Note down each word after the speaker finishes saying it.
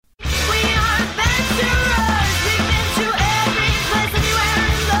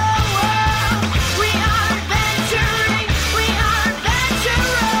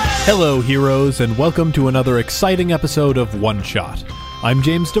Hello, heroes, and welcome to another exciting episode of One Shot. I'm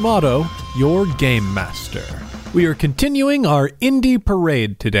James D'Amato, your Game Master. We are continuing our Indie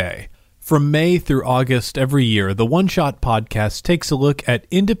Parade today. From May through August every year, the One Shot podcast takes a look at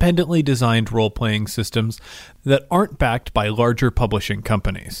independently designed role-playing systems that aren't backed by larger publishing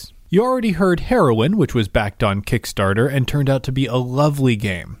companies. You already heard Heroine, which was backed on Kickstarter and turned out to be a lovely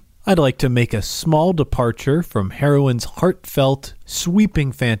game. I'd like to make a small departure from Heroine's heartfelt,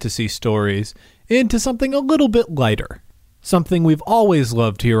 sweeping fantasy stories into something a little bit lighter. Something we've always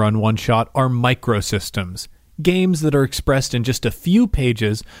loved here on One Shot are microsystems, games that are expressed in just a few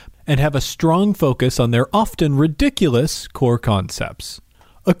pages and have a strong focus on their often ridiculous core concepts.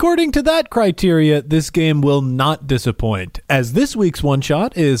 According to that criteria, this game will not disappoint, as this week's One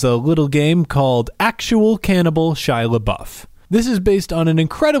Shot is a little game called Actual Cannibal Shia Labeouf. This is based on an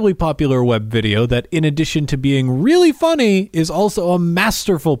incredibly popular web video that, in addition to being really funny, is also a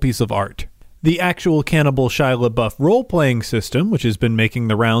masterful piece of art. The Actual Cannibal Shia Labeouf role-playing system, which has been making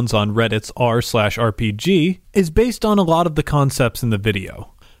the rounds on Reddit's r/RPG, is based on a lot of the concepts in the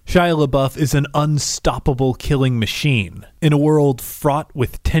video. Shia Labeouf is an unstoppable killing machine in a world fraught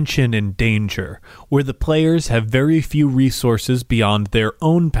with tension and danger, where the players have very few resources beyond their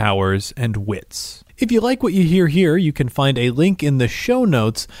own powers and wits. If you like what you hear here, you can find a link in the show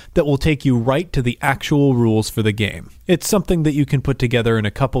notes that will take you right to the actual rules for the game. It's something that you can put together in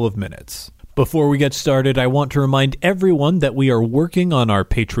a couple of minutes. Before we get started, I want to remind everyone that we are working on our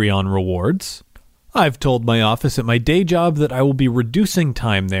Patreon rewards. I've told my office at my day job that I will be reducing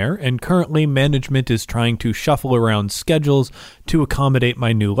time there, and currently management is trying to shuffle around schedules to accommodate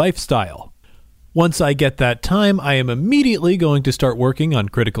my new lifestyle. Once I get that time, I am immediately going to start working on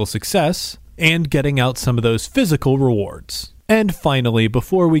critical success and getting out some of those physical rewards. And finally,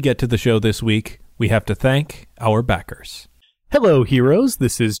 before we get to the show this week, we have to thank our backers. Hello, heroes.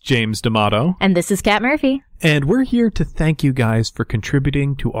 This is James D'Amato. And this is Kat Murphy. And we're here to thank you guys for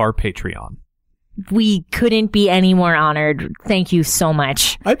contributing to our Patreon. We couldn't be any more honored. Thank you so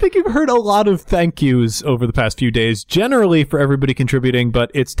much. I think you've heard a lot of thank yous over the past few days, generally for everybody contributing,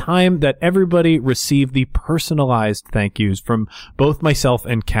 but it's time that everybody receive the personalized thank yous from both myself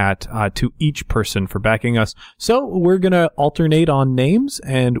and Kat to each person for backing us. So we're going to alternate on names,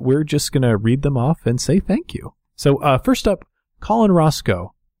 and we're just going to read them off and say thank you. So first up, Colin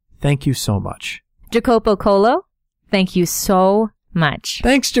Roscoe, thank you so much. Jacopo Colo, thank you so much.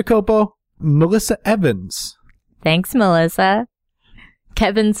 Thanks, Jacopo. Melissa Evans. Thanks, Melissa.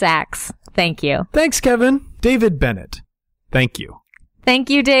 Kevin Sachs. Thank you. Thanks, Kevin. David Bennett. Thank you. Thank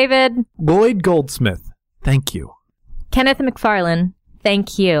you, David. Lloyd Goldsmith. Thank you. Kenneth McFarlane.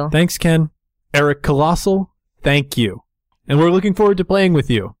 Thank you. Thanks, Ken. Eric Colossal. Thank you. And we're looking forward to playing with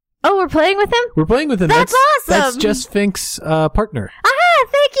you. Oh, we're playing with him? We're playing with him. That's awesome. That's Jess Fink's partner. Ah,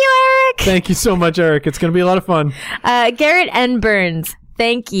 thank you, Eric. Thank you so much, Eric. It's going to be a lot of fun. Garrett N. Burns.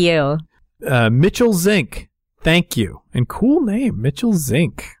 Thank you. Mitchell Zink, thank you. And cool name, Mitchell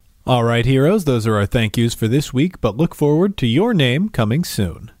Zink. All right, heroes, those are our thank yous for this week, but look forward to your name coming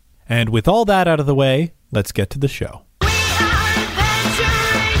soon. And with all that out of the way, let's get to the show.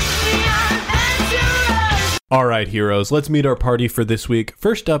 All right, heroes, let's meet our party for this week.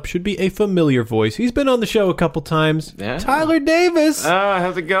 First up should be a familiar voice. He's been on the show a couple times. Yeah. Tyler Davis.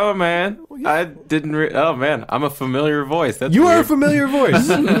 How's it going, man? I didn't. Oh man, I'm a familiar voice. That's you weird. are a familiar voice.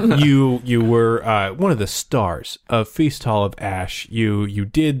 You were one of the stars of Feast Hall of Ash. You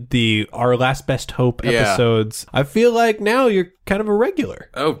did the Our Last Best Hope episodes. I feel like now you're kind of a regular.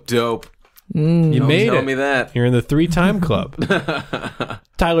 Oh, dope. You Don't made tell it. me that. You're in the 3-time club.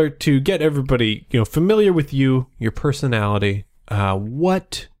 Tyler, to get everybody familiar with you, your personality,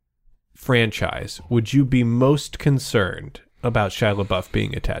 what franchise would you be most concerned about Shia LaBeouf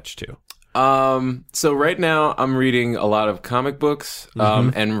being attached to? So right now I'm reading a lot of comic books.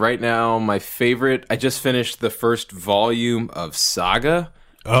 And right now my favorite, I just finished the first volume of Saga.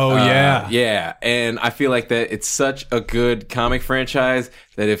 Oh, yeah. Yeah, and I feel like that it's such a good comic franchise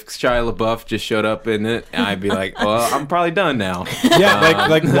that if Shia LaBeouf just showed up in it, I'd be like, well, I'm probably done now. Yeah,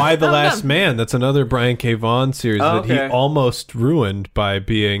 like Why the Last Man? That's another Brian K. Vaughan series that he almost ruined by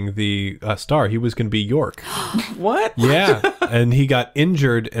being the star. He was going to be York. What? Yeah, and he got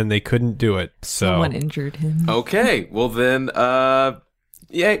injured and they couldn't do it. So Someone injured him. Okay, well then, I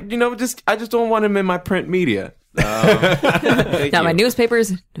just don't want him in my print media. Not my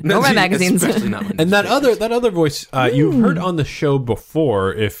newspapers, nor my magazines. Especially not my And that newspapers. other voice you've heard on the show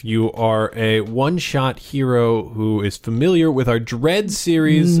before if you are a one-shot hero who is familiar with our Dread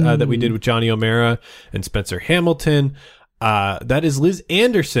series that we did with Johnny O'Mara and Spencer Hamilton. That is Liz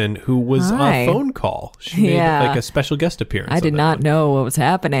Anderson, who was on a phone call. She made like a special guest appearance. I did not know what was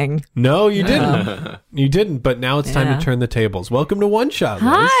happening. No, you didn't. You didn't, but now it's time to turn the tables. Welcome to One Shot,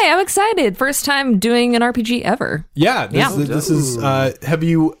 Liz. Hi, I'm excited. First time doing an RPG ever. Yeah, this is,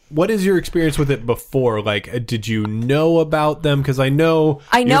 what is your experience with it before? Like, did you know about them? Because I know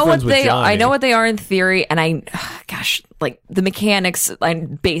what they are in theory, and like the mechanics,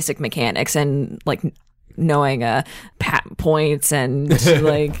 basic mechanics, and like knowing patent points and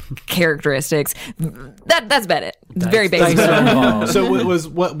like characteristics. That's about it. It's very basic.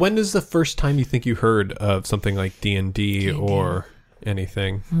 So when is the first time you think you heard of something like D&D or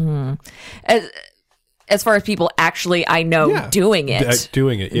anything? As far as people actually I know doing it.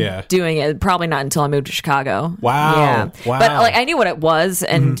 Doing it, probably not until I moved to Chicago. Wow. Yeah. Wow. But like I knew what it was,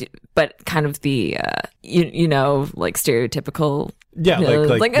 and but kind of the like stereotypical. Yeah,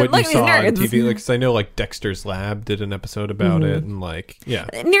 like what you saw on TV. Like, 'cause I know like Dexter's Lab did an episode about it, and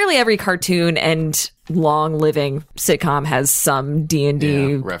nearly every cartoon and long living sitcom has some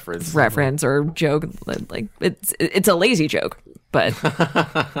D&D reference or joke. Like it's a lazy joke, but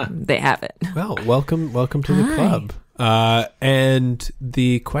they have it. Well, welcome to the club. And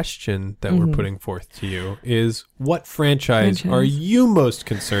the question that we're putting forth to you is, what franchise are you most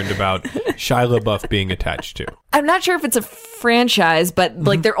concerned about Shia LaBeouf being attached to? I'm not sure if it's a franchise, but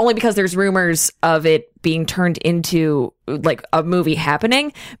like they're only because there's rumors of it being turned into like a movie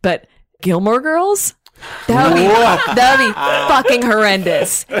happening. But Gilmore Girls? That would be fucking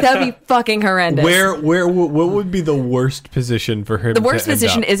horrendous. That would be fucking horrendous. What would be the worst position for him? The worst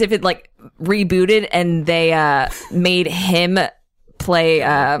position is if it like rebooted and they made him play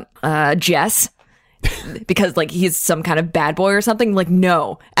Jess because like he's some kind of bad boy or something. Like,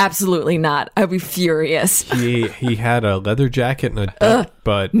 no, absolutely not. I'd be furious. He had a leather jacket and a duck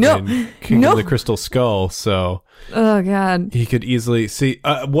butt in King of the Crystal Skull, so oh god, he could easily see.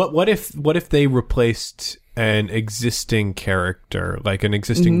 What if they replaced an existing character, like an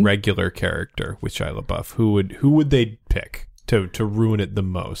existing regular character, with Shia LaBeouf? Who would they pick to ruin it the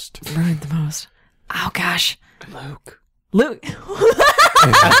most? Oh gosh, Luke.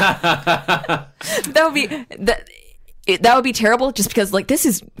 That would be terrible, just because like this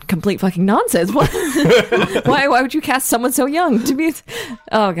is complete fucking nonsense. What? Why would you cast someone so young to be?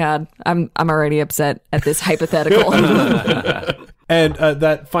 Oh god, I'm already upset at this hypothetical. And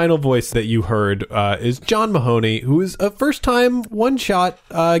that final voice that you heard is John Mahoney, who is a first-time one-shot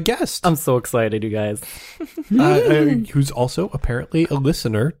guest. I'm so excited, you guys. Who's also apparently a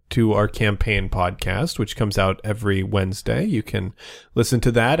listener to our campaign podcast, which comes out every Wednesday. You can listen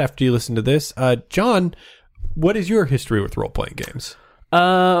to that after you listen to this. John, what is your history with role-playing games?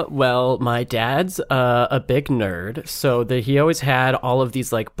 Well, my dad's a big nerd, so he always had all of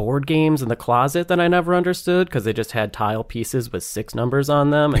these like board games in the closet that I never understood, because they just had tile pieces with 6 numbers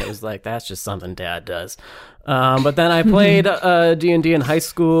on them, and it was like, that's just something Dad does. But then I played D&D in high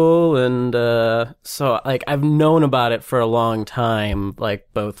school, and so like I've known about it for a long time, like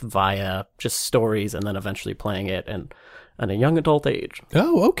both via just stories and then eventually playing it and at a young adult age.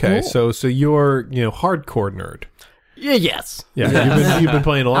 Oh, okay. Cool. So you're hardcore nerd. Yes. Yeah, you've been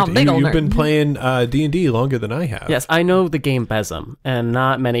playing a lot. You've been playing D&D longer than I have. Yes, I know the game Besom, and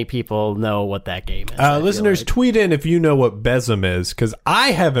not many people know what that game is. Listeners, tweet in if you know what Besom is, because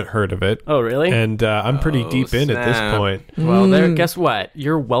I haven't heard of it. Oh, really? And I'm pretty deep in at this point. Well, guess what?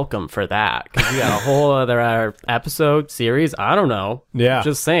 You're welcome for that, because we got a whole other episode, series. I don't know. Yeah.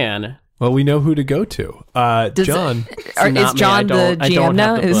 Just saying. Well, we know who to go to. John. Is John the GM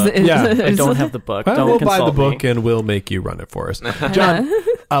now? I don't have the book. We'll buy the book and we'll make you run it for us. John,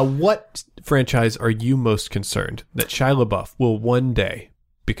 what franchise are you most concerned that Shia LaBeouf will one day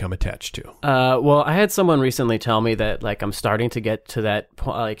become attached to? Well, I had someone recently tell me that like I'm starting to get to that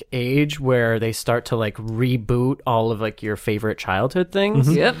like age where they start to like reboot all of like your favorite childhood things.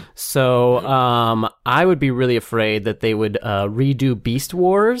 Mm-hmm. Yep. So I would be really afraid that they would redo Beast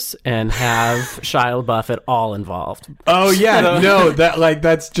Wars and have Shia LaBeouf at all involved. Oh yeah, no,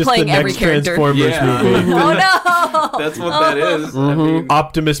 that's just playing the next Transformers movie. Oh no, that's what that is. Mm-hmm. I mean,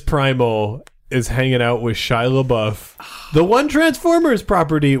 Optimus Primal is hanging out with Shia LaBeouf. The one Transformers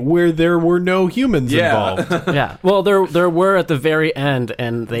property where there were no humans involved. Yeah. Well, there were at the very end,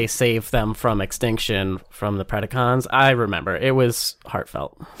 and they saved them from extinction from the Predacons. I remember. It was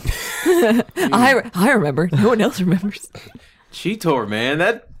heartfelt. I remember. No one else remembers. Cheetor, man.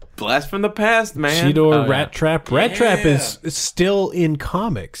 That blast from the past, man. Cheetor, Rat Trap. Rat Trap is still in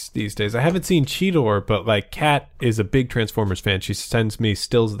comics these days. I haven't seen Cheetor, but like Kat is a big Transformers fan. She sends me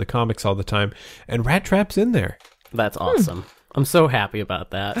stills of the comics all the time, and Rat Trap's in there. That's awesome. I'm so happy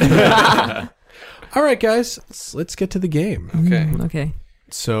about that. All right, guys, let's get to the game. Okay.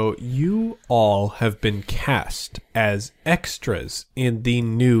 So you all have been cast as extras in the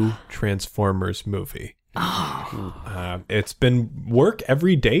new Transformers movie. It's been work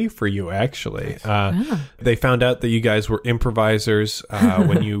every day for you, actually. They found out that you guys were improvisers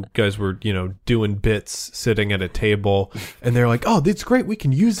when you guys were, doing bits, sitting at a table, and they're like, "Oh, that's great. We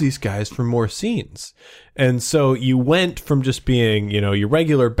can use these guys for more scenes." And so you went from just being, your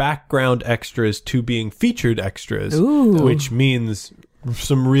regular background extras to being featured extras, which means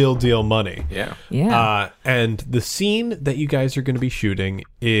some real deal money. Yeah. And the scene that you guys are going to be shooting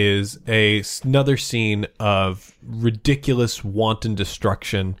is another scene of ridiculous wanton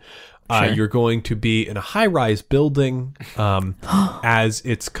destruction. You're going to be in a high-rise building as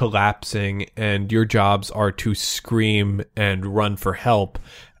it's collapsing, and your jobs are to scream and run for help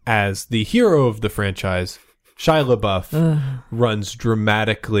as the hero of the franchise, Shia Labeouf, runs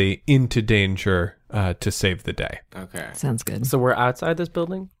dramatically into danger to save the day. Okay. Sounds good. So we're outside this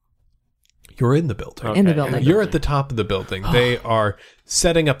building? You're in the building. Okay. In the building. You're at the top of the building. They are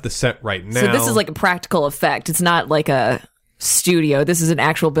setting up the set right now. So this is like a practical effect. It's not like a studio. This is an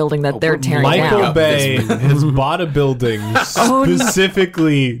actual building that they're tearing Michael down. Bay has bought a building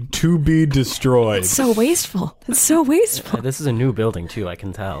specifically to be destroyed. It's so wasteful. It's so wasteful. This is a new building, too, I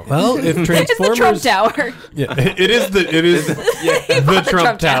can tell. Well, if Transformers... It's the Trump Tower. Yeah, it is the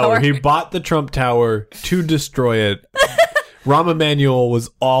Trump Tower. He bought the Trump Tower to destroy it. Rahm Emanuel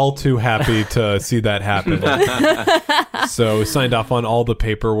was all too happy to see that happen. So signed off on all the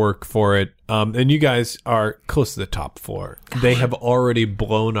paperwork for it. And you guys are close to the top floor. They have already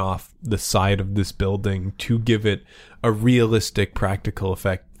blown off the side of this building to give it a realistic practical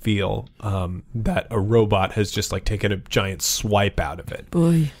effect feel that a robot has just taken a giant swipe out of it.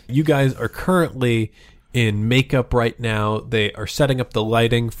 Boy. You guys are currently in makeup right now. They are setting up the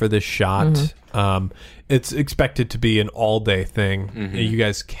lighting for this shot. It's expected to be an all-day thing. You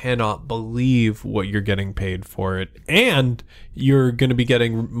guys cannot believe what you're getting paid for it. And you're going to be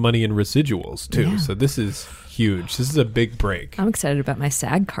getting money in residuals, too. Yeah. So this is huge. This is a big break. I'm excited about my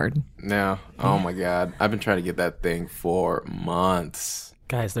SAG card. No. Oh, my God. I've been trying to get that thing for months.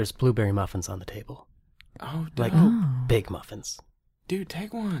 Guys, there's blueberry muffins on the table. Oh, Big muffins. dude,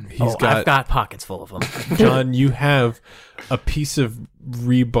 take one. I've got pockets full of them. John, you have a piece of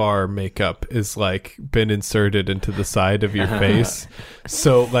rebar makeup is been inserted into the side of your face.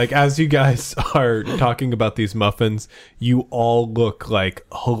 So as you guys are talking about these muffins, you all look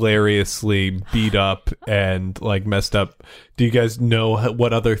hilariously beat up and messed up. Do you guys know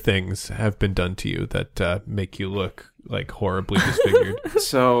what other things have been done to you that make you look horribly disfigured?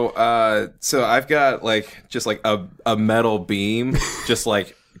 So I've got just a metal beam just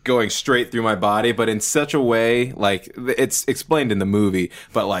going straight through my body, but in such a way, it's explained in the movie,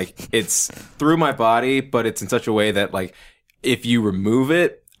 but it's through my body, but it's in such a way that if you remove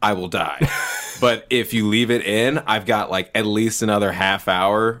it, I will die. But if you leave it in, I've got at least another half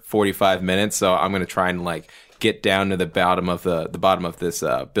hour, 45 minutes. So I'm going to try and get down to the bottom of this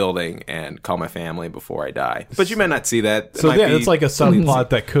building and call my family before I die. But you might not see that. So it's a subplot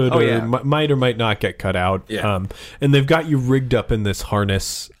that could might or might not get cut out. Yeah. And they've got you rigged up in this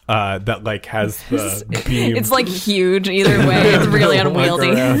harness that has the beam. It's huge either way. It's really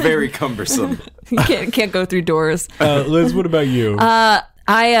unwieldy. Very cumbersome. You can't go through doors. Liz, what about you?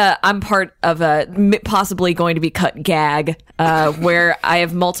 I'm part of a possibly going to be cut gag where I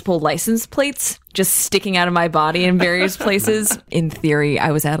have multiple license plates just sticking out of my body in various places. In theory,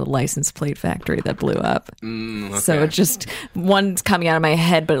 I was at a license plate factory that blew up. Okay. So it's just one's coming out of my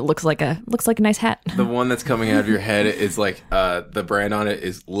head, but it looks like a nice hat. The one that's coming out of your head is the brand on it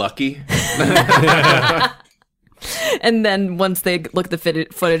is Lucky. And then once they look at the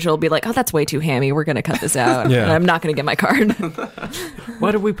footage, it'll be oh, that's way too hammy. We're going to cut this out. Yeah. And I'm not going to get my card.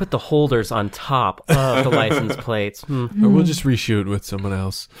 Why did we put the holders on top of the license plates? Or we'll just reshoot with someone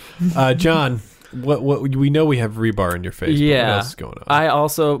else. John, what we know we have rebar in your face. Yeah. But what else is going on? I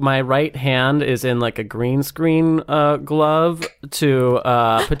also, my right hand is in a green screen glove to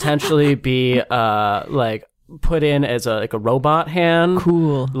potentially be put in as a robot hand.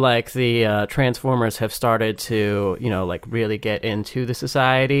 Cool. The Transformers have started to really get into the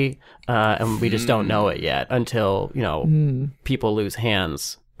society, and we just don't know it yet until people lose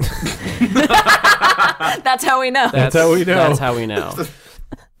hands. That's how we know. That's how we know. That's how we know.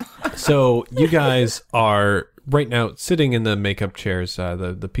 So you guys are right now sitting in the makeup chairs.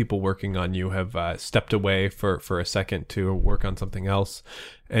 The people working on you have stepped away for a second to work on something else,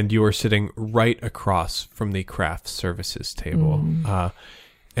 and you are sitting right across from the craft services table.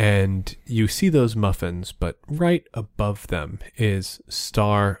 And you see those muffins, but right above them is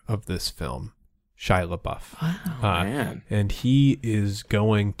star of this film, Shia LaBeouf. Wow, man. And he is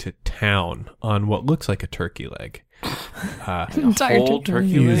going to town on what looks like a turkey leg. Whole turkey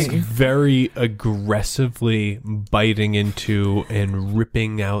He is leg. very aggressively biting into and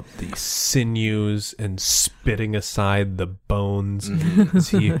ripping out the sinews and spitting aside the bones as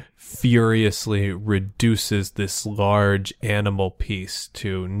he furiously reduces this large animal piece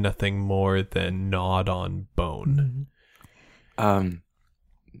to nothing more than gnawed on bone. Mr.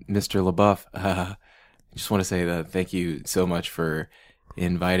 LaBeouf, I just want to say that thank you so much for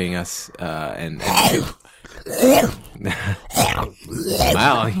inviting us and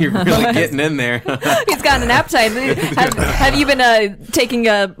wow, you're really getting in there. He's got an appetite. Have you been taking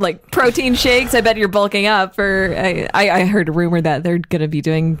like protein shakes? I bet you're bulking up. I heard a rumor that they're going to be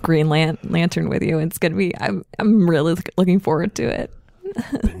doing Green Lantern with you. It's going to be. I'm really looking forward to it.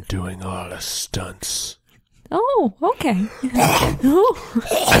 Been doing all the stunts. Oh, okay.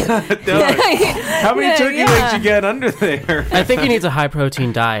 How many turkey legs you get under there? I think he needs a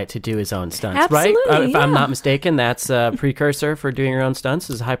high-protein diet to do his own stunts, right? Absolutely, If I'm yeah. not mistaken, that's a precursor for doing your own stunts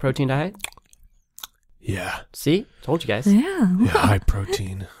is a high-protein diet. Yeah. See? Told you guys. Yeah. Yeah, high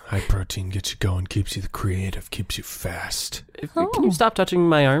protein. High protein gets you going, keeps you creative, keeps you fast. Can you stop touching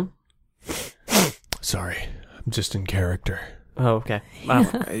my arm? Sorry, I'm just in character. Oh, okay. Wow.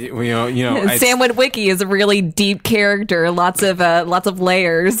 Sam Witwicky is a really deep character, lots of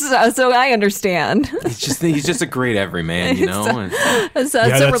layers. So I understand. He's just a great everyman, you know. And It's so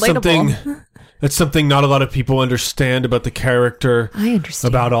relatable. That's something not a lot of people understand about the character. I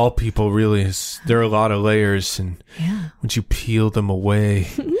understand. About all people, really, is there are a lot of layers, and once you peel them away,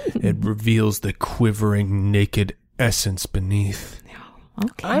 it reveals the quivering, naked essence beneath.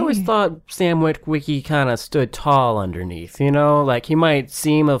 Okay. I always thought Sam Witwicky kind of stood tall underneath, you know? Like, he might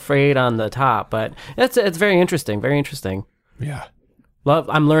seem afraid on the top, but it's very interesting, very interesting. Yeah.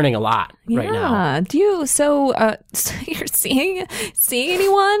 I'm learning a lot right now. Yeah. Do you? So you're seeing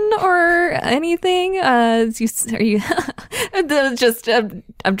anyone or anything? Are you? I'm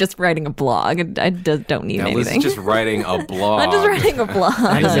just writing a blog. I just don't need Liz anything. is just writing a blog. I'm just writing a blog.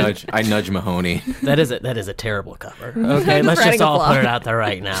 I nudge Mahoney. That is a terrible cover. Okay, let's writing just a all blog. put it out there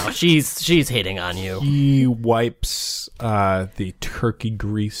right now. She's hitting on you. He wipes the turkey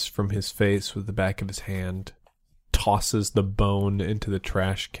grease from his face with the back of his hand, tosses the bone into the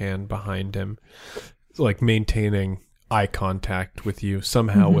trash can behind him, like maintaining eye contact with you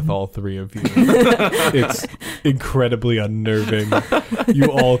somehow with all three of you. It's incredibly unnerving.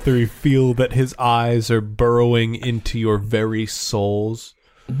 You all three feel that his eyes are burrowing into your very souls.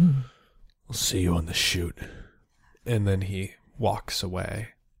 I'll see you on the shoot. And then he walks away.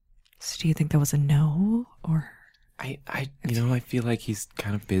 So do you think that was a no or? I feel like he's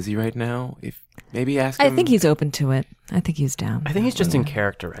kind of busy right now. If maybe ask him. I think he's open to it. I think he's down. I think he's just in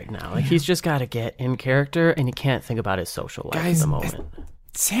character right now. Like, he's just got to get in character, and he can't think about his social life at the moment.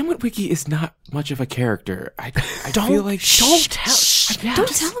 Sam Witwicky is not much of a character. I Don't feel like don't tell. Yeah. Don't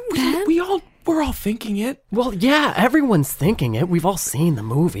tell him that. we're all thinking it. Well, yeah, everyone's thinking it. We've all seen the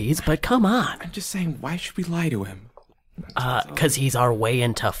movies, but come on. I'm just saying, why should we lie to him? Because he's our way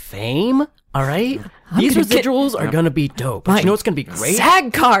into fame, all right? These residuals are going to be dope. But you know what's going to be great?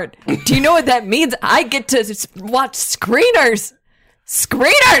 SAG card. Do you know what that means? I get to watch screeners.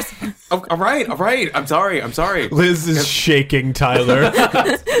 Screeners. Oh, all right. I'm sorry. Liz is shaking Tyler.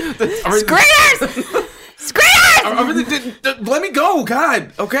 Screeners. Screeners. Let me go,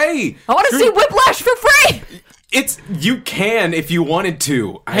 God. Okay. I want to see Whiplash for free. You can if you wanted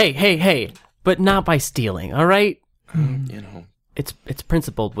to. Hey, but not by stealing, all right? You know. It's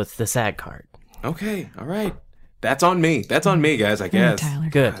principled with the SAG card. Okay. All right. That's on me, guys. I guess. Tyler.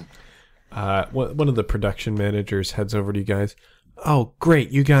 Good. One of the production managers heads over to you guys. Oh,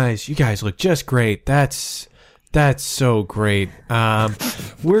 great! You guys look just great. That's so great.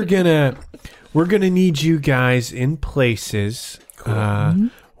 We're gonna need you guys in places.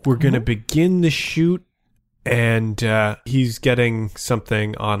 We're gonna begin the shoot, and he's getting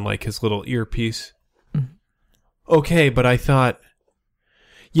something on like his little earpiece. Okay, but I thought,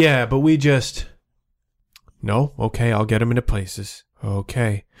 yeah, but we just. No, okay, I'll get him into places.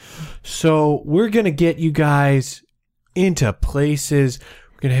 Okay. So we're going to get you guys into places.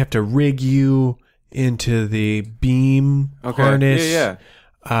 We're going to have to rig you into the beam harness.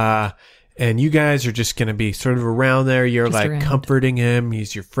 Yeah. And you guys are just going to be sort of around there. You're Just like around. comforting him.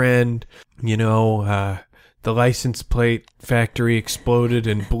 He's your friend. You know, the license plate factory exploded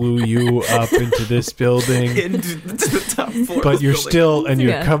and blew you up into this building. Into the top floor. But you're still, and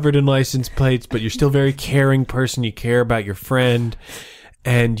you're Yeah. covered in license plates, but you're still a very caring person. You care about your friend.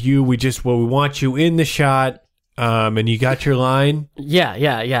 And we want you in the shot. And you got your line?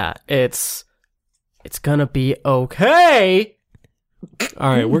 Yeah. It's It's gonna be okay. All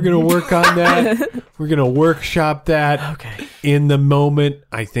right, we're going to work on that. We're going to workshop that. Okay. In the moment.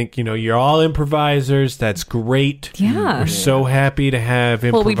 I think, you're all improvisers. That's great. Yeah. We're so happy to have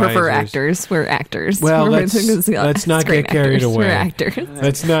improvisers. Well, we prefer actors. We're actors. Well, let's not get carried away. We're actors.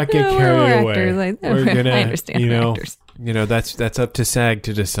 Let's not get No, carried we're away. actors. We're gonna, I understand. We're actors. That's up to SAG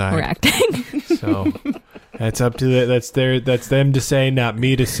to decide. We're acting. So that's up to that's them to say, not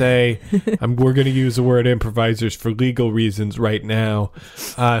me to say. We're going to use the word improvisers for legal reasons right now.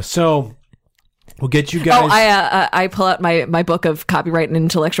 So we'll get you guys. Oh, I pull out my book of copyright and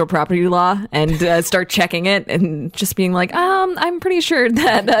intellectual property law and start checking it and just being like, I'm pretty sure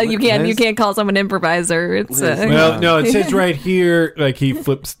that you can't call someone improviser. It's well, no, it says right here. Like he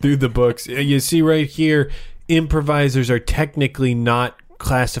flips through the books. You see right here, improvisers are technically not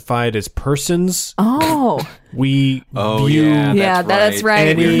classified as persons. Oh, we that's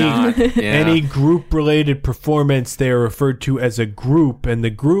right. Any group related performance, they are referred to as a group, and the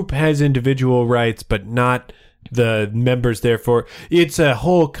group has individual rights but not the members. Therefore, it's a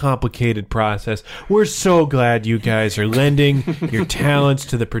whole complicated process. We're so glad you guys are lending your talents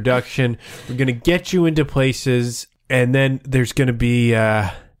to the production. We're going to get you into places, and then there's going to be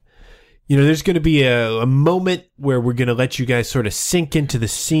there's going to be a moment where we're going to let you guys sort of sink into the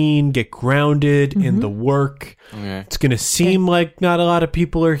scene, get grounded in the work. Okay. It's going to seem like not a lot of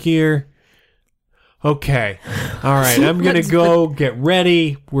people are here. Okay. All right. I'm going to go get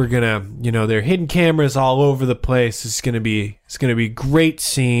ready. We're going to, there are hidden cameras all over the place. It's going to be a great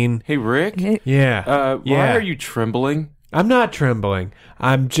scene. Hey, Rick? Yeah. Why are you trembling? I'm not trembling.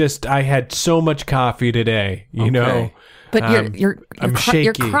 I had so much coffee today, you know. But you're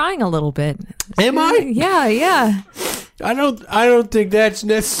shaky. crying a little bit. Am I? Yeah. I don't think that's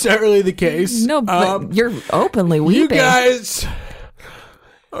necessarily the case. No, but you're openly weeping. You guys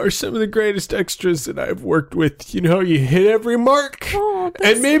are some of the greatest extras that I've worked with. You hit every mark. Oh,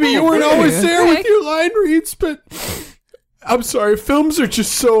 and maybe you weren't always there with your line reads, but I'm sorry, films are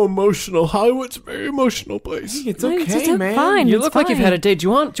just so emotional. Hollywood's a very emotional place. It's okay, It's man. fine. You It's look like you've fine. had a day. Do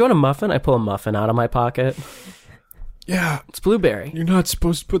you want a muffin? I pull a muffin out of my pocket. Yeah. It's blueberry. You're not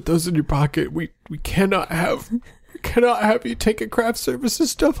supposed to put those in your pocket. We cannot have you taking craft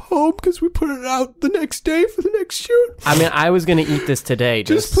services stuff home because we put it out the next day for the next shoot. I mean, I was going to eat this today.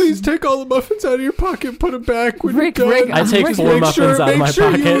 Just please take all the muffins out of your pocket and put them back when Rick, you're done. Rick, I take Rick, 4 muffins out of my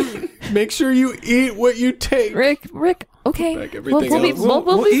pocket. Make sure you eat what you take. Rick, okay. Like everything else.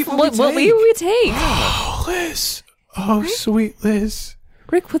 We'll eat what we take. Oh, Liz. Oh, sweet Liz.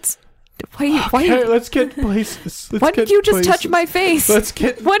 Rick, why Okay, let's get places. Why did you just touch my face? Let's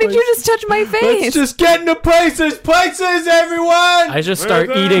get Why did you just touch my face? Let's just get into places. Places, everyone. I just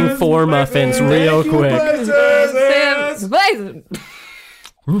start eating 4 muffins real quick.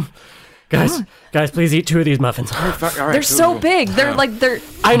 Guys, please eat 2 of these muffins. All right, They're so big. They're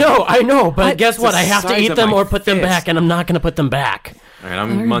I know, but guess what? I have to size eat of them my or put them fist. back, and I'm not going to put them back. All right,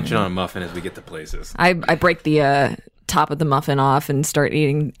 I'm munching on a muffin as we get to places. I break the top of the muffin off and start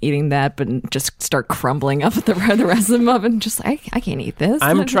eating that, but just start crumbling up the rest of the muffin. Just I can't eat this.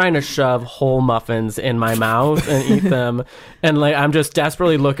 I'm trying to shove whole muffins in my mouth and eat them, and I'm just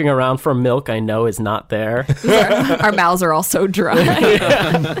desperately looking around for milk I know is not there. Our mouths are all so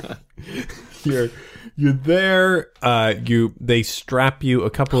dry. You're there. They strap you. A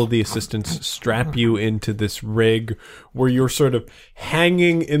couple of the assistants strap you into this rig where you're sort of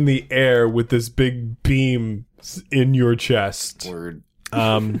hanging in the air with this big beam in your chest. Word.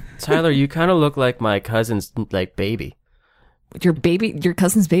 Tyler, you kind of look like my cousin's baby. Your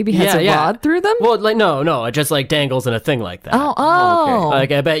cousin's baby has a rod through them? Well, no, it just dangles in a thing like that. Oh.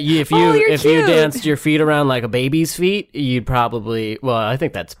 Like I bet you if you danced your feet around like a baby's feet, you'd probably. Well, I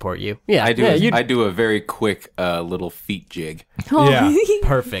think that'd support you. Yeah, I do. Yeah, I do a very quick little feet jig. Oh. Yeah.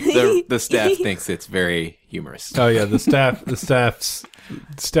 perfect. The staff thinks it's very humorous. Oh yeah, the staff's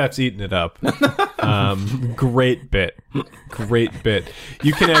eating it up. Great bit.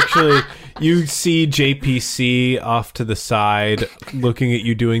 You can actually see JPC off to the side looking at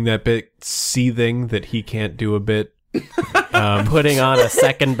you doing that bit, seething that he can't do a bit. Putting on a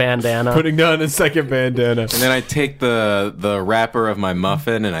second bandana. And then I take the wrapper of my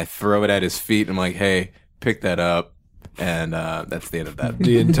muffin and I throw it at his feet. I'm like, hey, pick that up. And that's the end of that.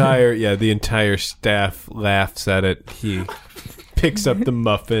 The entire staff laughs at it. He picks up the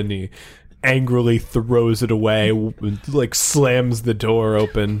muffin. He angrily throws it away, slams the door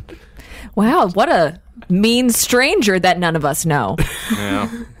open. Wow, what a mean stranger that none of us know.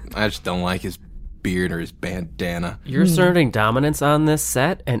 Yeah, I just don't like his beard or his bandana. You're asserting dominance on this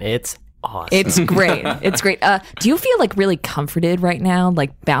set, and it's awesome. It's great. It's great. Do you feel like really comforted right now,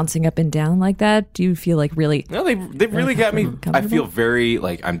 like bouncing up and down like that? Do you feel like really? No, they really got me. I Comfortable? feel very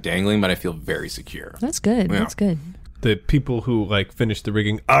like I'm dangling, but I feel very secure. That's good. Yeah. That's good. The people who like finish the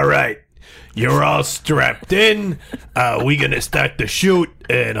rigging. All right, you're all strapped in. We gonna start the shoot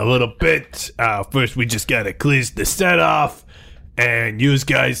in a little bit. First, we just gotta clear the set off, and you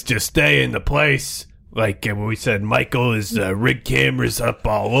guys just stay in the place. Like we said, Michael is rig cameras up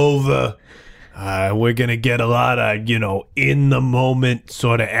all over. We're gonna get a lot of in the moment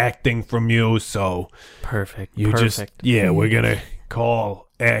sort of acting from you. So Perfect. we're gonna call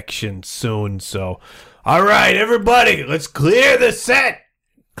action soon. So. All right, everybody, let's clear the set.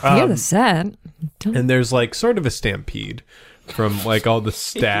 Clear the set. And there's like sort of a stampede from like all the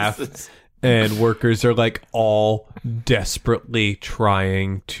staff and workers are like all desperately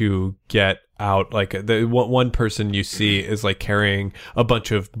trying to get out. Like the one person you see is like carrying a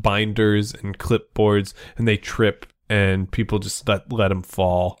bunch of binders and clipboards, and they trip, and people just let them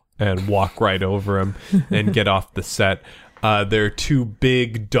fall and walk right over them and get off the set. There are two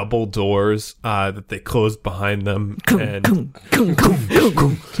big double doors that they closed behind them, and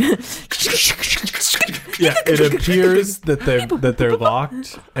yeah, it appears that they're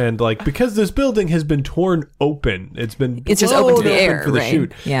locked, and like because this building has been torn open, it's just open to the blown air for the right?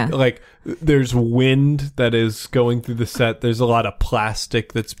 shoot. Yeah, like there's wind that is going through the set. There's a lot of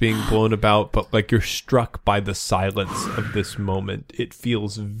plastic that's being blown about, but like you're struck by the silence of this moment. It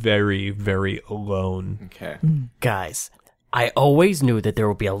feels very, very alone. Okay. Guys, I always knew that there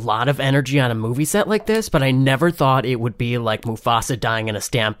would be a lot of energy on a movie set like this, but I never thought it would be like Mufasa dying in a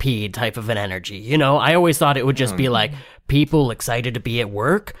stampede type of an energy. I always thought it would just be like people excited to be at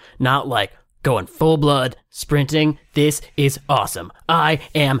work, not like going full blood, sprinting. This is awesome. I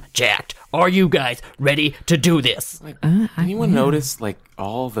am jacked. Are you guys ready to do this? Like, anyone notice like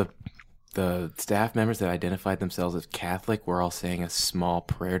all the staff members that identified themselves as Catholic were all saying a small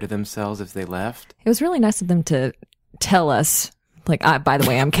prayer to themselves as they left? it was really nice of them to tell us, like, by the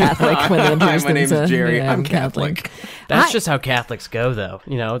way, I'm Catholic. When they Hi, introduced my name's themselves. Jerry. Yeah, I'm Catholic. That's just how Catholics go, though.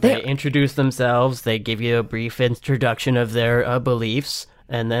 They introduce themselves, they give you a brief introduction of their beliefs,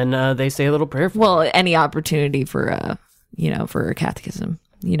 and then they say a little prayer for you. Well, any opportunity for for catechism.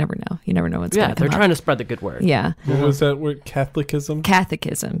 You never know. You never know what's Yeah, going to they're come trying up. to spread the good word. Yeah. What was that word? Catechism?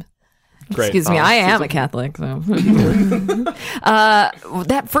 Catechism. Great. Excuse me, I am a Catholic. So.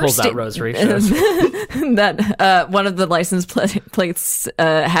 That first Pulls out rosary, shows. that one of the license plates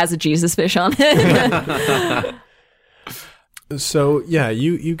has a Jesus fish on it. So yeah,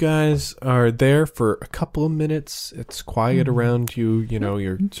 you guys are there for a couple of minutes. It's quiet around you.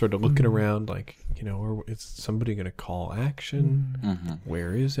 You're sort of looking around, like is somebody going to call action?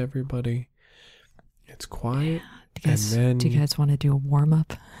 Where is everybody? It's quiet. Do you guys want to do a warm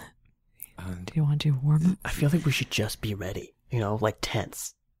up? Do you want to do a warm up? I feel like we should just be ready, like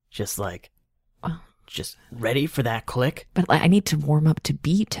tense. Just just ready for that click. But I need to warm up to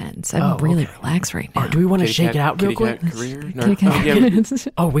be tense. I'm really relaxed right now. Or do we want to shake it out real quick? Career? Kitty cat.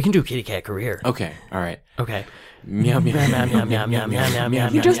 Oh, we can do kitty cat career. Okay. All right. Okay. Meow meow meow meow meow meow meow meow meow.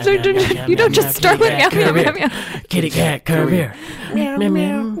 You don't just start with meow meow meow meow. Kitty cat career. Meow meow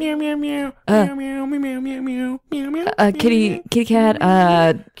meow meow meow meow meow meow meow meow meow meow. Kitty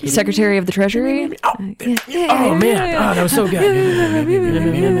cat, Secretary of the Treasury. Oh man! Oh, that was so good.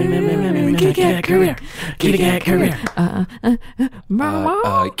 Kitty cat career. Kitty cat career.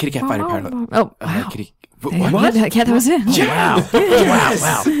 Kitty cat fighter pilot. Oh, wow. Kitty. What? Yeah, that was it. Wow!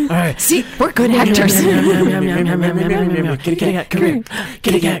 Wow! All right. See, we're good actors. Kitty cat career.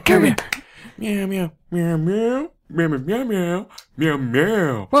 Kitty cat career. Meow meow meow meow meow meow meow meow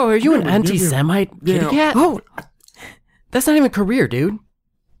meow. Whoa, are you an anti-Semite kitty cat? Oh, that's not even career, dude.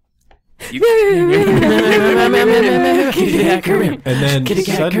 And then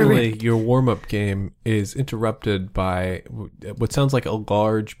suddenly your warm-up game is interrupted by what sounds like a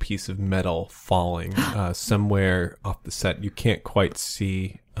large piece of metal falling somewhere off the set. You can't quite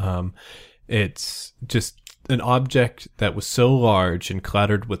see. It's just an object that was so large and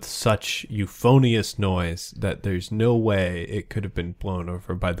clattered with such euphonious noise that there's no way it could have been blown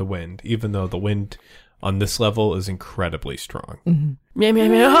over by the wind, even though the wind on this level is incredibly strong. Meow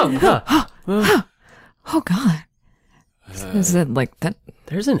meow meow. Oh God. Is it like that?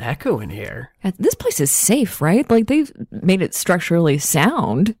 There's an echo in here. This place is safe, right? Like they've made it structurally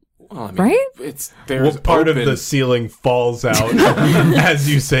sound, Well, I mean, right? It's there's part of open- the ceiling falls out as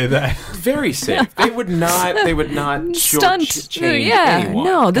you say that. very safe. They would not Stunt. change Yeah. anyone.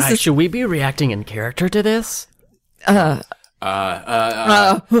 No, this Guys, is. should we be reacting in character to this? Buddy.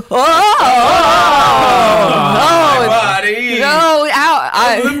 No,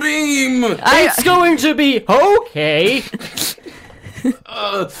 ow! The beam. It's going to be okay.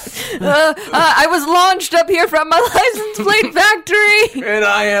 I was launched up here from my license plate factory. And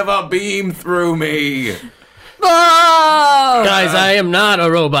I have a beam through me. Oh! Guys, I am not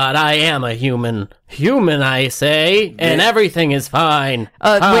a robot. I am a human. Human, I say, and everything is fine.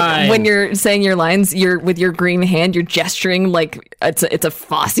 When you're saying your lines, you're with your green hand, you're gesturing like it's a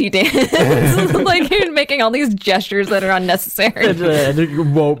Fosse dance. Like you're making all these gestures that are unnecessary. You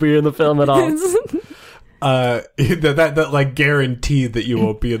won't be in the film at all. That like guarantee that you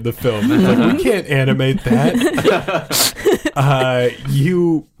won't be in the film. It's like, we can't animate that.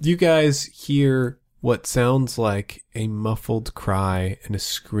 You guys hear what sounds like a muffled cry and a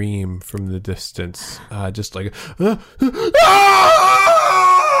scream from the distance, just like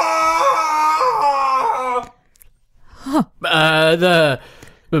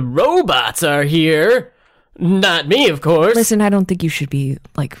The robots are here. Not me, of course. Listen, I don't think you should be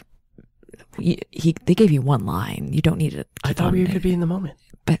like. They gave you one line. You don't need to. I thought we could be in the moment.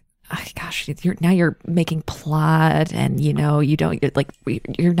 But gosh, you're making plot, and you don't.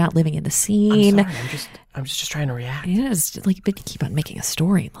 You're not living in the scene. I'm sorry. I'm just trying to react. Yes, but you keep on making a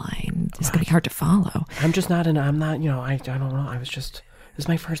storyline. It's gonna be hard to follow. I'm just not. I'm not. I don't know. This is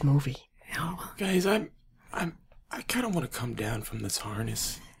my first movie. Guys, I kind of want to come down from this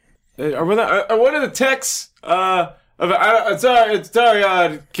harness. One of the techs. Sorry.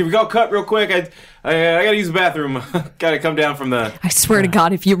 Can we go cut real quick? I gotta use the bathroom. Gotta come down from the. I swear to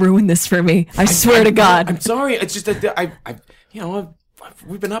God, if you ruin this for me, I swear to God. I'm sorry. It's just that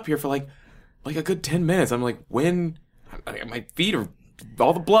we've been up here for like a good 10 minutes. I'm like, when my feet are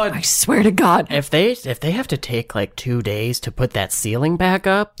all the blood. I swear to God. If they have to take like 2 days to put that ceiling back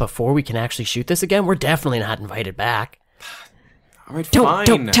up before we can actually shoot this again, we're definitely not invited back. All right, fine.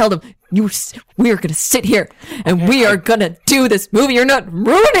 Don't tell them. We are gonna sit here and we are gonna do this movie. You're not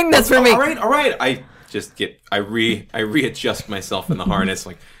ruining this for me. All right. I readjust myself in the harness,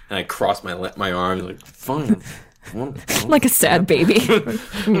 and I cross my arms, like fine. Like a sad baby. But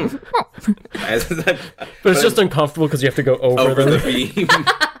it's just uncomfortable because you have to go over the beam.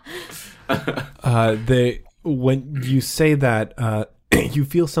 When you say that, you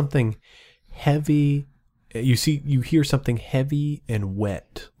feel something heavy. You hear something heavy and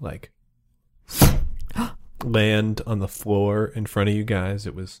wet, like land on the floor in front of you guys.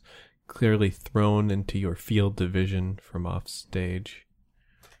 It was clearly thrown into your field of vision from off stage.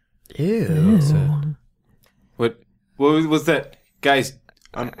 Ew. What was that, guys?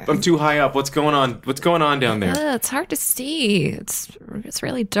 I'm too high up. What's going on? What's going on down there? It's hard to see. It's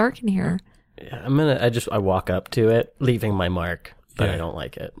really dark in here. Yeah, I walk up to it, leaving my mark. But I don't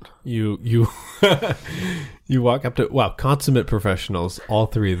like it. You you walk up to, wow, consummate professionals, all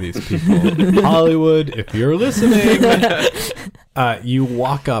three of these people. Hollywood, if you're listening. You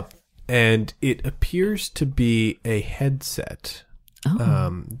walk up and it appears to be a headset.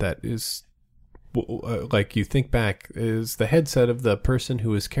 That is, like you think back, is the headset of the person who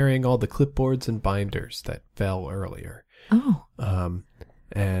was carrying all the clipboards and binders that fell earlier.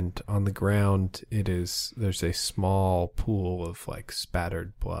 And on the ground, there's a small pool of like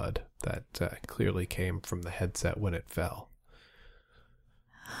spattered blood that clearly came from the headset when it fell.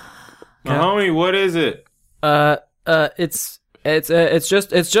 Mahoney, what is it? It's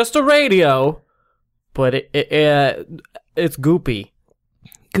just a radio, but it's goopy.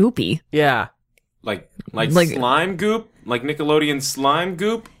 Goopy? Yeah. Like slime goop? Like Nickelodeon slime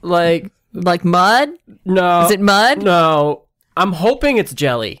goop? Like mud? No. Is it mud? No. I'm hoping it's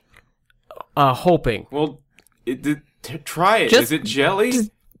jelly. Hoping. Well, try it. Is it jelly?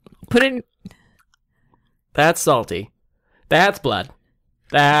 Just put it in. That's salty. That's blood.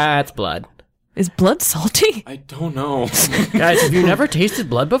 That's blood. Is blood salty? I don't know. Guys, have you never tasted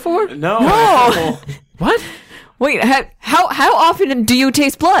blood before? No. What? Wait, how often do you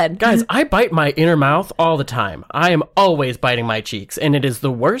taste blood? Guys, I bite my inner mouth all the time. I am always biting my cheeks, and it is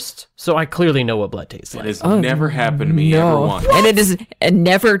the worst, so I clearly know what blood tastes like. It has never happened to me ever once. And it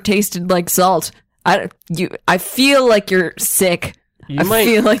never tasted like salt. I feel like you're sick.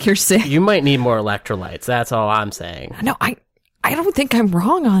 Feel like you're sick. You might need more electrolytes. That's all I'm saying. No, I don't think I'm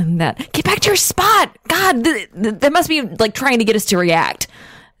wrong on that. Get back to your spot. God, that must be like trying to get us to react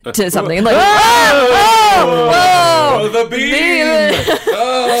to something. Like, whoa, the beam!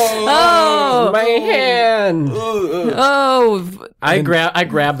 My hand! Oh, I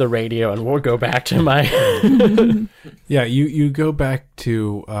grab the radio and we'll go back to my. Yeah, you go back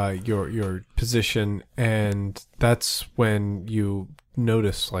to your position, and that's when you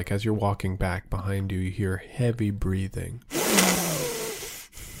notice, like as you're walking back behind you, you hear heavy breathing.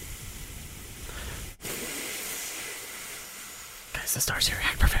 is the Stars here.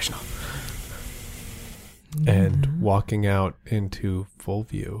 Act professional. And walking out into full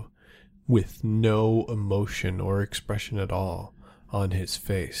view with no emotion or expression at all on his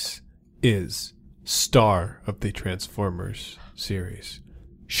face is star of the Transformers series,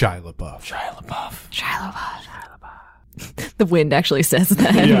 Shia LaBeouf. Shia LaBeouf. The wind actually says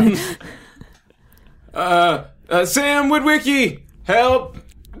that. Yeah. Sam Witwicky, help!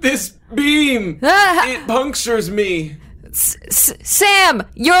 This beam, it punctures me. Sam,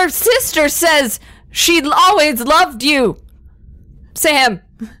 your sister says she always loved you. Sam.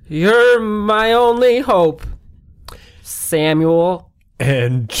 You're my only hope, Samuel.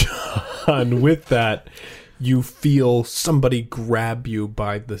 And John, with that, you feel somebody grab you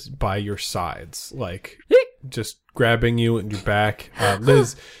by your sides, like just grabbing you in your back.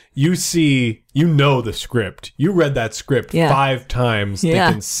 Liz, you know the script. You read that script 5 times,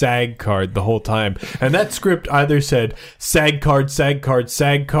 thinking SAG card the whole time. And that script either said SAG card, SAG card,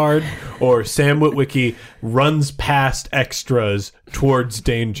 SAG card, or Sam Witwicky runs past extras towards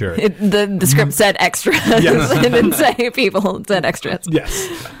danger. The script said extras. Yes. It didn't say people, it said extras. Yes.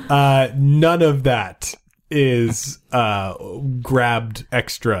 None of that is grabbed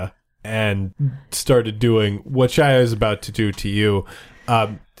extra and started doing what Shia is about to do to you.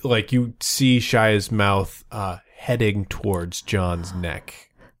 Like you see Shia's mouth heading towards John's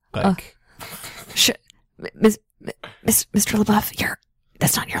neck. Like, Mr. LaBeouf,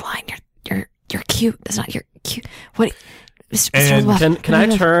 that's not your line. You're cute. That's not your cute. What, Mr. LaBeouf? Can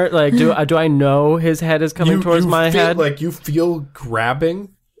I turn? Like, do I know his head is coming towards my head? Like you feel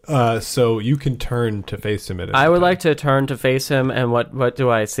grabbing. So you can turn to face him. I would like to turn to face him, and what do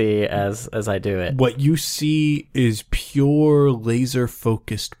I see as I do it? What you see is pure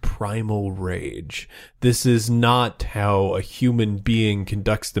laser-focused primal rage. This is not how a human being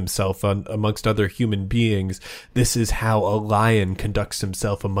conducts themselves amongst other human beings. This is how a lion conducts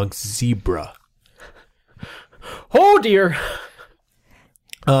himself amongst zebra. Oh dear!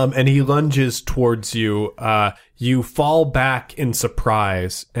 And he lunges towards you. You fall back in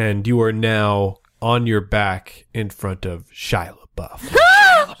surprise, and you are now on your back in front of Shia LaBeouf.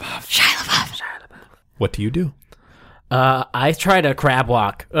 Shia LaBeouf. What do you do? I try to crab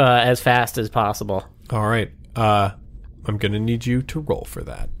walk as fast as possible. All right. I'm going to need you to roll for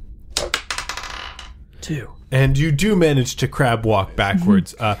that. 2. And you do manage to crab walk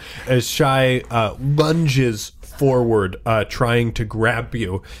backwards as Shia lunges forward, trying to grab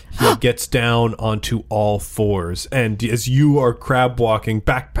you. He gets down onto all fours, and as you are crab walking,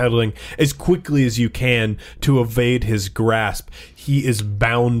 backpedaling as quickly as you can to evade his grasp, he is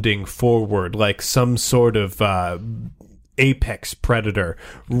bounding forward like some sort of apex predator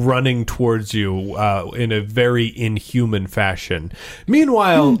running towards you in a very inhuman fashion.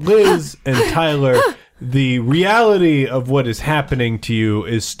 Meanwhile, Liz and Tyler, the reality of what is happening to you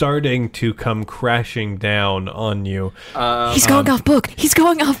is starting to come crashing down on you. He's going off book. He's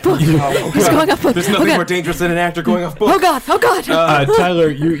going off book. He's going off book. There's nothing more dangerous than an actor going off book. Oh God. Oh God. Tyler,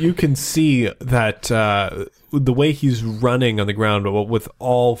 you can see that the way he's running on the ground with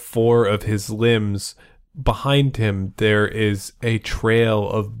all 4 of his limbs behind him, there is a trail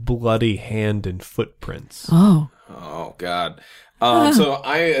of bloody hand and footprints. Oh God. So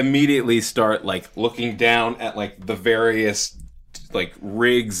I immediately start like looking down at like the various like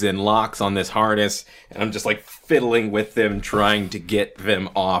rigs and locks on this harness, and I'm just like fiddling with them, trying to get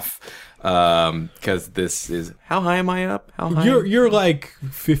them off. Because this is, how high am I up? How high? You're like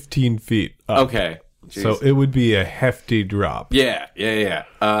 15 feet up. Okay. Jeez. So it would be a hefty drop. Yeah.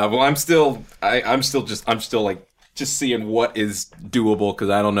 Well, I'm still like just seeing what is doable, because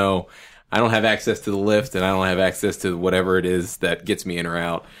I don't know. I don't have access to the lift, and I don't have access to whatever it is that gets me in or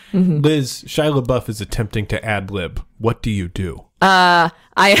out. Mm-hmm. Liz, Shia LaBeouf is attempting to ad-lib. What do you do? First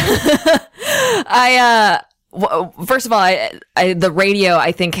of all, the radio,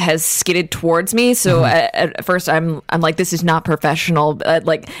 I think, has skidded towards me. So at first, I'm like, this is not professional.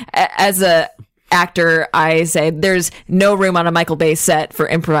 Like, as a actor, I say there's no room on a Michael Bay set for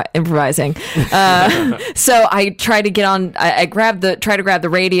improvising. So I try to get on. I try to grab the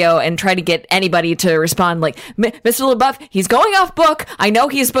radio and try to get anybody to respond. Like, Mr. LaBeouf, he's going off book. I know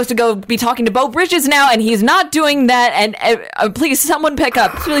he's supposed to go be talking to Bo Bridges now, and he's not doing that. And please, someone pick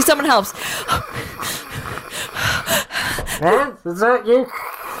up. Please, someone helps. Is that you?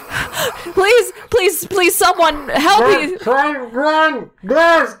 Please, someone help me. Run,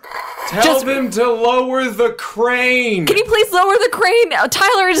 Liz! Tell them to lower the crane. Can you please lower the crane?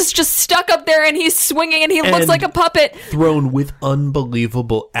 Tyler is just stuck up there and he's swinging and he looks like a puppet. Thrown with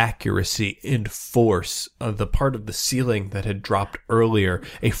unbelievable accuracy and force of the part of the ceiling that had dropped earlier,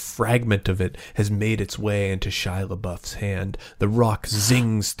 a fragment of it has made its way into Shia LaBeouf's hand. The rock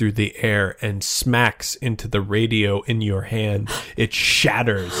zings through the air and smacks into the radio in your hand. It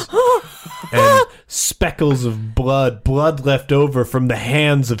shatters. And speckles of blood left over from the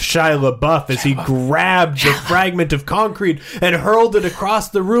hands of Shia LaBeouf as he grabbed the fragment of concrete and hurled it across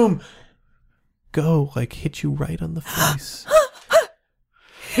the room. Hit you right on the face.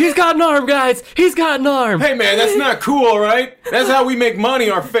 He's got an arm, guys. He's got an arm. Hey, man, that's not cool, all right? That's how we make money,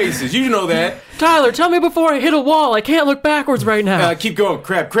 our faces. You know that. Tyler, tell me before I hit a wall. I can't look backwards right now. Keep going.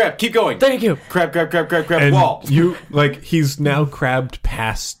 Crab, keep going. Thank you. Crab, And wall. you, he's now crabbed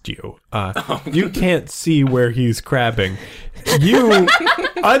past you. You can't see where he's crabbing. You,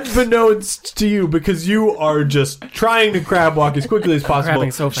 unbeknownst to you, because you are just trying to crab walk as quickly as possible.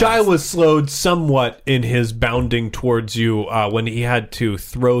 Crabbing so fast. Shia was slowed somewhat in his bounding towards you when he had to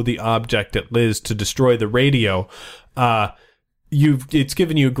throw the object at Liz to destroy the radio. It's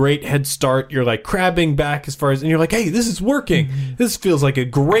given you a great head start. You're like crabbing back as far as, and you're like, hey, this is working. This feels like a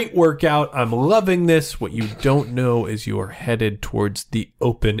great workout. I'm loving this. What you don't know is you are headed towards the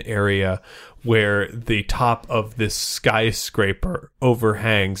open area where the top of this skyscraper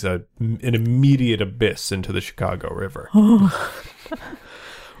overhangs an immediate abyss into the Chicago River.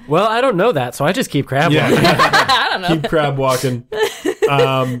 Well, I don't know that, so I just keep crab walking. I don't know. Keep crab walking.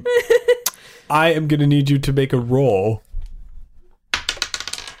 I am going to need you to make a roll.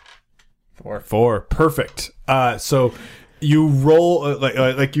 4. Perfect. So you roll,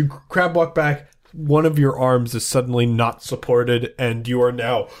 like you crab walk back. One of your arms is suddenly not supported, and you are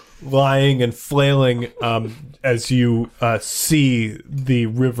now lying and flailing as you see the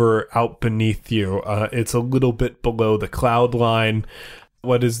river out beneath you. It's a little bit below the cloud line.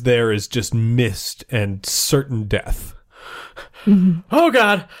 What is there is just mist and certain death. Oh,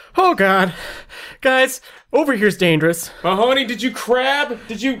 God. Guys, over here's dangerous. Mahoney, did you crab?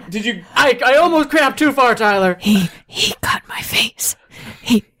 Did you? I almost crabbed too far, Tyler. He cut my face.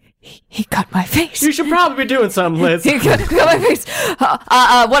 He cut my face. You should probably be doing something, Liz. He cut my face.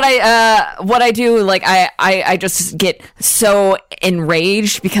 What I do, I just get so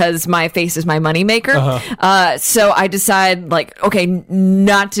enraged because my face is my moneymaker. So I decide, okay,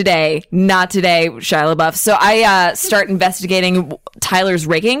 not today, Shia LaBeouf. So I start investigating Tyler's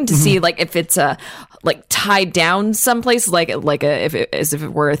rigging to see if it's tied down someplace, as if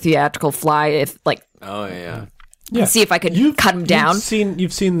it were a theatrical fly. Oh yeah. Yeah. See if I could cut him down.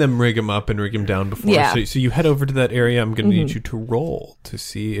 You've seen them rig him up and rig him down before. Yeah. So you head over to that area. I'm going to need you to roll to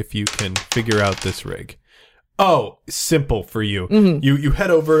see if you can figure out this rig. Oh, simple for you. You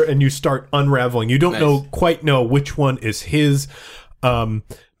head over and you start unraveling. You don't quite know which one is his.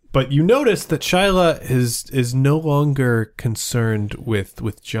 But you notice that Shia is no longer concerned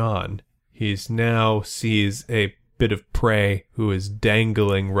with John. He's now sees a bit of prey who is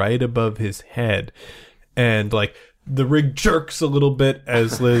dangling right above his head. And the rig jerks a little bit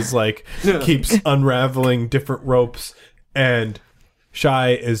as Liz keeps unraveling different ropes, and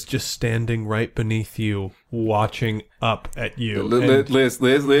Shia is just standing right beneath you, watching up at you. Liz.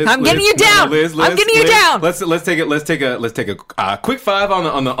 I'm getting you down. I'm getting you down. Let's take a quick 5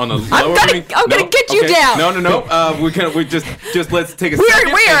 on the lower. I'm gonna get you down. No. We just let's take a We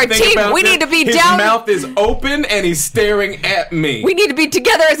second. are a and think team. about We this. need to be His down. His mouth is open and he's staring at me. We need to be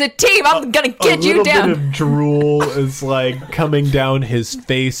together as a team. I'm gonna get you down. A little bit of drool is coming down his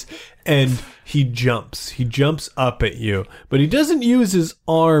face, and he jumps up at you, but he doesn't use his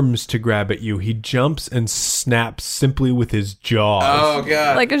arms to grab at you. He jumps and snaps simply with his jaws. Oh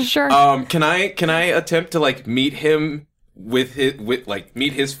god. Like a shark. Can I attempt to meet him meet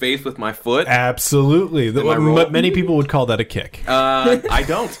his face with my foot? Absolutely. Many people would call that a kick. I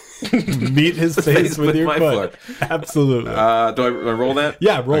don't. Meet his face with your my foot. Absolutely. Do I roll that?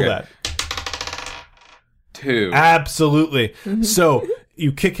 Yeah, roll that. 2. Absolutely. So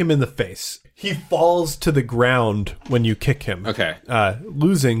you kick him in the face. He falls to the ground when you kick him. Okay.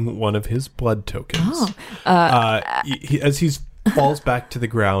 Losing one of his blood tokens. As he falls back to the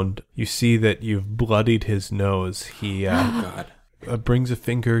ground, you see that you've bloodied his nose. He brings a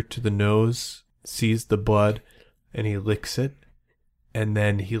finger to the nose, sees the blood, and he licks it. And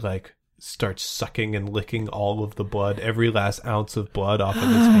then he starts sucking and licking all of the blood, every last ounce of blood off of his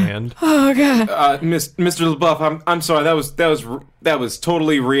hand. Oh god. Mr. Labeouf, I'm sorry. That was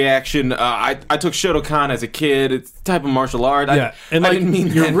totally reaction. I took Shotokan as a kid. It's a type of martial art. Yeah, and I like didn't mean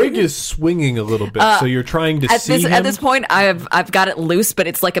your that. rig is swinging a little bit, so you're trying to see him. At this point, I've got it loose, but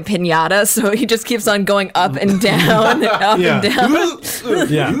it's like a piñata, so he just keeps on going up and down, up and down.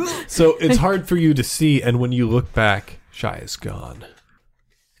 Yeah, so it's hard for you to see, and when you look back, Shia's gone.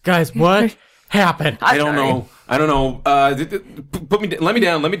 Guys, what happened? I don't know. Let me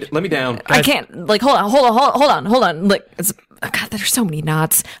down. Let me down. I can't. Like, hold on. Like, God, there's so many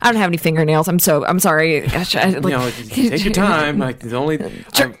knots. I don't have any fingernails. I'm sorry. Gosh, Take your time. Like, the only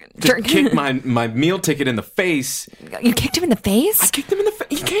I kicked my meal ticket in the face. You kicked him in the face? I kicked him in the face.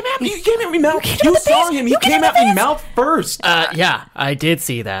 He came at me mouth. You saw him. He came at me mouth first. Yeah, I did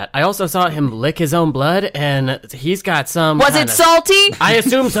see that. I also saw him lick his own blood, and he's got some. Was it salty? I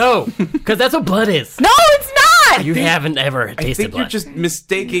assume so, because that's what blood is. No, it's not. You haven't ever tasted I think blood. you're just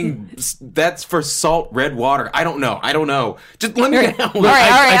mistaking. That's for salt red water. I don't know. Just let me down. All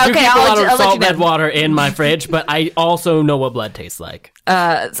right. I do Okay, keep a lot I'll of let salt you red down. water in my fridge, but I also know what blood tastes like.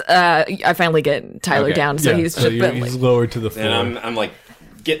 I finally get Tyler Okay. down, so Yeah, he's so just he's lowered to the floor. And I'm like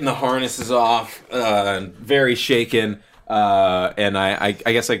getting the harnesses off, very shaken. And I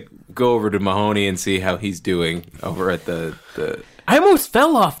guess I go over to Mahoney and see how he's doing over at the. I almost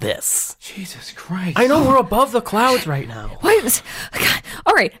fell off this. Jesus Christ! I know we're above the clouds right now. What? God,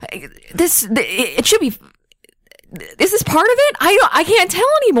 all right. It should be. Is this part of it? I can't tell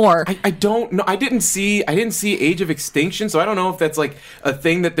anymore. I don't know. I didn't see Age of Extinction, so I don't know if that's like a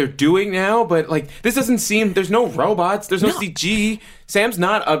thing that they're doing now. But like, this doesn't seem. There's no robots. There's no CG. Sam's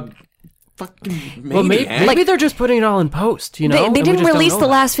not a fucking Well, maybe they're just putting it all in post. You know, They and we didn't just don't release know the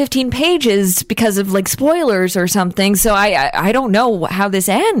that. last 15 pages because of like spoilers or something. So I don't know how this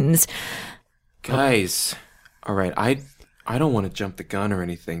ends. Guys. All right, I don't want to jump the gun or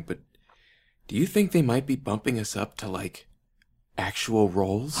anything, but do you think they might be bumping us up to like actual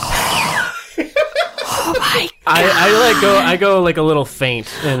roles? Oh my I go like a little faint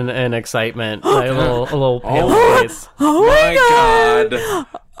in excitement, like a little pale face. my God.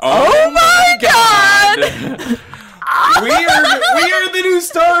 Oh my God! we are the new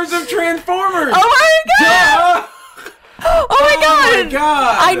stars of Transformers. Oh my God! Duh! Oh my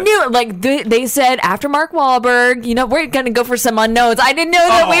God! I knew it. Like they said after Mark Wahlberg, we're gonna go for some unknowns. I didn't know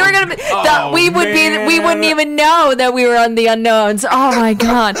that we were gonna. That we would man. be. We wouldn't even know that we were on the unknowns. Oh my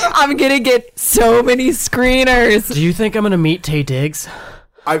God! I'm gonna get so many screeners. Do you think I'm gonna meet Taye Diggs?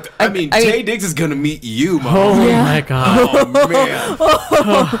 I mean, Taye Diggs is gonna meet you, Mom. Oh my God! Oh man!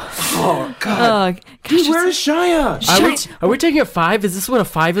 Oh God! Gosh, Where's Shia? Are we taking a 5? Is this what a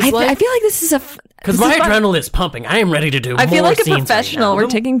 5 is I like? feel like this is a. Because my adrenaline is pumping. I am ready to do. I feel more like a scenes professional. Right We're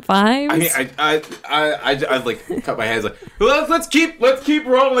taking 5s. I mean, I like cut my hands like let's keep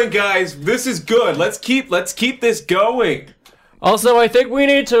rolling, guys. This is good. Let's keep this going. Also, I think we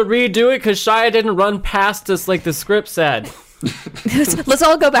need to redo it because Shia didn't run past us like the script said. Let's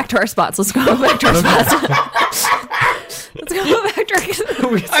all go back to our spots. Let's go back to our spots. Let's go back to our. I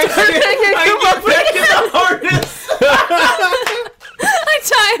get back in the harness. I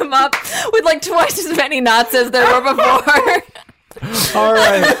tie him up with like twice as many knots as there were before. All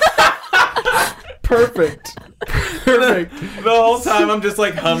right. Perfect. The whole time I'm just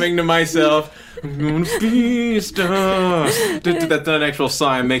like humming to myself. I'm gonna be a star. That's not an actual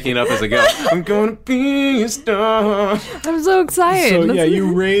song I'm making up as I go. I'm gonna be a star. I'm so excited. So yeah,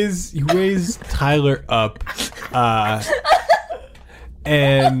 you raise Tyler up,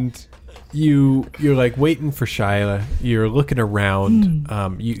 and you're like waiting for Shia. You're looking around.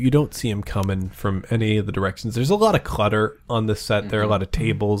 You don't see him coming from any of the directions. There's a lot of clutter on the set. There are a lot of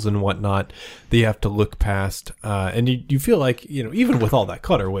tables and whatnot that you have to look past. And you feel like, even with all that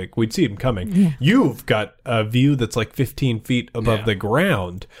clutter, like we'd see him coming. Yeah. You've got a view that's like 15 feet above the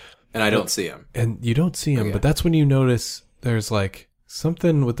ground. And I don't see him. And you don't see him, but that's when you notice there's like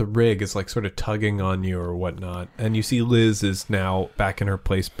something with the rig is like sort of tugging on you or whatnot. And you see Liz is now back in her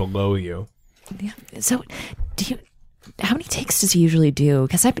place below you. Yeah. So, how many takes does he usually do?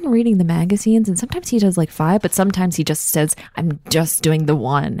 Because I've been reading the magazines, and sometimes he does like 5, but sometimes he just says, "I'm just doing the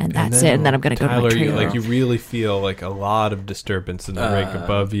 1, and that's it." And then I'm going to go to my trailer. You really feel like a lot of disturbance in the rig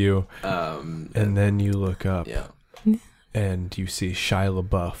above you, and then you look up, and you see Shia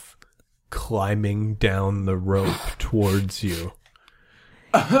LaBeouf climbing down the rope towards you.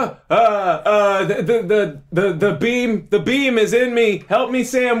 The beam is in me. Help me,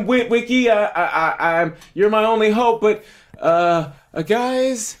 Sam Wiki. I'm you're my only hope. But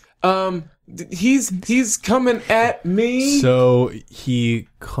guys, He's coming at me. So he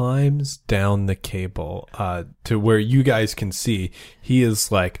climbs down the cable to where you guys can see. He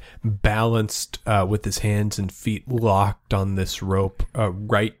is like balanced with his hands and feet locked on this rope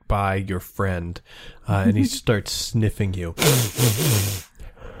right by your friend. And he starts sniffing you.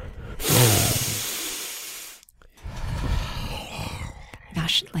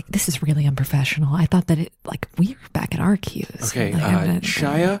 Gosh, like this is really unprofessional. I thought that we were back at our cues. Okay,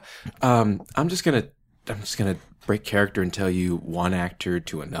 Shia, I'm just gonna break character and tell you one actor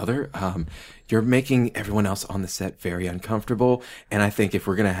to another. You're making everyone else on the set very uncomfortable, and I think if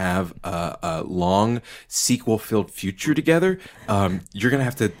we're gonna have a long sequel-filled future together, you're gonna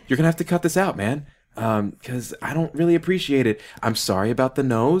have to cut this out, man. Because I don't really appreciate it. I'm sorry about the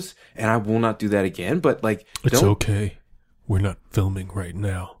nose, and I will not do that again. But like, it's okay. We're not filming right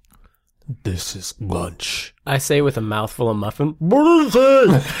now. This is lunch. I say with a mouthful of muffin. What is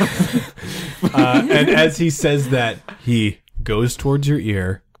it? And as he says that, he goes towards your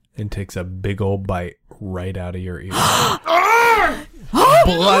ear and takes a big old bite right out of your ear.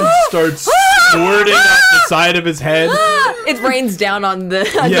 Blood starts squirting out the side of his head. It rains down on the.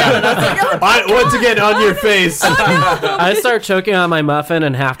 Once again, on your face. I start choking on my muffin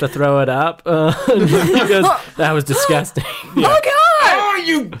and have to throw it up because that was disgusting. Yeah. Oh God! oh,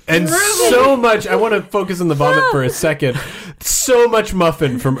 you And so much. I want to focus on the vomit for a second. So much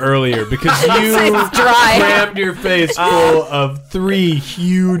muffin from earlier because you dry. crammed your face full of 3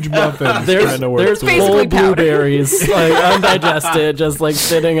 huge muffins. There's basically whole powder. blueberries, like undigested, just like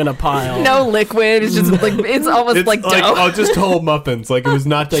sitting in a pile. No liquid. It's just like it's almost It's like dough. just whole muffins. Like it was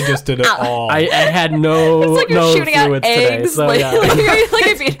not digested at all. I had no It's like you're no shooting out fluids today. eggs. So like, yeah, like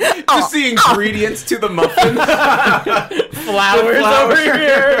if you, just the ingredients to the muffin. flowers over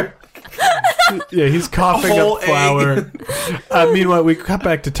here. Yeah, he's coughing whole up flour. Meanwhile, we cut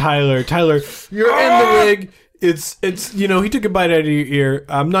back to Tyler. Tyler, you're in the rig. It's he took a bite out of your ear.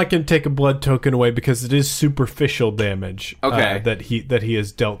 I'm not going to take a blood token away because it is superficial damage. Okay. That he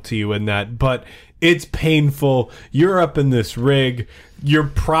has dealt to you in that, but it's painful. You're up in this rig. You're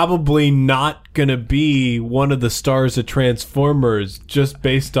probably not going to be one of the stars of Transformers just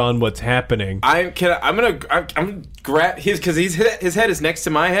based on what's happening. I'm gonna grab his his head is next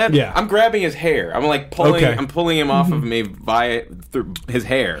to my head. Yeah. I'm grabbing his hair. I'm like pulling. Okay. I'm pulling him off of me through his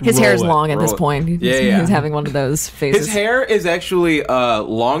hair. his hair's Roll it, long at this roll it. point. Yeah. He's having one of those phases. His hair is actually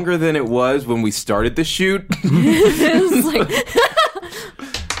longer than it was when we started the shoot. It's like,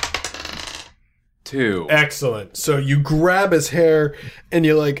 2. Excellent. So you grab his hair and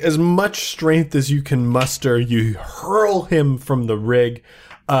you as much strength as you can muster, you hurl him from the rig.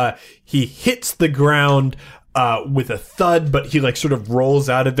 He hits the ground with a thud, but he sort of rolls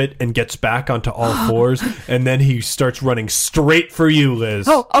out of it and gets back onto all fours, and then he starts running straight for you, Liz.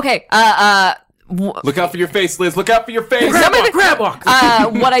 oh, okay. Look out for your face, Liz. Look out for your face. Grab walk.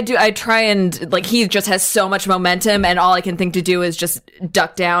 What I do, I try and he just has so much momentum, and all I can think to do is just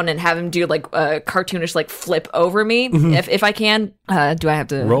duck down and have him do a cartoonish flip over me if I can. Do I have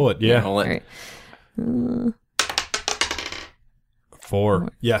to Roll it, yeah. Roll it. All right. 4.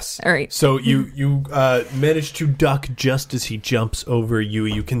 Yes. All right. So you manage to duck just as he jumps over you.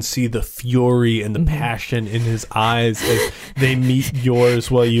 You can see the fury and the passion in his eyes as they meet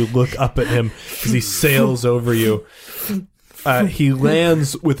yours while you look up at him as he sails over you. He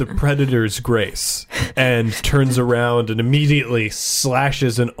lands with a predator's grace and turns around and immediately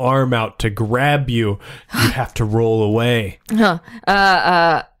slashes an arm out to grab you. You have to roll away. Yeah.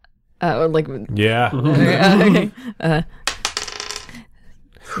 Yeah.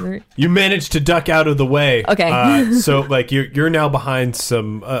 You managed to duck out of the way. Okay. So you're now behind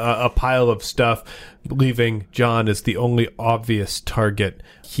some a pile of stuff, leaving John as the only obvious target.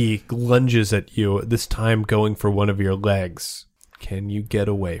 He lunges at you, this time going for one of your legs. Can you get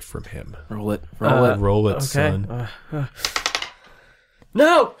away from him? Roll it. Roll it, okay. son.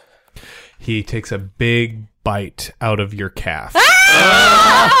 No. He takes a big bite out of your calf.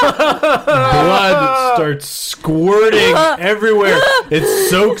 Blood starts squirting everywhere. It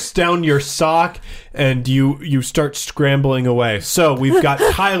soaks down your sock, and you start scrambling away. So we've got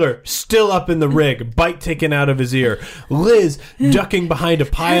Tyler still up in the rig, bite taken out of his ear. Liz ducking behind a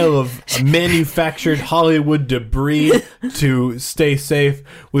pile of manufactured Hollywood debris to stay safe.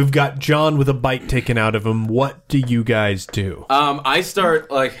 We've got John with a bite taken out of him. What do you guys do? I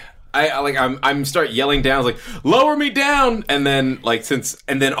start I'm start yelling down lower me down, and then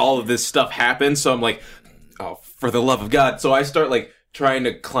all of this stuff happens, so I'm like, oh, for the love of God. So I start trying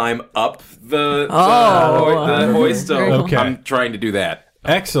to climb up the hoist, so Okay. I'm trying to do that.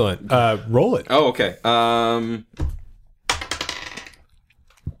 Excellent. Roll it. Oh, okay.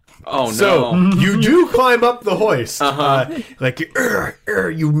 Oh no! So you do climb up the hoist,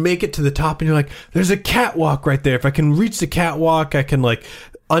 you make it to the top, and you're like, "There's a catwalk right there. If I can reach the catwalk, I can like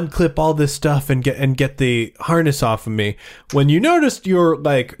unclip all this stuff and get the harness off of me." When you noticed your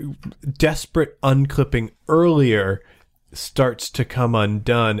like desperate unclipping earlier starts to come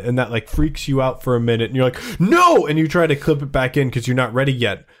undone, and that like freaks you out for a minute, and you're like, "No!" and you try to clip it back in because you're not ready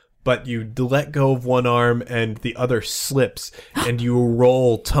yet. But you let go of one arm and the other slips, and you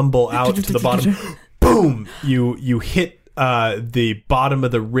tumble out to the bottom. Boom! You hit the bottom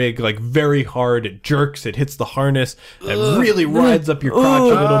of the rig like very hard. It jerks. It hits the harness. It really rides up your crotch a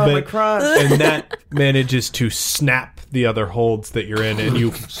little bit, and that manages to snap the other holds that you're in, and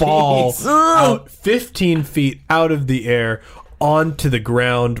you fall out 15 feet out of the air onto the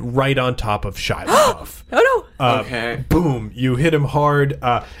ground right on top of Shia. Oh no! Okay. Boom! You hit him hard.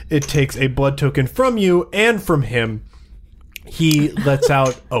 It takes a blood token from you and from him. He lets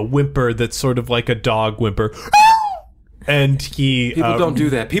out a whimper that's sort of like a dog whimper. And he... People don't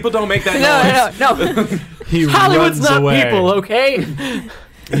do that. People don't make that No. He Hollywood's runs not away. people, okay?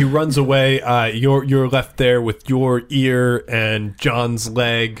 He runs away. You're left there with your ear and John's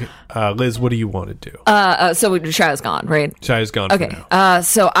leg. Liz, what do you want to do? So Shia's gone, right? Shia's gone Okay. for now.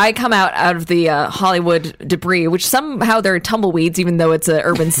 So I come out of the Hollywood debris, which somehow they're tumbleweeds, even though it's an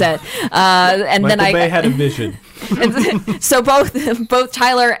urban set. And Michael then Bay had a vision. So both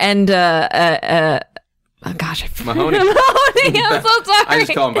Tyler and oh gosh, Mahoney. I'm so sorry. I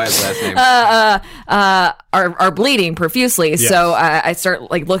just call him by his last name. Are bleeding profusely. Yes. So I start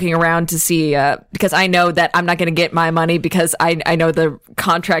like looking around to see because I know that I'm not going to get my money because I know the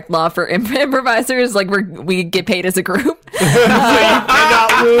contract law for improvisers. Like we get paid as a group, so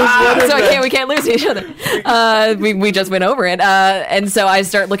we can't lose each other. We just went over it, and so I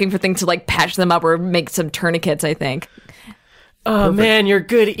start looking for things to like patch them up or make some tourniquets. I think. Oh, man, your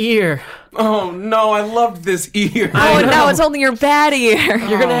good ear. Oh no, I loved this ear. Oh no, it's only your bad ear.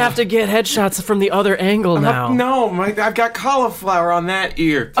 You're going to have to get headshots from the other angle now. No, I've got cauliflower on that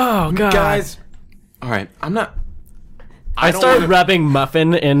ear. Oh, God. Guys, all right, I'm not... I start rubbing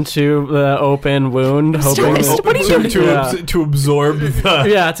muffin into the open wound, hoping What are you doing? To absorb the...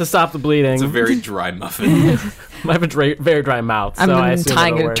 Yeah, to stop the bleeding. It's a very dry muffin. I have a very dry mouth, so I I'm assume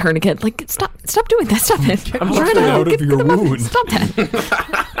tying it'll a work. tournament. Like, stop doing that. Stop it. I'm trying muffin to out of get your the muffin. wound. Stop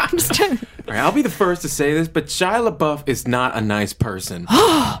that. I'm just trying. All right, I'll be the first to say this, but Shia LaBeouf is not a nice person.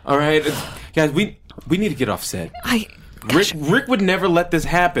 All right, guys, we need to get off set. Rick would never let this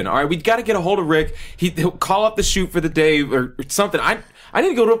happen. All right, we got to get a hold of Rick. He'll call up the shoot for the day or something. I need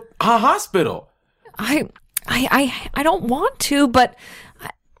to go to a hospital. I don't want to, but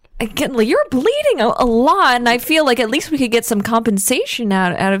again, like, you're bleeding a lot, and I feel like at least we could get some compensation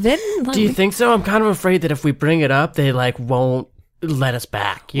out of it. Do you think so? I'm kind of afraid that if we bring it up, they like won't let us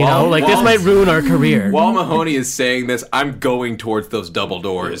back. You know, like this might ruin our career. While Mahoney is saying this, I'm going towards those double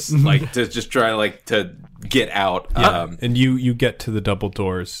doors, like to just try like to get out. And you get to the double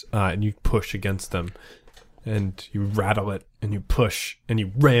doors and you push against them and you rattle it and you push and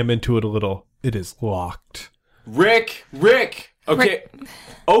you ram into it a little. It is locked. Rick. Okay,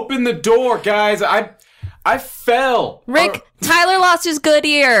 open the door, guys. I fell. Rick, Tyler lost his good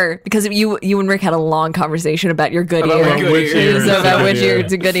ear because you and Rick had a long conversation about your good ear. my good ear. About which ear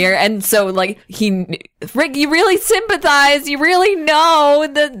is a good ear. And so, like, Rick, you really sympathize. You really know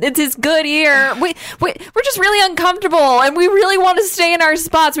that it's his good ear. We're just really uncomfortable, and we really want to stay in our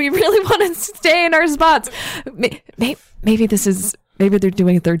spots. Maybe they're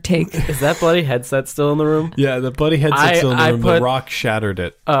doing a third take. Is that bloody headset still in the room? Yeah, the bloody headset's still in the room. The rock shattered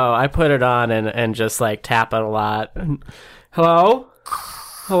it. Oh, I put it on and just like tap it a lot. Hello?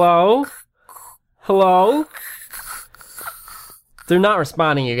 Hello? Hello? They're not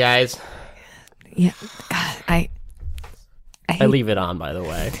responding, you guys. Yeah, God, I leave it on, by the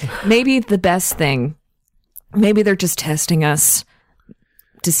way. Maybe the best thing. Maybe they're just testing us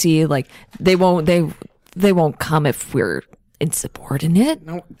to see, like, they won't come if we're insubordinate.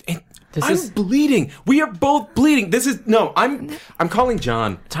 No, I'm bleeding. We are both bleeding. I'm calling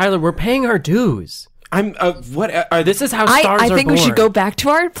John. Tyler, we're paying our dues. This is how stars are born. I think we should go back to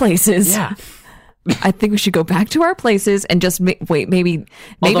our places. Yeah. I think we should go back to our places and just wait. Maybe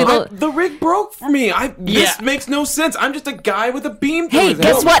the rig broke for me. This makes no sense. I'm just a guy with a beam. Hey,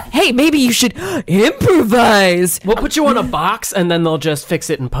 guess what? Hey, maybe you should improvise. We'll put you on a box and then they'll just fix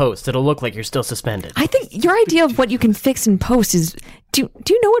it in post. It'll look like you're still suspended. I think your idea of what you can fix in post is. Do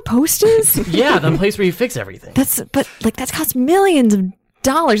you know what post is? Yeah, the place where you fix everything. That costs millions of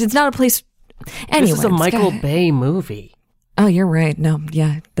dollars. It's not a place. Anyway, this is a Michael Bay movie. Oh, you're right. No,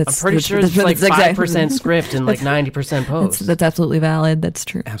 yeah, I'm pretty sure it's like 5% script and like 90% post. That's absolutely valid. That's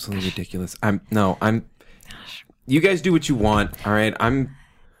true. Absolutely ridiculous. You guys do what you want. All right. I'm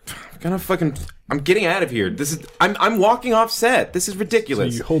getting out of here. I'm walking off set. This is So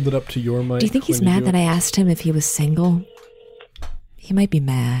ridiculous. you hold it up to your mic. Do you think he's mad that I asked him if he was single? He might be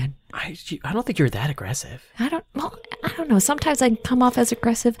mad. I don't think you're that aggressive. I don't know. Sometimes I come off as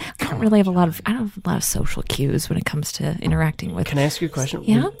aggressive. I don't have a lot of social cues when it comes to interacting with. Can I ask you a question?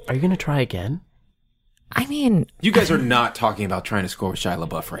 Yeah? Are you going to try again? I mean, You guys are not talking about trying to score with Shia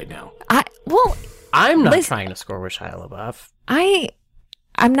LaBeouf right now. I'm not Listen- trying to score with Shia LaBeouf.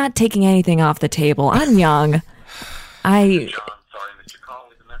 I'm not taking anything off the table. I'm young. John, sorry that you called.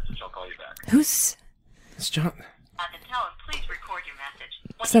 Leave a message. I'll call you back. Who's It's John. At the tone, please record your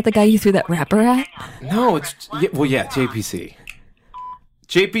message. is that? The guy you threw that rapper at? No, it's JPC.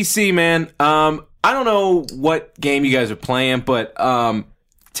 JPC, man. I don't know what game you guys are playing, but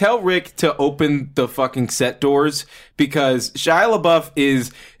tell Rick to open the fucking set doors because Shia LaBeouf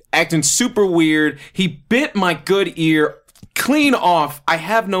is acting super weird. He bit my good ear clean off. I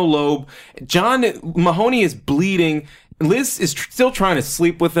have no lobe. John Mahoney is bleeding. Liz is still trying to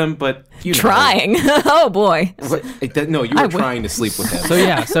sleep with him, but you know. Trying. Oh boy. No, you were trying to sleep with him. So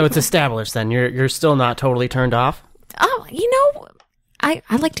yeah, so it's established then. You're still not totally turned off? Oh, I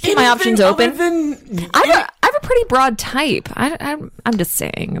like to keep my options open. I have a pretty broad type. I'm just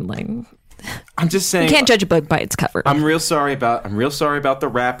saying, like, I'm just saying. you can't judge a book by its cover. I'm real sorry about the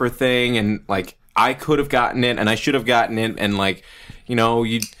rapper thing, and like I could have gotten it, and I should have gotten it, and like, give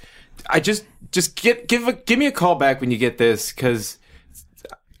me a call back when you get this, because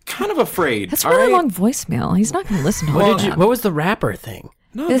kind of afraid. That's a all really right? long voicemail. He's not going to listen to all that. What was the rapper thing?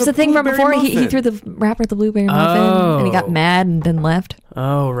 No, It's the thing from blueberry before. He muffin. threw the rapper the blueberry muffin, and he got mad and then left.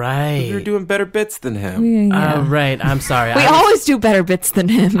 Oh, right. You're doing better bits than him. Yeah. Oh, right. I'm sorry. We always do better bits than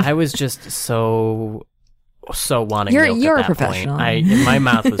him. I was just so wanting milk You're at a that point. professional. My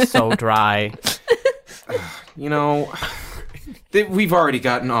mouth was so dry. We've already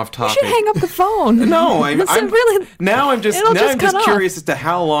gotten off You topic. should hang up the phone. No, I'm I'm really. now I'm just It'll now just I'm just cut off. curious as to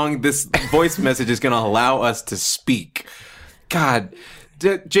how long this voice message is going to allow us to speak. God,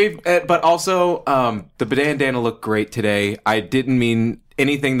 Jay, but also the bandana looked great today. I didn't mean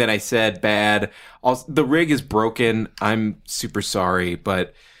anything that I said bad. Also, the rig is broken. I'm super sorry,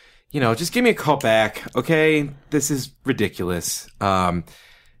 but just give me a call back, okay? This is ridiculous.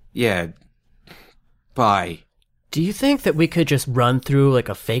 Yeah. Bye. Do you think that we could just run through like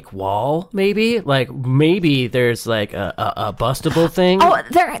a fake wall? Maybe, maybe there's like a bustable thing. Oh,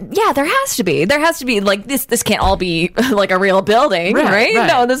 there has to be. There has to be. Like this can't all be like a real building, right? Right.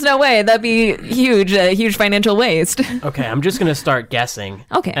 No, there's no way. That'd be huge, huge financial waste. Okay, I'm just gonna start guessing.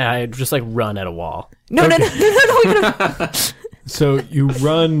 Okay. And I just like run at a wall. No. So you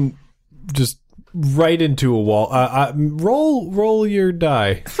run just right into a wall. Roll your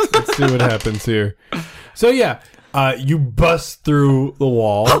die. Let's see what happens here. So yeah, you bust through the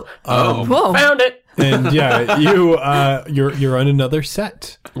wall. Whoa. Found it. And yeah, you're on another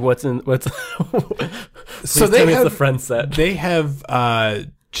set. What's? So Please tell me it's the friend set. They have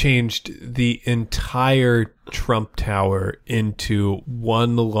changed the entire Trump Tower into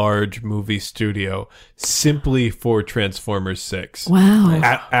one large movie studio simply for Transformers 6. Wow.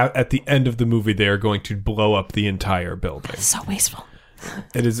 At the end of the movie, they are going to blow up the entire building. So wasteful.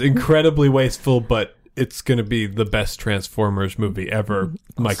 It is incredibly wasteful, but it's going to be the best Transformers movie ever,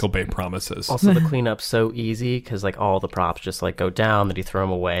 Michael Bay promises. Also, the cleanup's so easy because like all the props just like go down, then you throw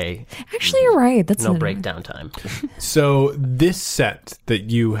them away. Actually, you're right. That's No breakdown time. So this set that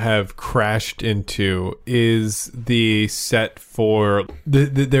you have crashed into is the set for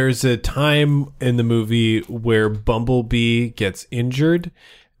there's a time in the movie where Bumblebee gets injured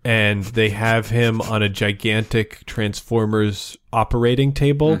and they have him on a gigantic Transformers operating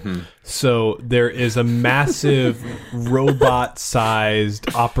table. Mm-hmm. So there is a massive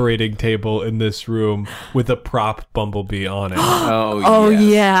robot-sized operating table in this room with a prop Bumblebee on it. Oh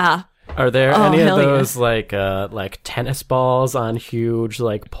yeah. Are there Oh, any of hell those like tennis balls on huge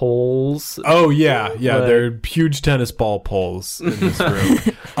like poles? Oh yeah, yeah. Like- They're huge tennis ball poles in this room.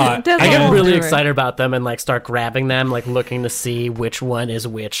 I Doesn't get all really do it. excited about them and like start grabbing them, like looking to see which one is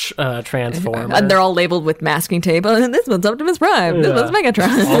which Transformer. And they're all labeled with masking tape. And this one's Optimus Prime. This Yeah. one's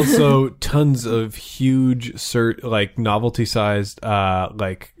Megatron. Also, tons of huge, novelty-sized,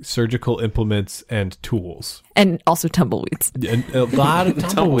 surgical implements and tools, And also tumbleweeds. and a lot of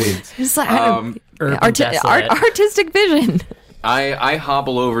tumbleweeds. Just like Urban Desolate. artistic vision. I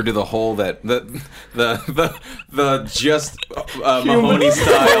hobble over to the hole that the just Mahoney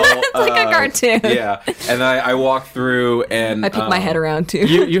style. It's like a cartoon. Yeah, and I walk through and I peek my head around too.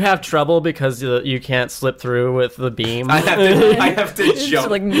 You have trouble because you can't slip through with the beam. I have to jump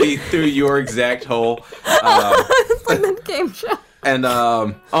through your exact hole. It's like that game show. And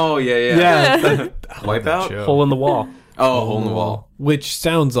Yeah. Wipeout. Hole in the wall. Oh, hole in the wall. Which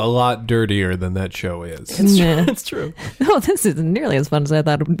sounds a lot dirtier than that show is. It's true. No, this isn't nearly as fun as I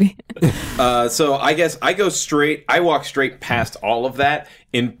thought it would be. So I guess I walk straight past all of that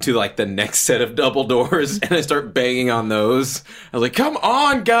into like the next set of double doors, and I start banging on those. I was like, "Come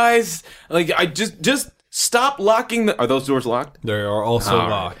on, guys! Like, I just stop locking the." Are those doors locked? They are also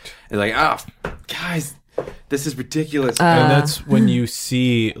locked. It's like, guys, this is ridiculous. And that's when you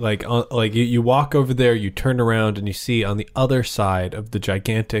see, like you walk over there, you turn around, and you see on the other side of the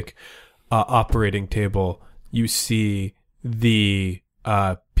gigantic operating table, you see the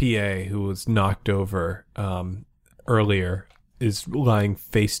PA who was knocked over earlier is lying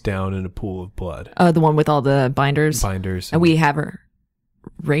face down in a pool of blood. The one with all the binders. And We have her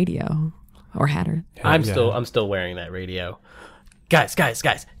radio, or had her. I'm still wearing that radio. Guys,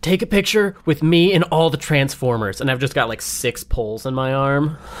 take a picture with me and all the Transformers. And I've just got like 6 poles in my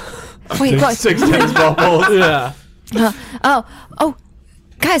arm. Wait, what? 6 tennis balls. Yeah. Oh,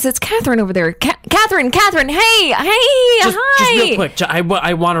 guys, it's Catherine over there. Catherine, hey, Just hi. real quick, I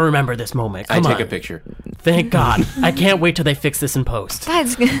want to remember this moment. Come I on. take a picture. Thank God. I can't wait till they fix this in post.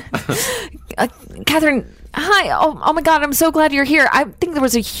 Guys, Catherine, hi. Oh my God, I'm so glad you're here. I think there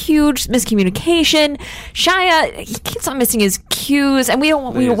was a huge miscommunication. Shia, he keeps on missing his cues, and we don't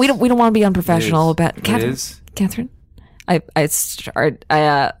want to be unprofessional about Catherine. I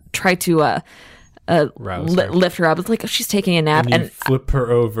try to lift her up. It's like she's taking a nap, and you flip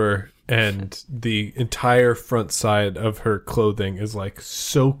her over, and the entire front side of her clothing is like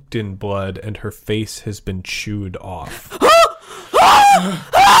soaked in blood, and her face has been chewed off.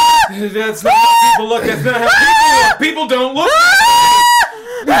 That's not how people look. That's not how people look. People don't look.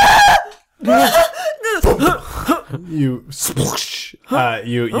 You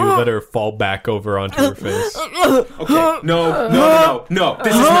let her fall back over onto her face. Okay. No.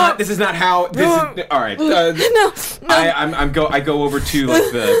 This is not how. This is all right. I go over to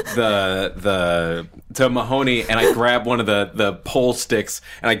like to Mahoney, and I grab one of the pole sticks,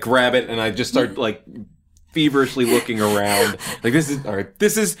 and I grab it, and I just start like feverishly looking around. Like, this is all right.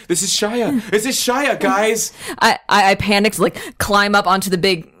 This is Shia. This is Shia, guys. I panicked, like climb up onto the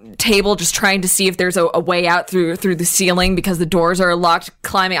big table, just trying to see if there's a way out through the ceiling because the doors are locked.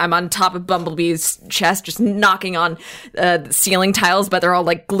 I'm on top of Bumblebee's chest, just knocking on the ceiling tiles, but they're all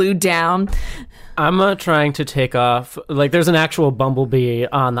like glued down. I'm trying to take off, like, there's an actual Bumblebee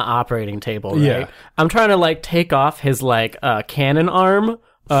on the operating table, right? Yeah. I'm trying to like take off his like cannon arm,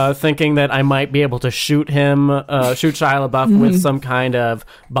 thinking that I might be able to shoot Shia LaBeouf with some kind of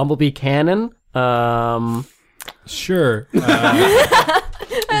Bumblebee cannon. Sure.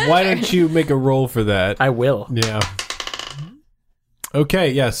 Why don't you make a roll for that? I will. Yeah.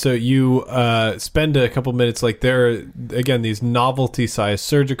 Okay, yeah, so you spend a couple minutes, like, there are, again, these novelty-sized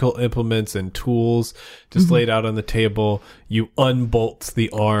surgical implements and tools just laid out on the table. You unbolt the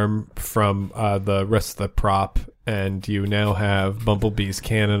arm from the rest of the prop, and you now have Bumblebee's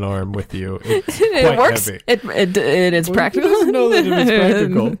cannon arm with you. It's It quite works. heavy. It is practical. He doesn't know that it's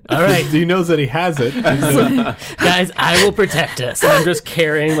practical. All right. He knows that he has it. Guys, I will protect us. And I'm just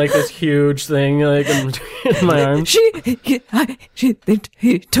carrying like this huge thing like in my arm. He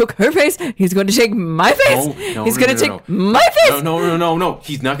took her face. He's going to take my face. No, He's going to take my face. No.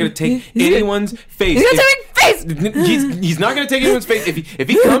 He's not going to take anyone's face. He's going to take face. He's not going to take anyone's face. If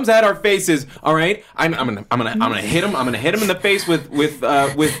he comes at our faces, all right, I'm gonna hit him. I'm gonna hit him in the face with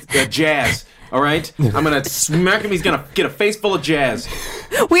jazz. All right, I'm gonna smack him. He's gonna get a face full of jazz.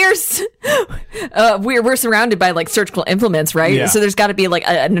 We're surrounded by like surgical implements, right? Yeah. So there's got to be like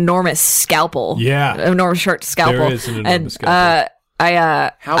an enormous scalpel. Yeah. An enormous short scalpel. There is an enormous scalpel.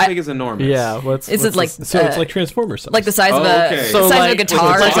 How big is enormous? Yeah, Is it like So it's like Transformers size. like the size of So size like, of a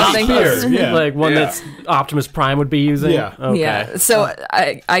guitar like or something? spear. Yeah. Like one that's Optimus Prime would be using? Yeah. Okay. Yeah. So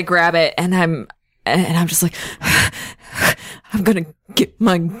I grab it and I'm just like, I'm gonna get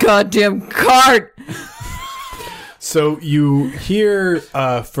my goddamn card. So you hear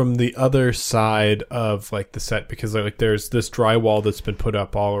from the other side of like the set, because like there's this drywall that's been put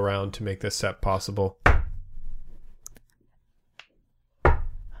up all around to make this set possible.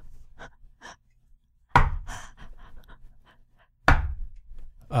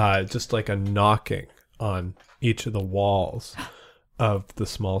 Just like a knocking on each of the walls of the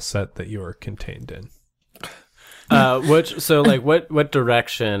small set that you are contained in. What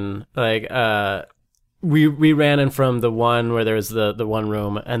direction? We ran in from the one where there's the one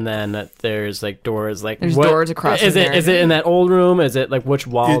room, and then there's like doors. Like there's doors across. Is from it there. is it in that old room? Is it like which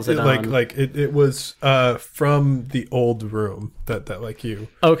wall is it on? It was from the old room that like you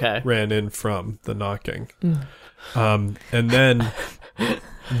ran in from the knocking, and then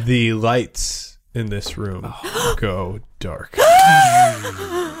the lights in this room go dark.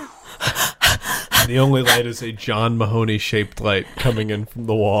 The only light is a John Mahoney shaped light coming in from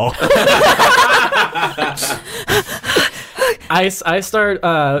the wall. I start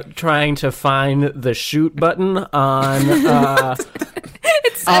trying to find the shoot button on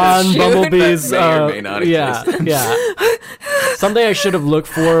Bumblebee's. That may or may not exist. Yeah. Something I should have looked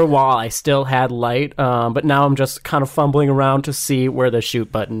for while I still had light, but now I'm just kind of fumbling around to see where the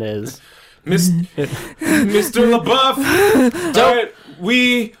shoot button is. Mr. Labeouf, all right,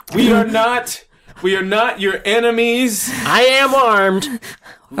 we are not your enemies. I am armed.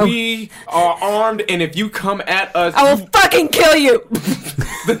 We are armed, and if you come at us, I will fucking kill you.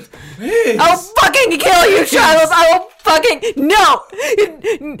 I will fucking kill you, Charles. I will fucking no.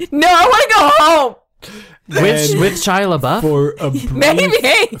 I want to go home. With Shia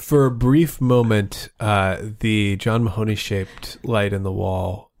LaBeouf? For a brief moment, the John Mahoney shaped light in the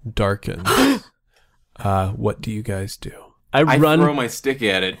wall darkens. What do you guys do? I throw my stick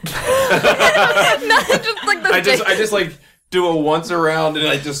at it. I just like do a once around, and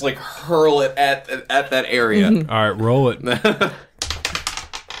I just like hurl it at that area. All right, roll it.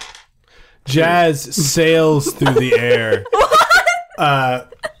 Jazz sails through the air.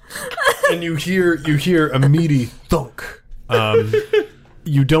 And you hear a meaty thunk.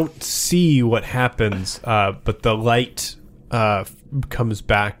 You don't see what happens, but the light comes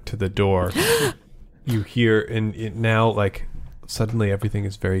back to the door. You hear, and it now, like, suddenly everything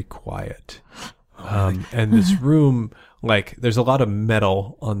is very quiet. And this room, like, there's a lot of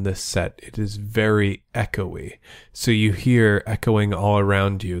metal on this set. It is very echoey. So you hear echoing all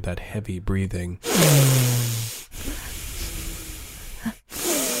around you, that heavy breathing.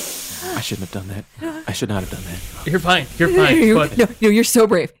 I shouldn't have done that. I should not have done that. You're fine. No, you're so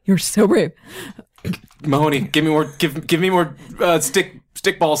brave. You're so brave. Mahoney, give me more. Give me more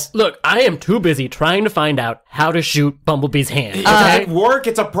stick balls. Look, I am too busy trying to find out how to shoot Bumblebee's hand. It doesn't work.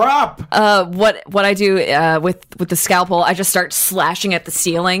 It's a prop. What I do with the scalpel, I just start slashing at the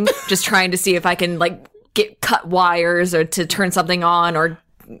ceiling, just trying to see if I can like cut wires or to turn something on or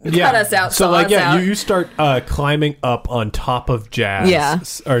cut us out. So like you start climbing up on top of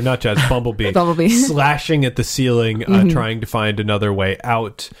Jazz, or not Jazz, Bumblebee, slashing at the ceiling, trying to find another way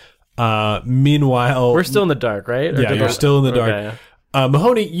out. Meanwhile, we're still in the dark, right? Yeah, you're still in the dark. Okay.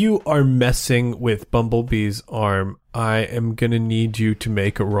 Mahoney, you are messing with Bumblebee's arm. I am going to need you to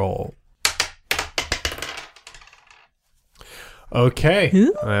make a roll.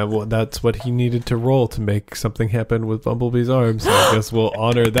 Okay. Well, that's what he needed to roll to make something happen with Bumblebee's arm, so I guess we'll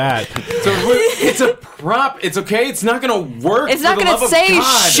honor that. So it's a prop. It's okay. It's not going to work. It's not going to say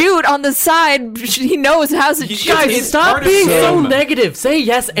shoot on the side. He knows how to shoot. Guys, stop being so negative. Say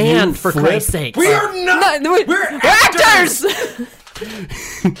yes and, for Christ's sake. We are not. We're actors.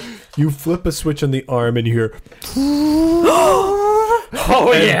 You flip a switch on the arm and you hear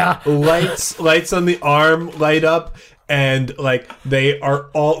yeah, lights on the arm light up, and like they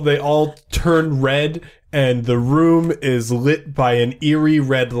all turn red, and the room is lit by an eerie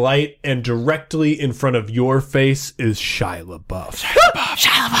red light, and directly in front of your face is Shia LaBeouf.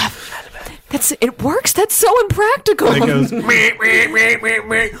 Shia LaBeouf. It works. That's so impractical. And it goes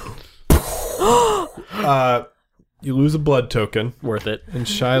you lose a blood token. Worth it. And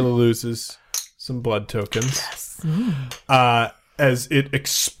Shia loses some blood tokens. Yes. As it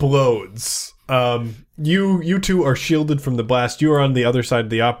explodes. You two are shielded from the blast. You are on the other side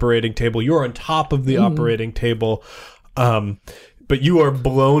of the operating table. You are on top of the operating table. But you are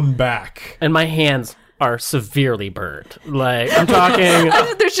blown back. And my hands are severely burned. Like, I'm talking...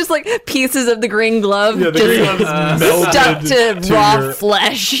 There's just like pieces of the green glove Yeah, the green glove is stuck melted to raw your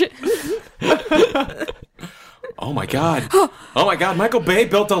flesh. Oh my god! Oh my god! Michael Bay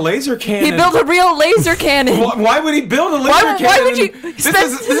built a laser cannon. He built a real laser cannon. Why would he build a laser cannon? Why would you? This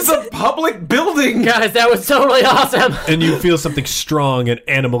is a public building, guys. That was totally awesome. And you feel something strong and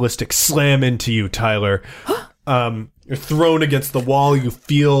animalistic slam into you, Tyler. You're thrown against the wall. You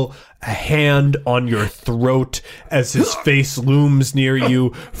feel a hand on your throat as his face looms near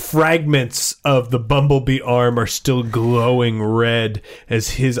you. Fragments of the Bumblebee arm are still glowing red as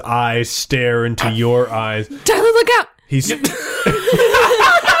his eyes stare into your eyes. Tyler, look out! He's...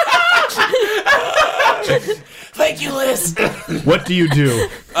 Thank you, Liz. What do you do?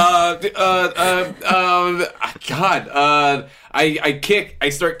 God, I kick. I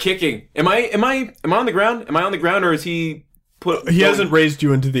start kicking. Am I on the ground? Am I on the ground, or is he He hasn't raised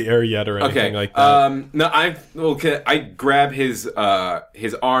you into the air yet or anything like that. No, I grab his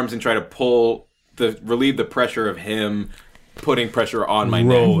arms and try to relieve the pressure of him putting pressure on my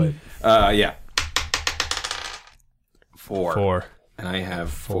neck. Roll it. Yeah. 4. And I have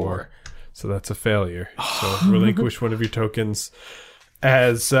 4. So that's a failure. So relinquish one of your tokens.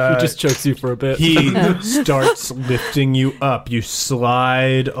 As He just chokes you for a bit. he starts lifting you up. You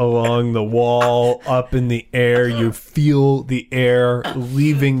slide along the wall, up in the air. You feel the air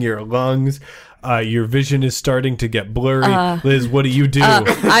leaving your lungs. Your vision is starting to get blurry. Liz, what do you do?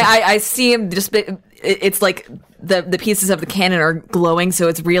 I see him just. It's like the pieces of the cannon are glowing, so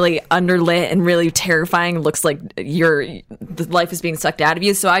it's really underlit and really terrifying. It looks like the life is being sucked out of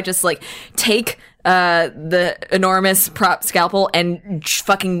you. So I just like take the enormous prop scalpel and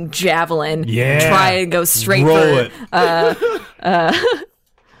fucking javelin. Yeah. Try and go straight Roll for it.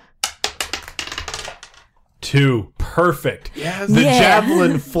 2. Perfect. Yes. The Yeah.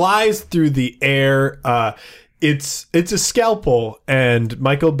 javelin flies through the air. It's a scalpel, and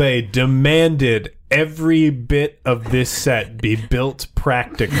Michael Bay demanded every bit of this set be built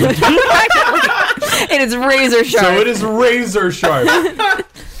practically. It is razor sharp. So it is razor sharp.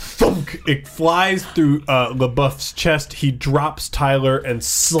 Thunk! It flies through Labeouf's chest. He drops Tyler and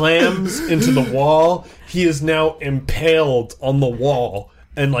slams into the wall. He is now impaled on the wall.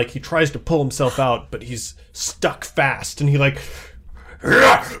 And, like, he tries to pull himself out, but he's stuck fast. And he, like...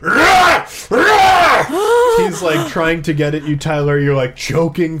 He's, like, trying to get at you, Tyler. You're, like,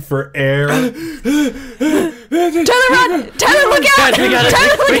 choking for air. Tyler, run! Tyler, look out!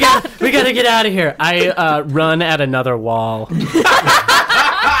 Guys, we gotta get out of here. I run at another wall.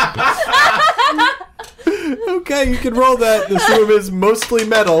 Okay, you can roll that. This room is mostly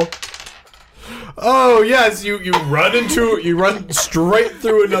metal. Oh yes, you run straight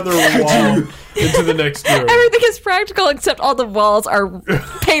through another wall into the next room. Everything is practical except all the walls are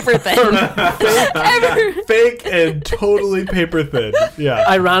paper thin. Fake and totally paper thin. Yeah.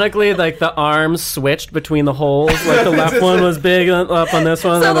 Ironically, like the arms switched between the holes. Like the left one was big up on this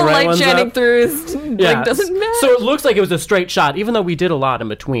one, So and the the right light one's shining up. through is, like, doesn't matter. So it looks like it was a straight shot, even though we did a lot in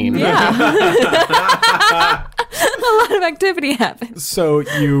between. Yeah. A lot of activity happens. So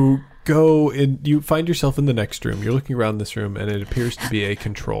you go and you find yourself in the next room. You're looking around this room, and it appears to be a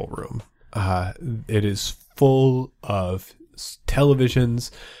control room. It is full of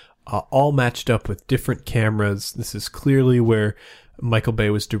televisions, all matched up with different cameras. This is clearly where Michael Bay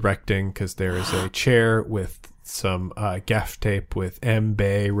was directing, because there is a chair with some gaff tape with M.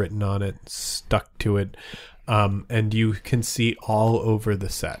 Bay written on it, stuck to it, and you can see all over the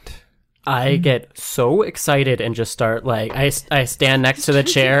set. I get so excited and just start like I stand next to the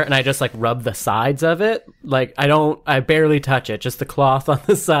chair and I just like rub the sides of it. Like I barely touch it, just the cloth on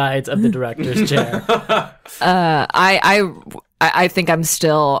the sides of the director's chair. I think I'm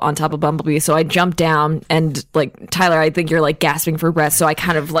still on top of Bumblebee, so I jump down and, like, Tyler, I think you're, like, gasping for breath, so I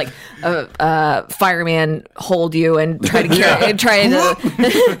kind of, like, fireman hold you and try to carry,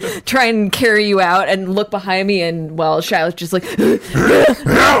 try and carry you out and look behind me, and, well, Shiloh's just like, and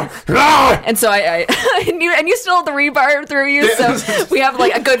so I and you still have the rebar through you, so we have,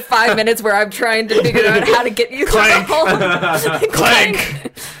 like, a good 5 minutes where I'm trying to figure out how to get you through the hole.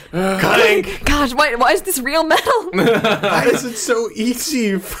 Clank! Clank! Gosh, why is this real metal? Why is it so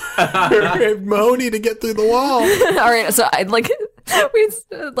easy for Mahoney to get through the wall? All right, so I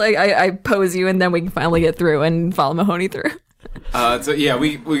pose you, and then we can finally get through and follow Mahoney through. So yeah,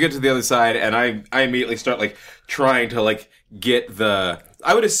 we get to the other side, and I immediately start like trying to like get the.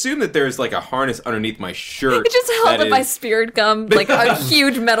 I would assume that there's like a harness underneath my shirt. It just held up by spirit gum, like a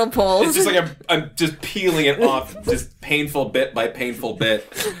huge metal poles. It's just like I'm just peeling it off, just painful bit by painful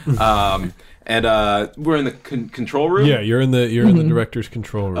bit. And we're in the control room. Yeah, you're in the director's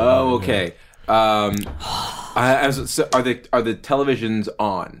control room. Oh, okay. So are the televisions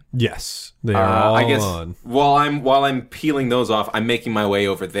on? Yes, they are all I guess on. while I'm peeling those off, I'm making my way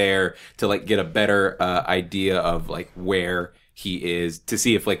over there to like get a better idea of like where he is, to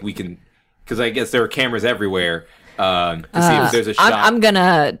see if like we can, because I guess there are cameras everywhere, to see if there's a shot. I'm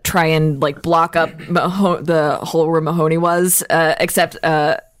gonna try and like block up the whole room Mahoney was, except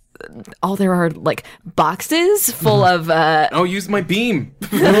all there are like boxes full of. Oh, use my beam.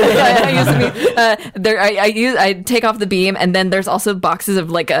 I use the beam. I take off the beam, and then there's also boxes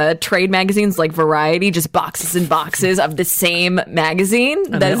of like trade magazines, like Variety, just boxes and boxes of the same magazine.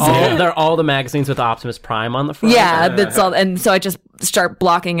 They're all the magazines with Optimus Prime on the front. Yeah, that's all. And so I just start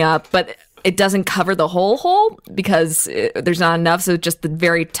blocking up, but it doesn't cover the whole hole because there's not enough. So just the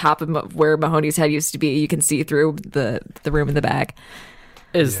very top of where Mahoney's head used to be, you can see through the room in the back.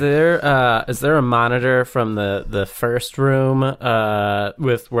 Is there a monitor from the first room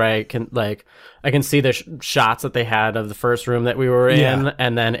with where I can see the shots that they had of the first room that we were in,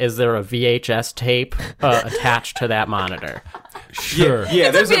 and then is there a VHS tape attached to that monitor? Sure.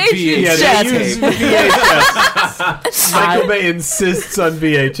 Yeah, there's a VHS. Yeah, they use VHS. Michael Bay insists on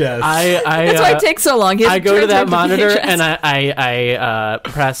VHS. That's why it takes so long. I go to that monitor VHS. and I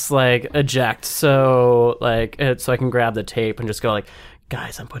press eject so I can grab the tape and just go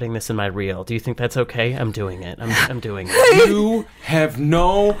guys, I'm putting this in my reel. Do you think that's okay? I'm doing it. I'm doing it. You have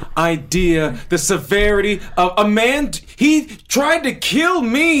no idea the severity of a man. He tried to kill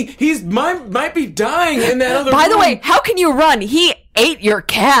me. He's might be dying in that other By the room. way, how can you run? He ate your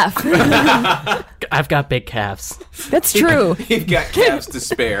calf. I've got big calves. That's true. You've got calves to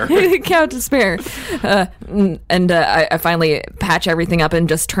spare. Cow to spare. I finally patch everything up and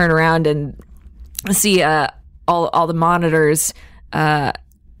just turn around and see all the monitors.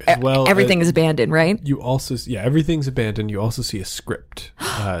 Everything is abandoned, right? You also, everything's abandoned. You also see a script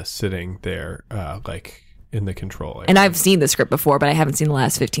sitting there, in the control area. And I've seen the script before, but I haven't seen the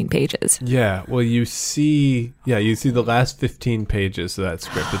last 15 pages. Yeah, well, you see the last 15 pages of that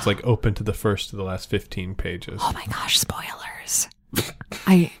script. It's open to the first of the last 15 pages. Oh my gosh, spoilers.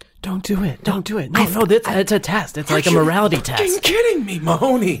 Don't do it. Don't do it. No, it's a test. It's like a morality test. Are you kidding me,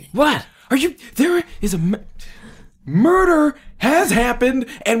 Mahoney? What? Are you? There is a murder has happened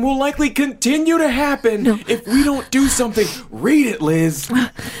and will likely continue to happen if we don't do something. Read it, Liz.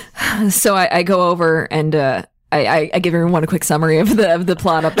 So I go over and I give everyone a quick summary of the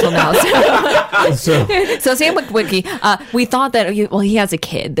plot up till now. So Sam Witwicky, we thought that he has a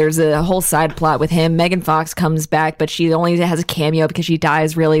kid. There's a whole side plot with him. Megan Fox comes back, but she only has a cameo because she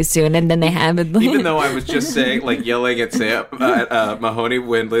dies really soon. And then they have Even though I was just saying, yelling at Sam Mahoney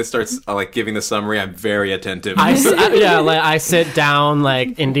when Liz starts giving the summary, I'm very attentive. I sit down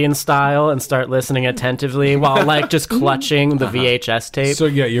Indian style and start listening attentively while just clutching the VHS tape. So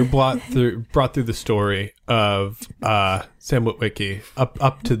you're brought through the story of Sam Witwicky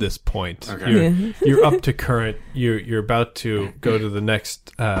up to this point. Okay. You're up to current. You're about to go to the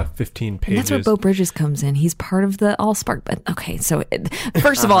next 15 pages. And that's where Beau Bridges comes in. He's part of the Allspark. But okay, so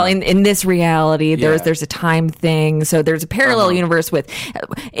first of all, in this reality, there's a time thing. So there's a parallel universe with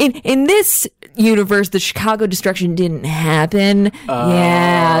in this universe, the Chicago destruction didn't happen.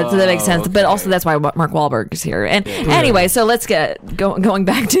 So that makes sense. Okay. But also that's why Mark Wahlberg is here. And anyway, so let's get going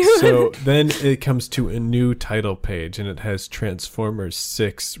back to. So then it comes to a new title page, and it has Transformers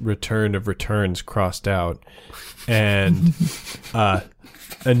 6 Return of Returns crossed out, and a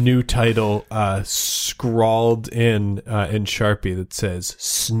new title scrawled in Sharpie that says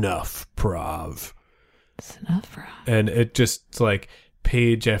Snuff Prov. Snuff Prov. And it just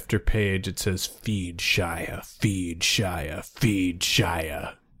page after page it says feed Shia, feed Shia, feed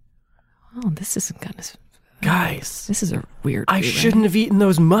Shia. Oh, this isn't gonna. Guys, this is a weird. I shouldn't have eaten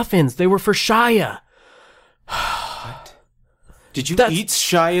those muffins. They were for Shia. What? Did you eat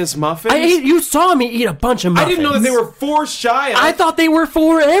Shia's muffins? You saw me eat a bunch of muffins. I didn't know that they were for Shia. I thought they were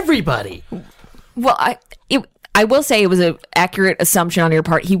for everybody. Well, I will say it was an accurate assumption on your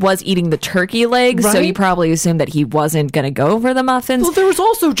part. He was eating the turkey legs, so Right? you probably assumed that he wasn't going to go for the muffins. Well, there was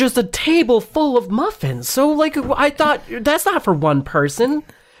also just a table full of muffins. So, I thought that's not for one person.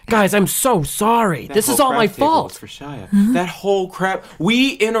 Guys, I'm so sorry. This is all my fault. For Shia. That whole crap.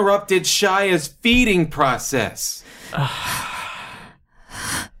 We interrupted Shia's feeding process.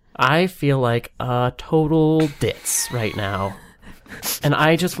 I feel like a total ditz right now. And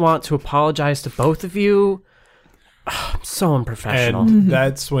I just want to apologize to both of you. I'm so unprofessional. And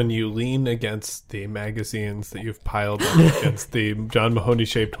that's when you lean against the magazines that you've piled up against the John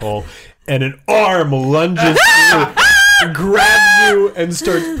Mahoney-shaped hole, and an arm lunges through, grabs you, and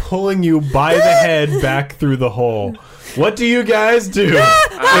starts pulling you by the head back through the hole. What do you guys do?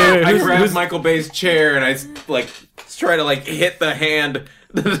 I grab Michael Bay's chair and I try to hit the hand.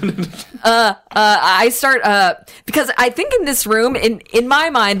 I start because I think in this room, in my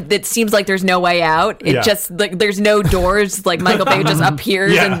mind, it seems like there's no way out. It just there's no doors. Michael Bay just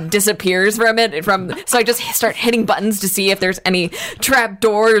appears and disappears from it. So I just start hitting buttons to see if there's any trap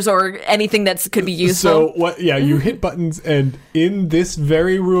doors or anything that could be useful. So what? Yeah, you hit buttons, and in this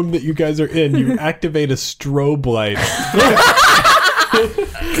very room that you guys are in, you activate a strobe light.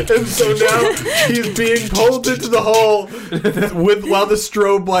 And so now he's being pulled into the hole while the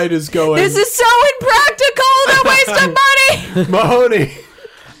strobe light is going. This is so impractical. No waste of money. Mahoney.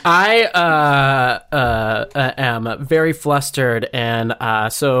 I am very flustered, and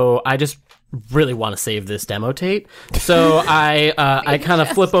so I just really want to save this demo tape. So I kind of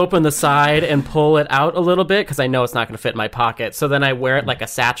flip open the side and pull it out a little bit because I know it's not going to fit in my pocket. So then I wear it like a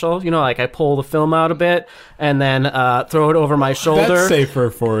satchel, like I pull the film out a bit and then throw it over my shoulder. That's safer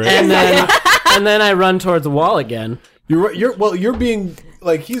for it. And then I run towards the wall again. You're being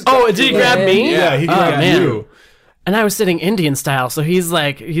like he's. Oh, did he grab me? Yeah, he grabbed you. And I was sitting Indian style, so he's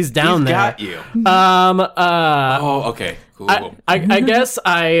down there. Got you. Oh, okay. Cool. I guess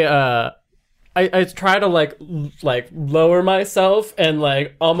I try to like lower myself and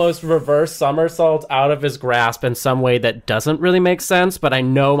like almost reverse somersault out of his grasp in some way that doesn't really make sense, but I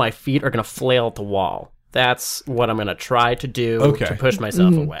know my feet are gonna flail at the wall. That's what I'm gonna try to do to push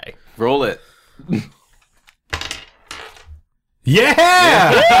myself away. Roll it.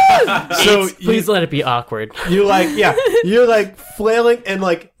 Yeah. So Please let it be awkward. you're like flailing, and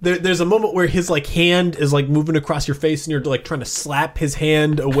like there's a moment where his like hand is like moving across your face, and you're like trying to slap his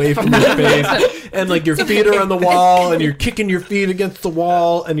hand away from your face, and like your feet are on the wall, and you're kicking your feet against the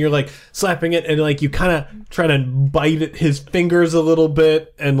wall, and you're like slapping it, and like you kind of try to bite at his fingers a little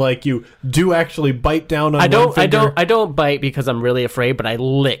bit, and like you do actually bite down on I one finger. don't bite because I'm really afraid, but I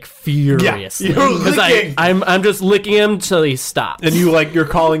lick furiously. Yeah, you're licking. I'm just licking him till he stops. And you're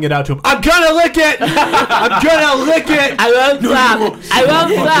calling it out to him. I'm gonna lick it. I'm gonna lick it. I won't stop. I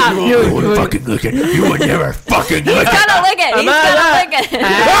won't stop. You would fucking lick it. You would never fucking lick it. He's gonna lick it. He's gonna lick it.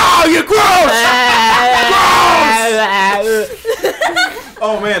 Oh, you gross!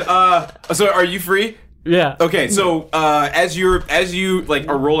 Oh man. So are you free? Yeah. Okay. So as you like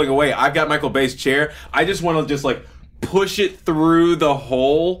are rolling away, I've got Michael Bay's chair. I just want to just like push it through the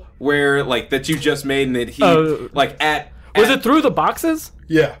hole where like that you just made, and that he Was it through the boxes?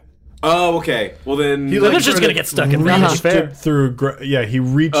 Yeah. Oh, okay. Well then, Then it's just gonna get stuck in there. That's Reached fair. it through. He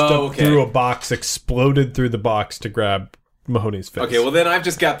reached up okay. through a box, exploded through the box to grab Mahoney's face. Okay, well then I've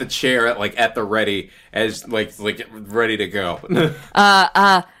just got the chair at the ready as like ready to go.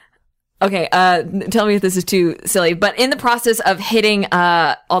 Okay, tell me if this is too silly, but in the process of hitting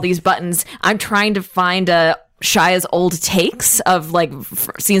all these buttons, I'm trying to find Shia's old takes of like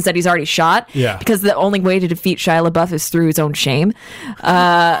scenes that he's already shot. Yeah. Because the only way to defeat Shia LaBeouf is through his own shame. So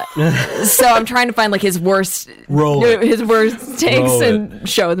I'm trying to find like his worst takes and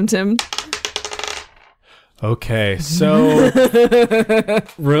show them to him. Okay, so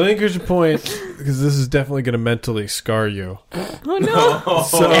relinquish a point because this is definitely going to mentally scar you. Oh no!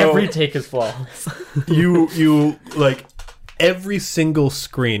 So Every take is flawless. you like every single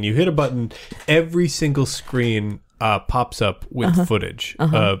screen. You hit a button. Every single screen pops up with footage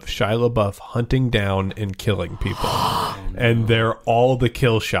of Shia LaBeouf hunting down and killing people, and they're all the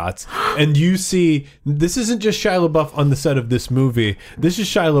kill shots. And you see, this isn't just Shia LaBeouf on the set of this movie. This is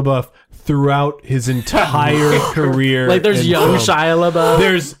Shia LaBeouf throughout his entire career. Like there's in young film. Shia LaBeouf.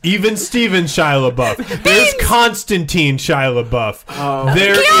 There's even Steven Shia LaBeouf. There's Constantine Shia LaBeouf.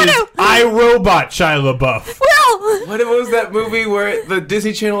 There is iRobot Shia LaBeouf. What was that movie where the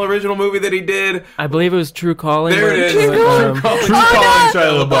Disney Channel original movie that he did? I believe it was True Calling. There it is. True Calling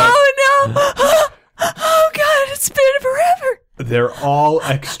Shia LaBeouf. Oh no! Oh god, it's been forever. They're all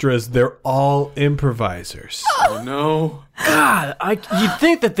extras. They're all improvisers. Oh no. God, you'd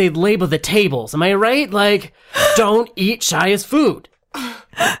think that they'd label the tables. Am I right? Like, don't eat Shia's food.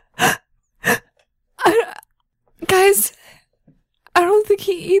 Guys, I don't think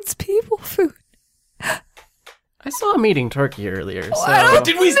he eats people food. I saw him eating turkey earlier. So.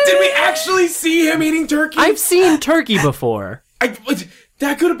 Did we actually see him eating turkey? I've seen turkey before.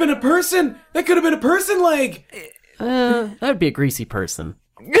 That could have been a person. That could have been a person leg. That would be a greasy person.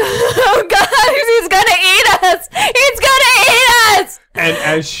 Oh god, he's gonna eat us! He's gonna eat us! And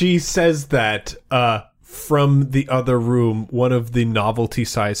as she says that, from the other room, one of the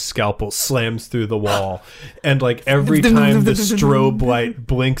novelty-sized scalpels slams through the wall. And like every time the strobe light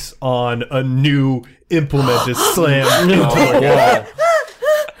blinks on, a new implement is slammed into the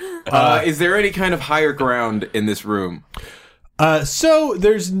wall. Is there any kind of higher ground in this room? So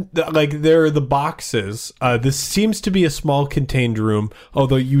there are the boxes. This seems to be a small contained room,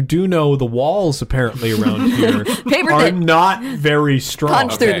 although you do know the walls apparently around here are not very strong.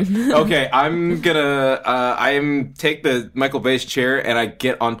 Punch through them. Okay, I'm gonna take the Michael Bay's chair and I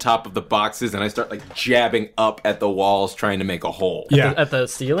get on top of the boxes and I start like jabbing up at the walls trying to make a hole. Yeah, At the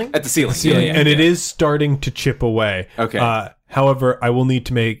ceiling? At the ceiling. Yeah, and it is starting to chip away. Okay. However, I will need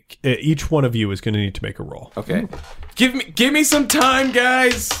to make each one of you is going to need to make a roll. Okay. Give me some time,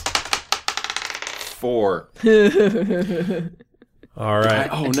 guys. 4. All right.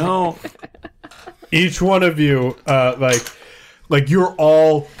 Oh no. Each one of you, like you're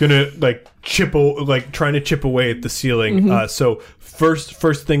all gonna like trying to chip away at the ceiling. So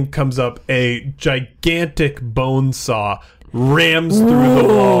first thing comes up, a gigantic bone saw rams through the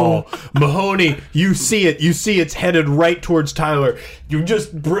wall. Mahoney, you see it. You see it's headed right towards Tyler. You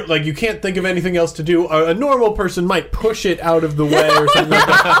just you can't think of anything else to do. A normal person might push it out of the way or something like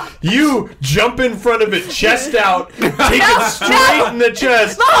that. You jump in front of it, chest out, take it straight in the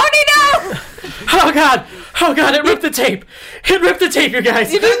chest. Mahoney, no! Oh God, it ripped the tape. It ripped the tape, you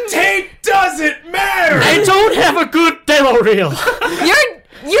guys. The tape doesn't matter. I don't have a good demo reel.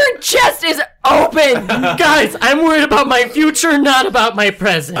 Your chest is open. Guys, I'm worried about my future, not about my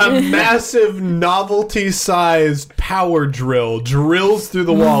present. A massive novelty-sized power drill drills through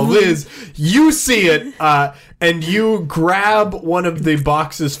the wall. Liz, you see it, and you grab one of the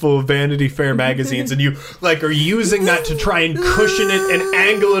boxes full of Vanity Fair magazines, and you are using that to try and cushion it and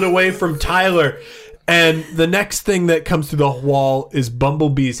angle it away from Tyler. And the next thing that comes through the wall is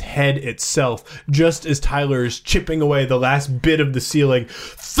Bumblebee's head itself. Just as Tyler is chipping away the last bit of the ceiling,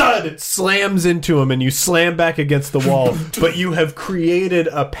 thud! It slams into him, and you slam back against the wall. But you have created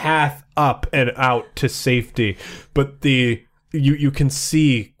a path up and out to safety. But you can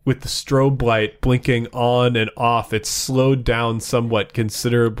see with the strobe light blinking on and off, it's slowed down somewhat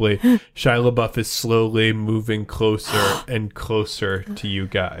considerably. Shia LaBeouf is slowly moving closer and closer to you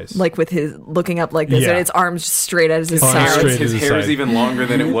guys. Like with his looking up like this, Yeah. and his arms straight at his Arms sides. straight. His to the hair is side. even longer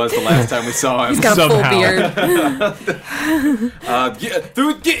than it was the last time we saw him. He's got Somehow. a full beard.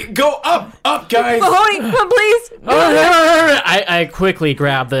 Go up, guys. Mahoney, come please. I quickly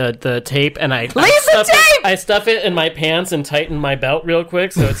grab the tape and I Leave the tape! I stuff it in my pants and tighten my belt real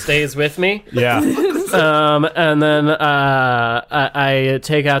quick so it stays with me. Yeah. And then I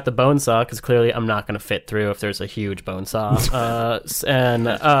take out the bone saw because clearly I'm not going to fit through if there's a huge bone saw. And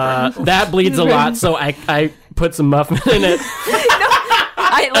that bleeds a lot, so I put some muffin in it.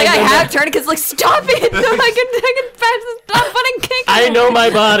 I have turned because stop it. No, I can stop putting kink. I know my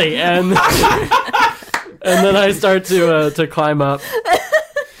body, and then I start to climb up.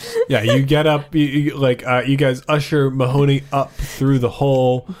 Yeah, you get up, you guys usher Mahoney up through the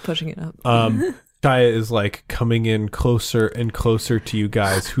hole. Pushing it up. Shia is coming in closer and closer to you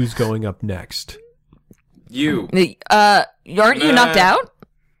guys. Who's going up next? You. Aren't you knocked out?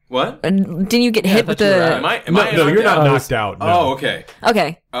 What? Didn't you get hit with you were the? Am I No, knocked you're not out? knocked out. No. Oh, okay.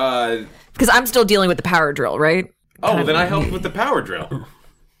 Okay, Uh, because I'm still dealing with the power drill, right? well, then I helped with the power drill.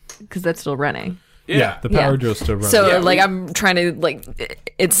 Because that's still running. Yeah, the power drill's still running. So Yeah, I'm trying to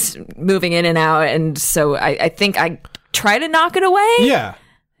it's moving in and out, and so I think I try to knock it away. yeah.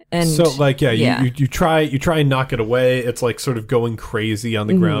 And So yeah. you try and knock it away. It's sort of going crazy on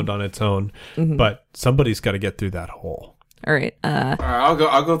the ground on its own. But somebody's got to get through that hole. All right. All right, I'll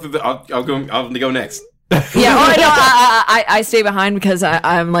go through the. I'll go next. Yeah. Oh no. I stay behind because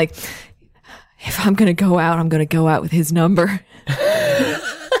I'm like, if I'm gonna go out, I'm gonna go out with his number.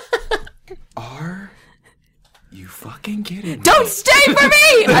 You fucking kidding me? Don't stay for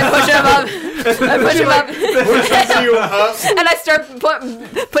me! I push him up. Pushes you up. And I start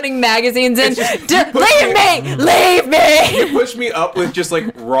putting magazines in. Leave me! Leave me! You push me up with just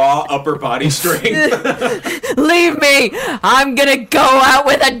raw upper body strength. Leave me! I'm gonna go out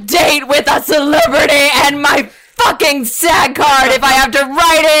with a date with a celebrity and my fucking SAG card if I have to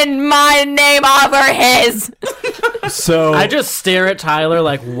write in my name over his. So I just stare at Tyler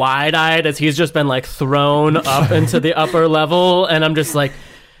wide-eyed as he's just been thrown up into the upper level, and I'm just like,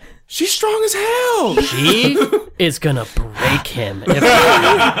 She's strong as hell. she is gonna break him.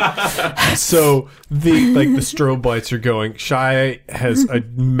 So the strobe lights are going. Shia has a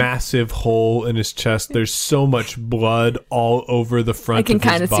massive hole in his chest. There's so much blood all over the front. I can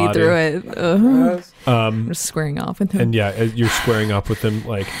kind of see through it. I'm just squaring off with him. And yeah, you're squaring up with him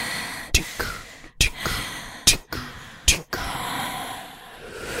tink, tink, tink, tink.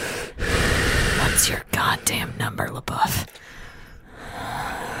 What's your goddamn number, LaBeouf?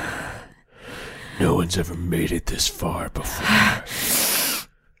 No one's ever made it this far before.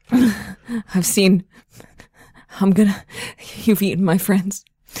 I've seen. You've eaten my friends.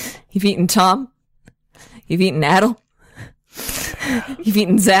 You've eaten Tom. You've eaten Adel. You've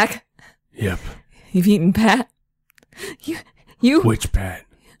eaten Zach. Yep. You've eaten Pat. You. Which Pat?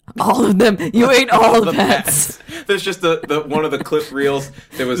 All of them. You ate all the Pats. There's just the one of the clip reels.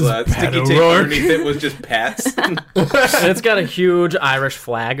 There was Pat sticky tape O'Rourke. underneath it was just Pats. And it's got a huge Irish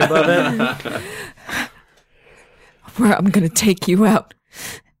flag above it. Where I'm gonna take you out.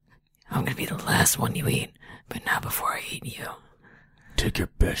 I'm gonna be the last one you eat, but not before I eat you. Take your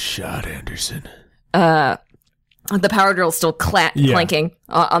best shot, Anderson. The power drill's still clanking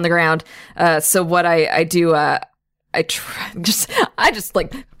on the ground. So what I do, I just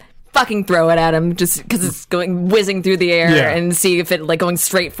fucking throw it at him just because it's going whizzing through the air Yeah. and see if it like going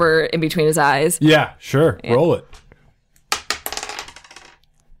straight for in between his eyes. Yeah, sure. Roll it.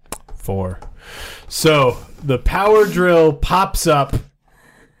 4. So the power drill pops up.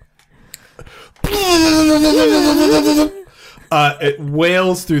 It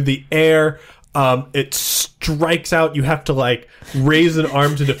wails through the air. It strikes out. You have to like raise an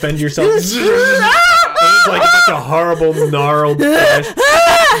arm to defend yourself. It's like a horrible gnarled flesh.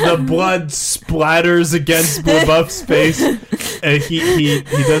 The blood splatters against Labeouf's face, and he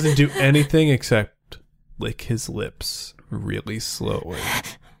doesn't do anything except lick his lips really slowly.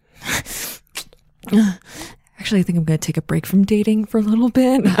 Actually, I think I'm going to take a break from dating for a little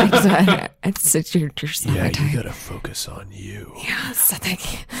bit. You're Yeah, you gotta focus on you. Yes, I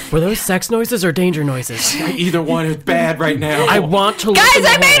think. Were those sex noises or danger noises? Either one is bad right now. I want to. Guys,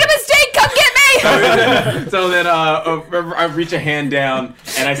 I made a mistake. Come get me. So then I reach a hand down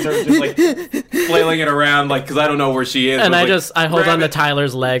and I start just like flailing it around, like, because I don't know where she is. And I like, hold grab on to it.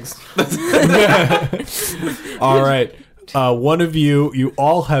 Tyler's legs. All right. One of you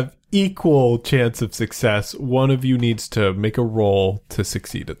all have equal chance of success. One of you needs to make a roll to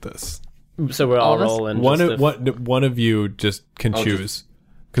succeed at this. So we're all of us? rolling. One of you just can choose,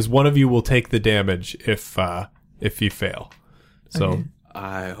 because one of you will take the damage if you fail. So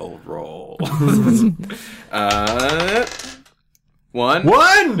I'll roll. 1. What?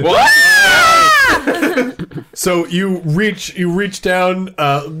 So you reach down.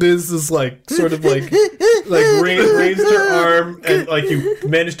 This is like sort of like raised her arm, and like you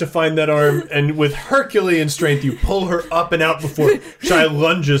manage to find that arm, and with Herculean strength you pull her up and out before Shia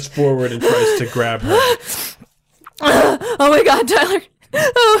lunges forward and tries to grab her. Oh my God, Tyler.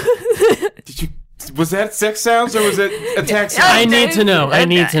 Was that sex sounds or was it attack sounds? I need to know. I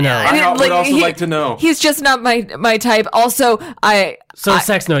need to know. I would also like to know. He's just not my type. Also,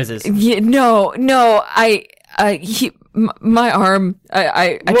 Sex noises. My arm.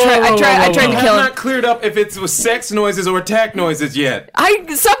 I tried to I kill have him. not cleared up if it was sex noises or attack noises yet.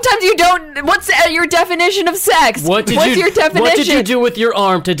 Sometimes you don't. What's your definition of sex? What's your definition? What did you do with your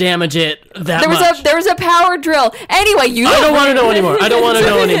arm to damage it that much? There was a power drill. Anyway, you. I don't want to know anymore. I don't want to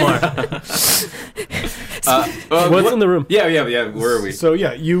know anymore. What's in the room? Yeah. Where are we? So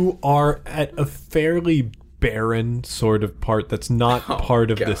yeah, you are at a fairly barren sort of part that's not part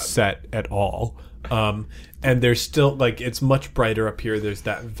of the set at all. And there's still, like, it's much brighter up here. There's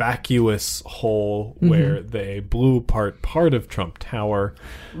that vacuous hole where they blew apart part of Trump Tower.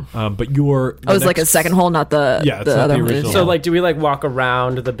 But you're... Oh, it's like a second hole, not the Yeah, it's the not other the one. original. So, like, do we, like, walk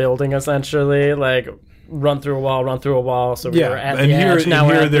around the building, essentially? Like, run through a wall, so we were at and the here, edge, now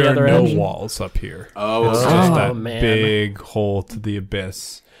we're here at the there other are no edge. walls up here. Oh, It's okay. just that man. big hole to the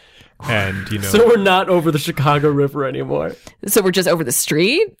abyss. And, you know... So we're not over the Chicago River anymore. So we're just over the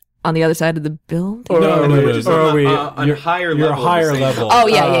street on the other side of the building. No, we're just Or on are we? on You're higher you're a level of the higher same level. Oh,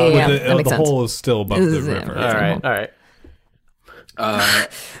 yeah. With That makes the sense. hole is still above the river. All right.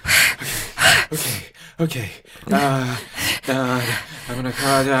 Okay. I'm gonna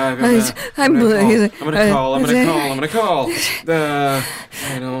call. I'm gonna call. I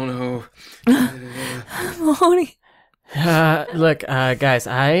don't know. Look, guys,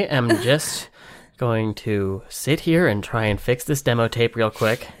 I am just going to sit here and try and fix this demo tape real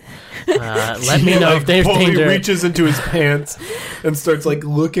quick. Let me know if there's Paulie danger. reaches into his pants and starts like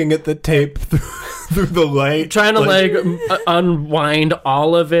looking at the tape through the light, Trying to unwind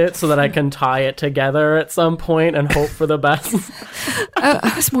all of it so that I can tie it together at some point and hope for the best.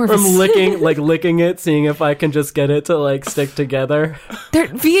 I was more of From a licking it, seeing if I can just get it to like stick together.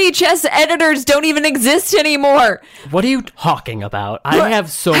 VHS editors don't even exist anymore. What are you talking about? I have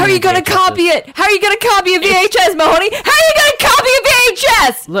so. How are many you going to VHSs. copy it? How are you going to copy a VHS, Mahoney? How are you going to copy a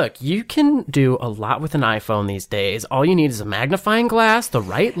VHS? Look, you can do a lot with an iPhone these days. All you need is a magnifying glass, the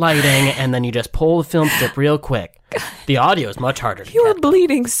right lighting, and then you just pull the film strip real quick. The audio is much harder to You are get.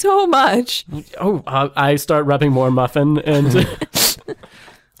 bleeding so much. Oh, I start rubbing more muffin and.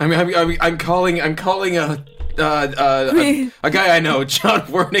 I'm calling a guy I know, John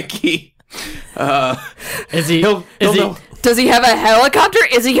Wernicke. Is he? He'll know. Does he have a helicopter?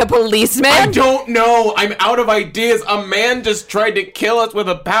 Is he a policeman? I don't know. I'm out of ideas. A man just tried to kill us with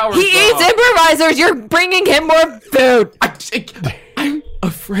a power He saw. eats improvisers. You're bringing him more food. I'm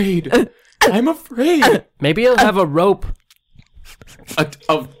afraid. I'm afraid. Maybe he'll have a rope. I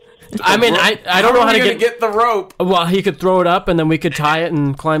mean, I don't know how to get the rope. Well, he could throw it up and then we could tie it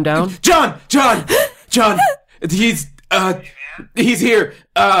and climb down. John. He's here.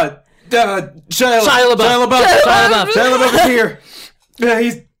 Shia LaBeouf is here.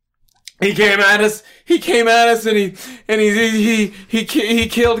 He came at us, and he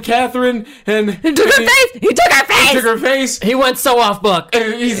killed Catherine, and He took her face. He went so off book.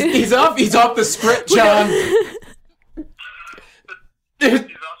 And he's off the script, John. He's off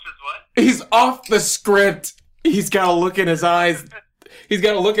his what? He's off the script. He's got a look in his eyes. He's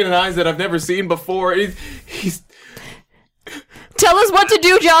got a look in his eyes that I've never seen before. He's Tell us what to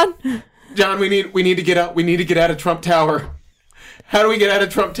do, John. John, we need to get out. We need to get out of Trump Tower. How do we get out of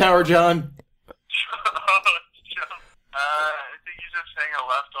Trump Tower, John? I think you just hang a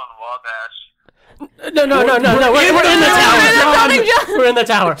left on Wabash. No. We're in the tower. We're in the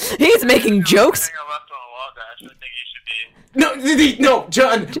tower. He's making jokes. Hang a left on Wabash. I think you should be. No,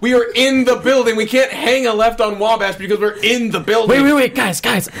 John. We are in the building. We can't hang a left on Wabash because we're in the building. Wait, guys.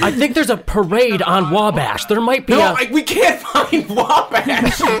 I think there's a parade on Wabash. There might be we can't find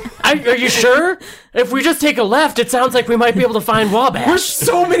Wabash. Are you sure? If we just take a left, it sounds like we might be able to find Wabash. We're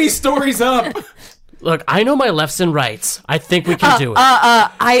so many stories up. Look, I know my lefts and rights. I think we can do it.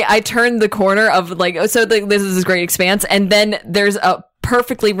 I turned the corner of this is this great expanse, and then there's a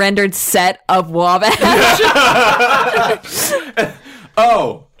perfectly rendered set of Wabash.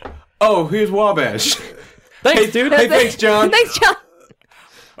 Oh, here's Wabash. Thanks, dude. Hey, thanks, John. Thanks, John.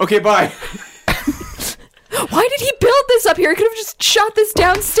 Okay, bye. Why did he build this up here? He could have just shot this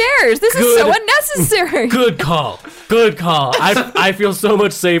downstairs. This is so unnecessary. Good call. I feel so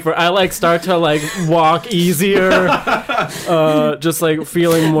much safer. I start to walk easier. Just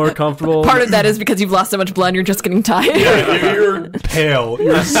feeling more comfortable. Part of that is because you've lost so much blood and you're just getting tired. You're pale.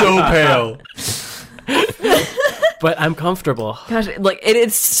 You're so pale. But I'm comfortable. Gosh, it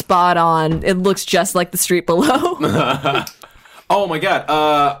is spot on. It looks just like the street below. Oh my god.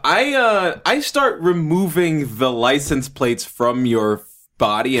 I start removing the license plates from your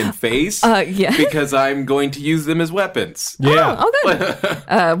body and face. Yeah. Because I'm going to use them as weapons. Yeah. Oh, good.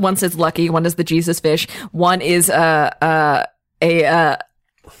 One says Lucky. One is the Jesus fish. One is My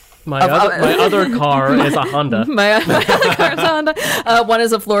other car is a Honda. my other car is a Honda. One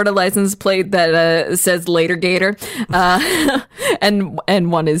is a Florida license plate that says Later Gator, and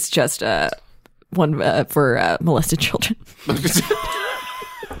one is just one for molested children.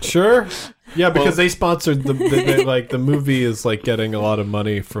 Sure. Yeah, because they sponsored the movie is getting a lot of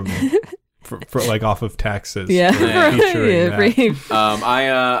money from off of taxes. Yeah. Featuring that.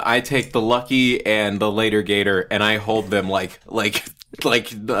 I take the Lucky and the Later Gator and I hold them like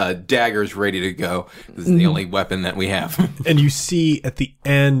daggers ready to go. This is the only weapon that we have. And you see at the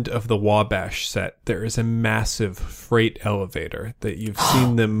end of the Wabash set, there is a massive freight elevator that you've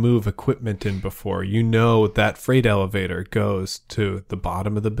seen them move equipment in before. You know that freight elevator goes to the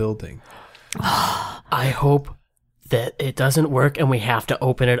bottom of the building. I hope that it doesn't work and we have to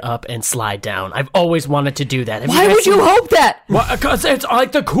open it up and slide down. I've always wanted to do that. Why would you hope that? Because it's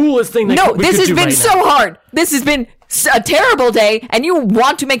the coolest thing that No, we this could has do been right so now. hard. This has been a terrible day, and you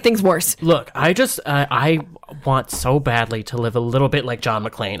want to make things worse. Look, I want so badly to live a little bit like John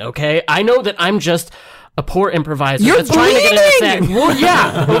McClane, okay? I know that I'm just a poor improviser You're that's trying to get into bleeding! set. Well,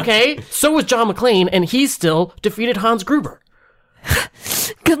 yeah, okay? So was John McClane, and he still defeated Hans Gruber.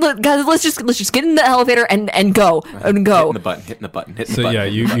 Guys, let's just get in the elevator and go. Hitting the button. So yeah,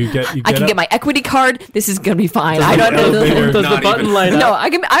 you get I can up. get my equity card. This is gonna be fine. I don't know. elevator- Does the Not button even. light No,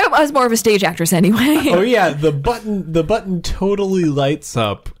 up? I was more of a stage actress anyway. Oh yeah, the button totally lights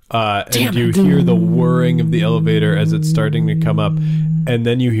up, and Damn you it. hear the whirring of the elevator as it's starting to come up, and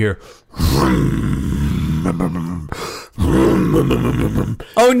then you hear.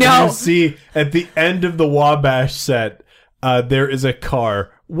 Oh no! You see at the end of the Wabash set, there is a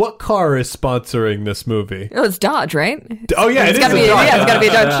car. What car is sponsoring this movie? Oh, it's Dodge, right? Oh yeah, It's it gotta is be. a Dodge. Yeah, it's gotta be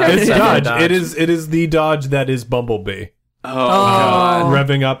a Dodge. It's Definitely Dodge. Dodge. It is the Dodge that is Bumblebee. God.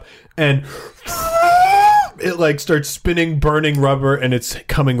 Revving up and it starts spinning burning rubber and it's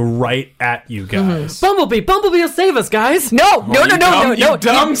coming right at you guys. Bumblebee will save us, guys. No! you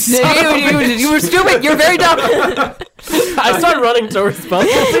dumb son of a You were stupid. You're very dumb. I start running towards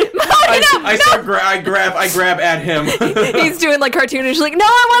Bumblebee. I grab at him. He's doing cartoonish, no,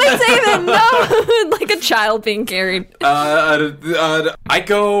 I want to save him. No, like a child being carried. I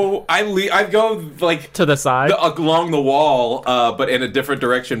go To the side. along the wall, but in a different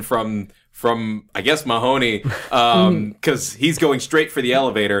direction from I guess Mahoney, because he's going straight for the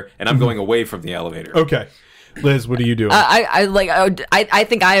elevator and I'm going away from the elevator. Okay. Liz, what are you doing? I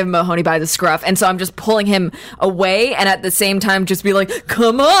think I have Mahoney by the scruff, and so I'm just pulling him away, and at the same time just be like,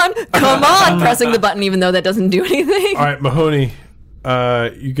 come on, pressing the button even though that doesn't do anything. All right, Mahoney,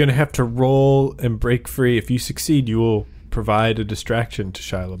 you're going to have to roll and break free. If you succeed, you will provide a distraction to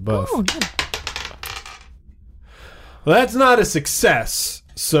Shia LaBeouf. Oh, good. Well, that's not a success.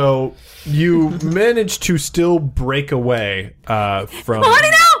 So you manage to still break away from...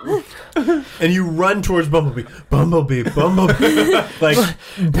 And you run towards Bumblebee. Bumblebee. Like,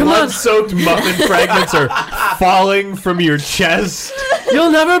 blood-soaked muffin fragments are falling from your chest.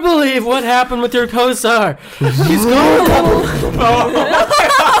 You'll never believe what happened with your co-star. He's gone.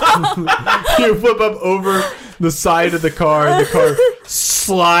 You flip up over the side of the car, and the car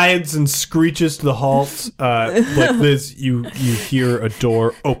slides and screeches to the halt. Like this, you hear a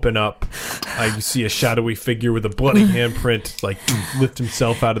door open up. You see a shadowy figure with a bloody handprint, like, lift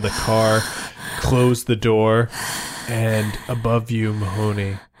himself out of the car, close the door, and above you,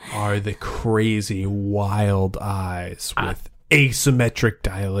 Mahoney, are the crazy, wild eyes with asymmetric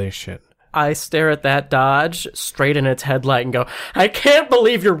dilation. I stare at that Dodge straight in its headlight and go, I can't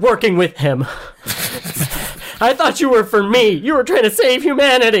believe you're working with him. I thought you were for me. You were trying to save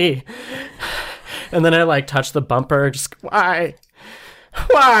humanity. And then I, like, touch the bumper. Just, why?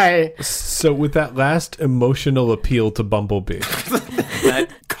 Why? So with that last emotional appeal to Bumblebee. That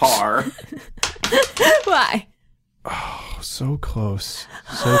car. Why? Oh, so close.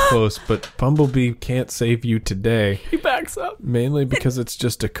 So close. But Bumblebee can't save you today. He backs up. Mainly because it's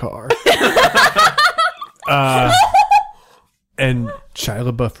just a car. And Shia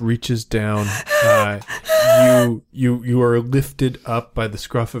LaBeouf reaches down. You are lifted up by the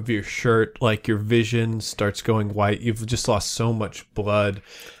scruff of your shirt, like your vision starts going white. You've just lost so much blood,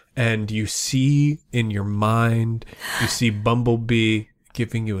 and you see in your mind, you see Bumblebee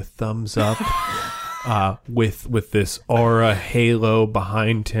giving you a thumbs up. With this aura halo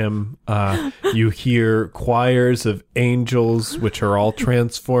behind him, you hear choirs of angels, which are all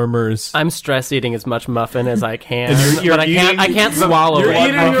Transformers. I'm stress eating as much muffin as I can, You're but I can't swallow You're it.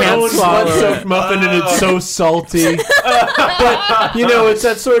 eating I your can't own swallow blood-soaked it. muffin, and it's so salty. But it's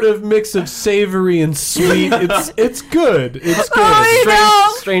that sort of mix of savory and sweet. It's good. It's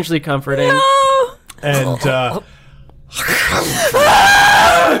good. Strangely comforting. And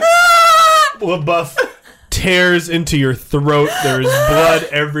LaBeouf tears into your throat. There is blood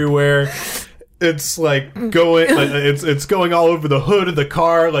everywhere. It's like going. It's going all over the hood of the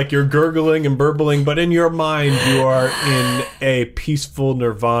car, like you're gurgling and burbling. But in your mind, you are in a peaceful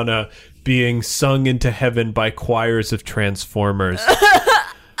nirvana, being sung into heaven by choirs of Transformers.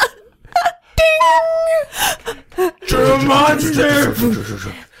 True monster.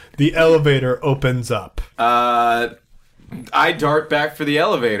 The elevator opens up. I dart back for the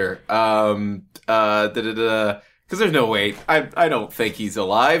elevator. Because there's no way. I don't think he's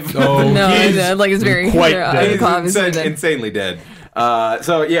alive. Oh, No, he's like it's very quite dead. He's obviously dead. insanely dead.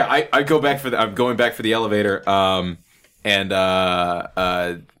 So yeah, I go back I'm going back for the elevator.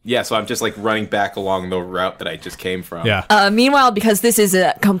 Yeah, so I'm just like running back along the route that I just came from. Yeah. Meanwhile, because this is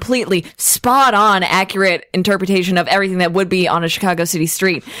a completely spot-on, accurate interpretation of everything that would be on a Chicago City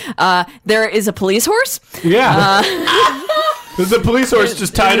street, there is a police horse. Yeah. There's a police horse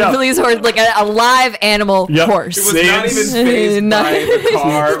just tied A up. police horse, like a live animal horse. It was not even phased No. by the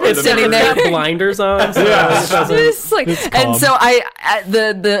car or It's the sitting murder. there. Got blinders on. So It's like, It's and calm. so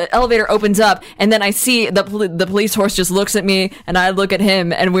the elevator opens up, and then I see the police horse just looks at me, and I look at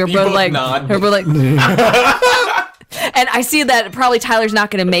him, and we're both both like, nod. we're both like, and I see that probably Tyler's not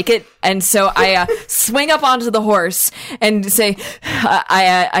going to make it, and so I swing up onto the horse and say,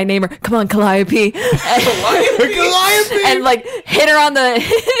 I name her, come on, Calliope, and like hit her on the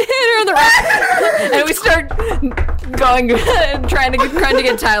rack, and we start going, trying to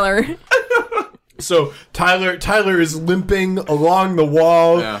get Tyler. So Tyler is limping along the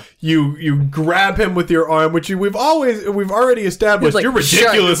wall. Yeah. You grab him with your arm, which we've already established. Like, You're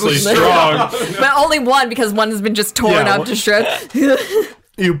ridiculously sure. strong. But only one, because one has been just torn Yeah, up to shreds.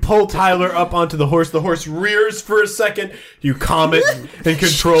 You pull Tyler up onto the horse. The horse rears for a second. You calm it and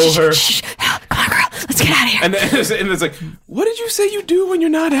control her. Shh, come on, girl, let's get out of here. And then it's like, what did you say you do when you're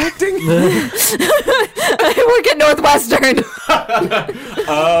not acting? Work at Northwestern.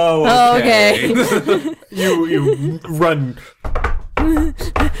 Oh, Okay. You run. Come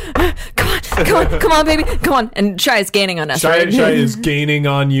on, baby. Come on. And Shia's gaining on us, right? Shia is gaining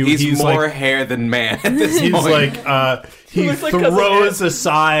on you. He's more like, hair than man at this he's point. like, he looks like Cousin throws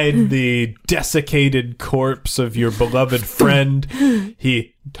aside the desiccated corpse of your beloved friend.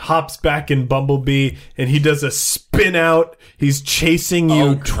 He hops back in Bumblebee and he does a spin out. He's chasing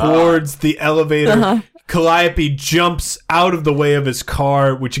you towards the elevator. Calliope jumps out of the way of his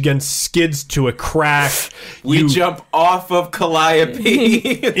car, which again skids to a crash. We jump off of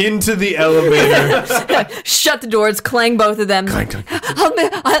Calliope into the elevator. Shut the doors, clang both of them. Clang, clang.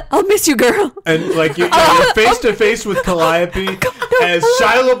 I'll miss you, girl. And like you're face to face with Calliope as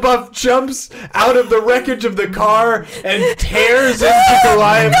Shia LaBeouf jumps out of the wreckage of the car and tears into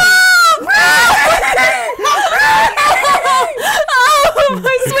Calliope. Oh,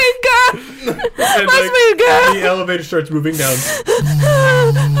 my sweet girl. And, My sweet girl. The elevator starts moving down.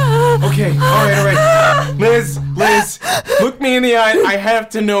 Okay, all right. Liz, look me in the eye. I have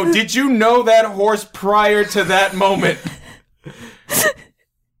to know, did you know that horse prior to that moment?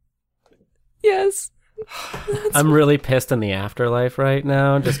 Yes. I'm really pissed in the afterlife right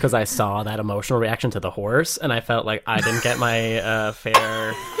now just because I saw that emotional reaction to the horse and I felt like I didn't get my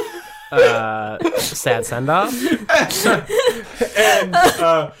fair sad send-off. And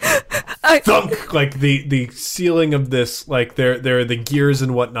thunk, like the ceiling of this, like there are the gears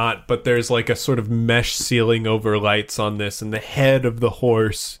and whatnot, but there's like a sort of mesh ceiling over lights on this, and the head of the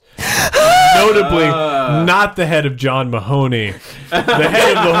horse, notably not the head of John Mahoney, the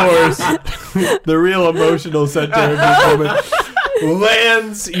head of the horse, the real emotional center of this moment,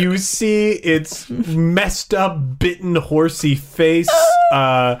 lands. You see its messed up, bitten, horsey face,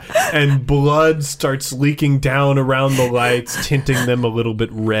 and blood starts leaking down around the lights, tinting them a little bit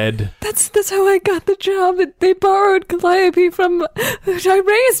red. That's how I got the job. They borrowed Calliope from. I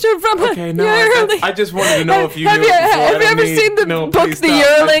raised her from. Okay, no, yearling. I just wanted to know if you have knew. Have you ever seen the book The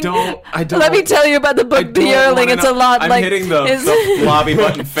Yearling? I don't. Let me tell you about the book The Yearling. It's a lot I'm like. hitting the lobby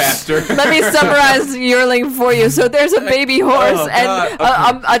button faster. Let me summarize Yearling for you. So there's a baby horse and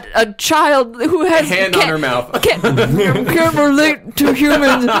a child who has hand on her mouth. Can't relate to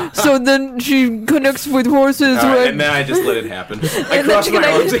humans. So then she connects with horses. Right, and then I just let it happen. I crossed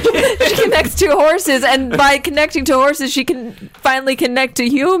my arms again. She connects to horses, and by connecting to horses, she can finally connect to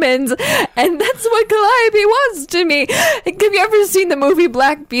humans, and that's what Calliope was to me. Have you ever seen the movie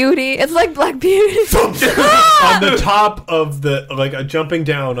Black Beauty? It's like Black Beauty. On the top of the, jumping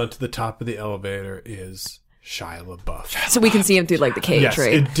down onto the top of the elevator is Shia LaBeouf. So we can see him through like the cage, Yes,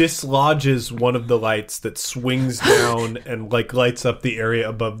 right? it dislodges one of the lights that swings down and like lights up the area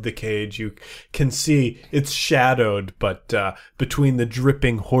above the cage. You can see it's shadowed, but between the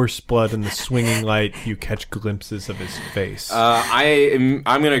dripping horse blood and the swinging light, you catch glimpses of his face. I'm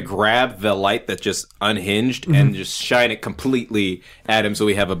gonna grab the light that just unhinged and just shine it completely at him so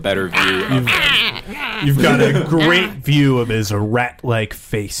we have a better view of him. You've got a great view of his rat-like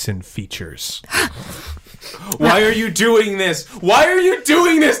face and features. Why are you doing this? Why are you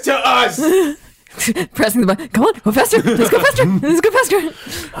doing this to us? Pressing the button. Come on, go faster. Let's go faster. Let's go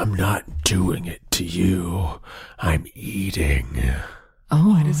faster. I'm not doing it to you. I'm eating. Oh,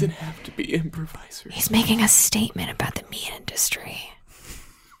 Why does it have to be improvisers? he's making a statement about the meat industry.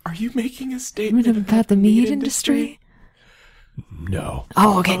 Are you making a statement About the meat industry? No.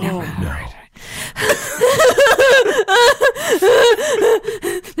 Oh, okay, never mind. No.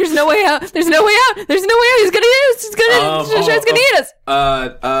 There's no way out. There's no way out. There's no way out. He's gonna eat us. He's gonna eat us.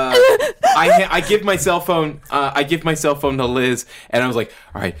 I give my cell phone. I give my cell phone to Liz, and I was like,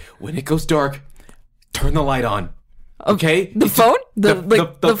 "All right, when it goes dark, turn the light on." Okay, The phone? The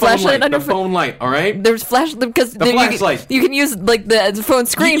phone flashlight light, on your the phone light. All right. There's flash because The flashlight. You can use like the phone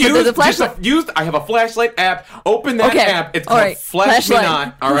screen, but there's a flashlight. I have a flashlight app. Open that Okay. app. It's All called right. Flash Me Flashlight.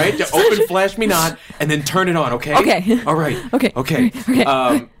 Not. All right. Just open Flash Me Not and then turn it on. Okay. Okay. All right. Okay. Okay. Okay.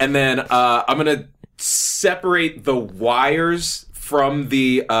 And then I'm gonna separate the wires from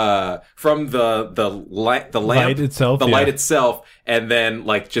the lamp Light itself, the yeah. light itself, and then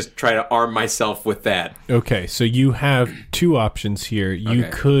like just try to arm myself with that. Okay, so you have two options here. You Okay.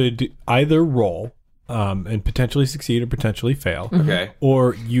 could either roll and potentially succeed or potentially fail. Okay.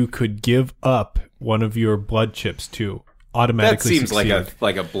 Or you could give up one of your blood chips to automatically That seems succeed.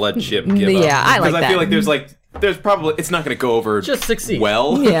 like a blood chip give up. Yeah, I like Because I that. feel like there's probably it's not going to go over Just succeed.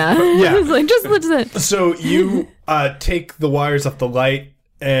 well. Yeah. Yeah. It's like just listen. So you take the wires off the light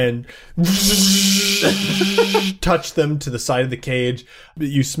and touch them to the side of the cage.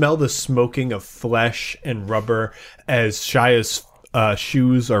 You smell the smoking of flesh and rubber as Shia's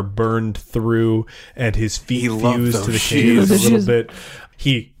shoes are burned through and his feet loved fuse those to the shoes. cage a little bit.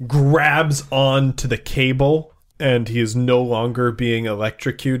 He grabs onto the cable and he is no longer being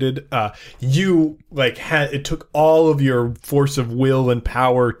electrocuted. You it took all of your force of will and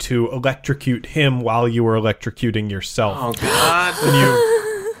power to electrocute him while you were electrocuting yourself. Oh God.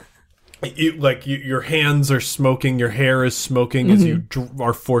 And your hands are smoking, your hair is smoking as you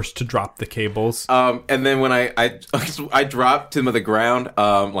are forced to drop the cables. And then when I drop to the ground,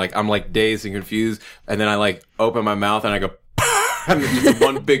 I'm like dazed and confused, and then I like open my mouth and I go, and just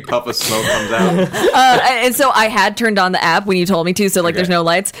one big puff of smoke comes out. And so I had turned on the app when you told me to, so there's no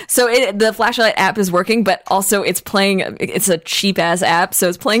lights. So the flashlight app is working, but also it's a cheap ass app, so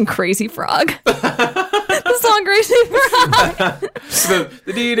it's playing Crazy Frog. The song Crazy Frog.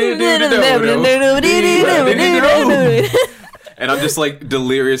 And I'm just like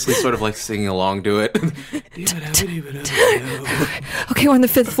deliriously sort of like singing along to it. Okay, we're on the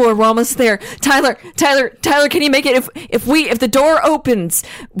 5th floor. We're almost there. Tyler, can you make it? If the door opens,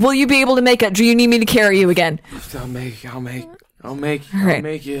 will you be able to make it? Do you need me to carry you again? I'll make it. All right.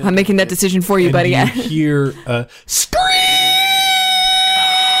 I'm making that decision for you, And buddy. you hear a screech!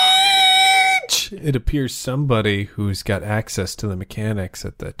 It appears somebody who's got access to the mechanics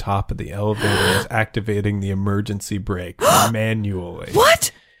at the top of the elevator is activating the emergency brake manually.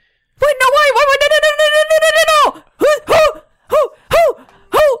 What? Wait, no, wait, who?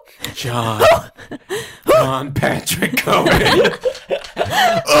 John Patrick Cohen.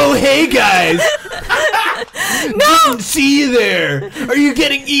 Oh, hey, guys! Didn't see you there. Are you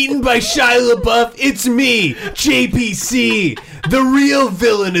getting eaten by Shia Labeouf? It's me, JPC, the real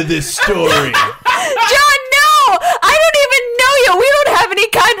villain of this story. John, no! I don't even know you. We don't have any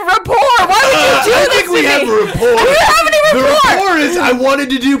kind of rapport. Why would you do I this think to we me? have a rapport. We don't have any The rapport. rapport is I wanted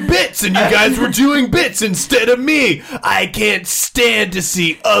to do bits, and you guys were doing bits instead of me. I can't stand to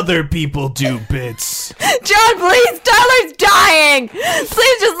see other people do bits. John, please. Tyler's dying.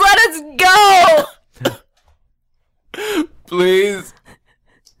 Please just let us go. Please.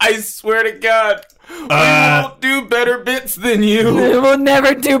 I swear to God. We won't do better bits than you. We'll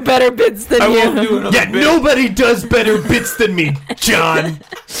never do better bits than I you. won't do another bit. Nobody does better bits than me, John.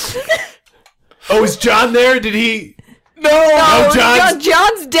 Oh, is John there? Did he? No, John's-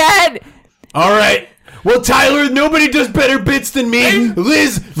 John's dead. All right. Well, Tyler, nobody does better bits than me.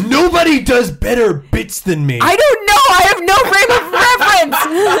 Liz, nobody does better bits than me. I don't know. I have no frame of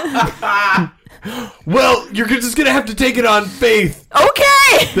reference. Well, you're just going to have to take it on faith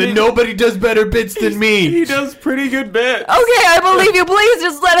Okay. that nobody does better bits than me. He does pretty good bits. Okay, I believe you. Please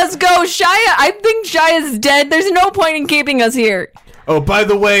just let us go. Shia, I think Shia's dead. There's no point in keeping us here. Oh, by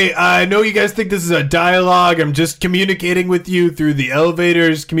the way, I know you guys think this is a dialogue. I'm just communicating with you through the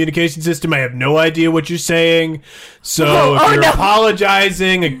elevator's communication system. I have no idea what you're saying. So if you're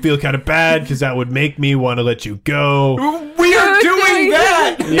apologizing, I feel kind of bad because that would make me want to let you go. We are doing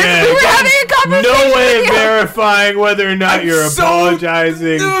that. Yeah, We were having a conversation. no way of with you. verifying whether or not you're so-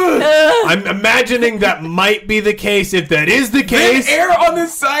 apologizing. I'm imagining that might be the case. If that is the There's case, air on the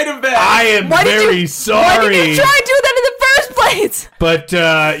side of that. I am very sorry. Why did you try to do that in the first place? But,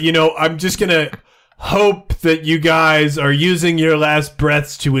 I'm just going to hope that you guys are using your last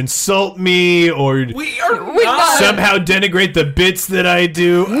breaths to insult me or We are not. not. somehow denigrate the bits that I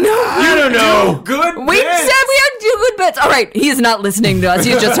do. I don't know. Good We bits. said we had to do good bits. All right, he's not listening to us.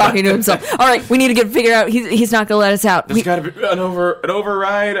 He's just talking to himself. All right, we need to figure out. He's not going to let us out. There's got to be an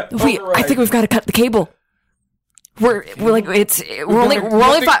override. I think we've got to cut the cable. We're only 5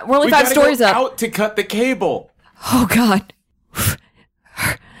 stories up. Out to cut the cable. Oh God.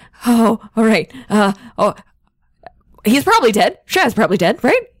 Oh, all right. He's probably dead. Shia's probably dead,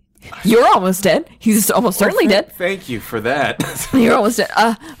 right? You're almost dead. He's almost certainly dead. Thank you for that. You're almost dead.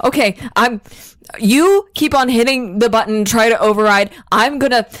 Okay. You keep on hitting the button. Try to override. I'm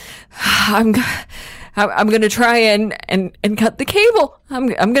gonna try and cut the cable.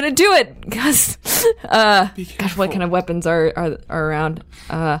 I'm gonna do it because gosh, what kind of weapons are around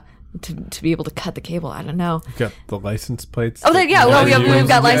to be able to cut the cable? I don't know. You've got the license plates. Oh, yeah. Well, we've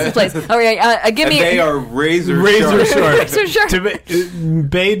got license plates. All right, give me. And they are razor sharp. Razor sharp.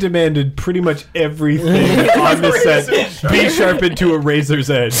 Bay demanded pretty much everything on the set be sharpened to a razor's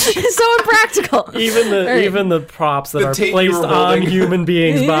edge. So impractical. Even the props that The are tape you placed were on holding. human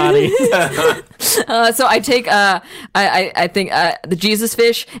beings' bodies. So I take I think the Jesus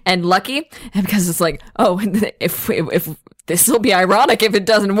fish and Lucky, and because it's like, oh, if this will be ironic if it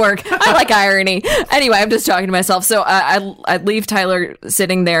doesn't work. I like irony. Anyway, I'm just talking to myself. So I leave Tyler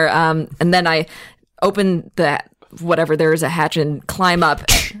sitting there, and then I open whatever there is a hatch and climb up.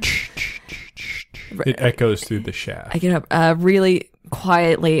 It echoes through the shaft. I get up really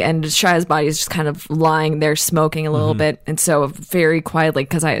quietly, and Shia's body is just kind of lying there smoking a little bit, and so very quietly,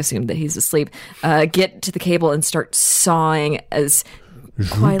 because I assume that he's asleep, get to the cable and start sawing as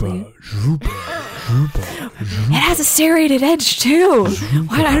quietly. It has a serrated edge too.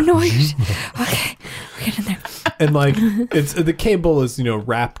 What? I don't know what you're. Okay, we get in there. And like it's the cable is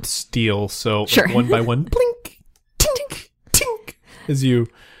wrapped steel, so Sure. like, one by one, blink, tink, tink, as you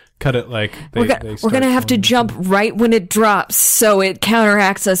cut it. Like We're gonna have to jump right when it drops, so it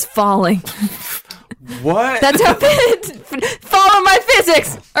counteracts us falling. What? That's how follow my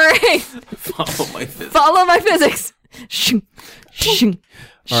physics. All right, Follow my physics. follow my physics. Shoo, shoo,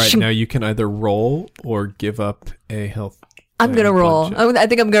 All right, shoo. now you can either roll or give up a health. I'm gonna roll. I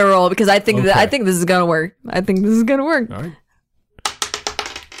think I'm gonna roll because I think Okay. I think this is gonna work. I think this is gonna work. All right.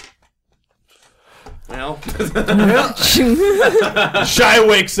 Well, Shia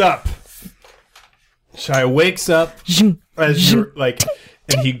wakes up. As you're like,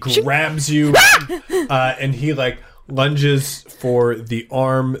 and he grabs you, and he like lunges for the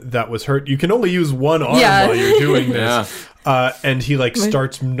arm that was hurt. You can only use one arm Yeah. while you're doing this. And he like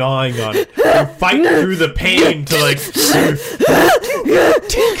starts gnawing on it. You fight through the pain to like.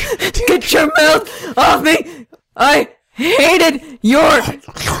 Get your mouth off me! I hated your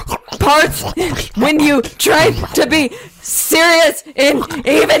parts when you tried to be serious in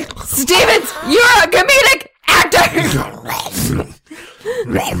Even Stevens. You're a comedic actor.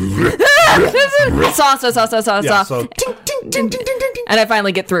 Saw. Yeah, so And I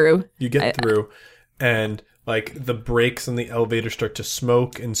finally get through. you get through, and like the brakes on the elevator start to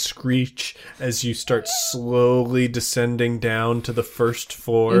smoke and screech as you start slowly descending down to the first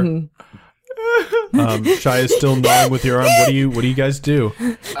floor. Shia is still gnawing with your arm. What do you guys do?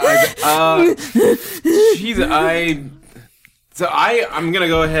 I'm gonna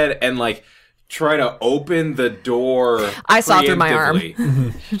go ahead and like try to open the door. I saw through my arm.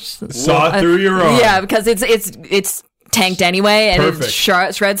 preemptively. Saw through your arm. Yeah, because it's tanked anyway, and Perfect. it's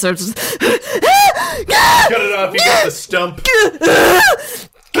shreds. So it's just Cut it off. You got the stump.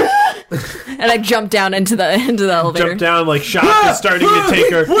 and I jump down into the elevator. Jump down like shock is starting to take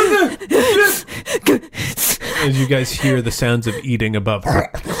her. As you guys hear the sounds of eating above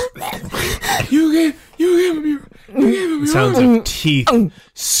her. You gave me. The sounds of teeth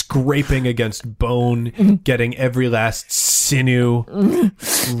scraping against bone, getting every last sinew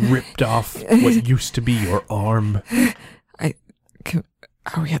ripped off what used to be your arm. Are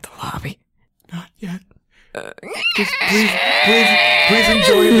we at the lobby? Not yet. Just please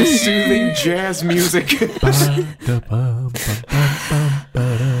enjoy the soothing jazz music.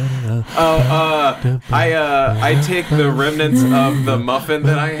 I take the remnants of the muffin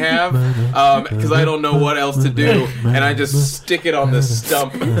that I have, because I don't know what else to do, and I just stick it on the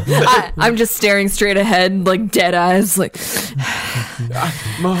stump. I'm just staring straight ahead, like dead eyes, like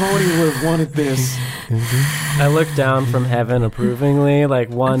Mahoney would have wanted this. I look down from heaven approvingly, like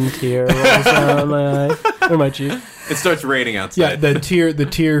one tear rolls down my eye or my cheek. It starts raining Yeah, outside. the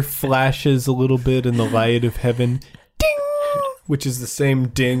tear flashes a little bit in the light of heaven. Ding! Which is the same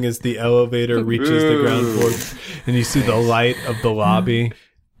ding as the elevator reaches the ground floor. And you see the light of the lobby.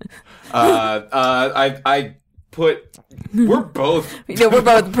 I put. We're both. we're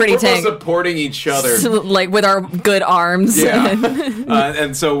both pretty We're both tanked, supporting each other. like with our good arms. Yeah.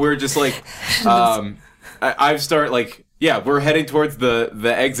 And so we're just like, I start like, yeah, we're heading towards the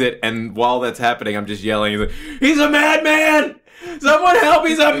exit, and while that's happening, I'm just yelling, he's a madman! Someone help,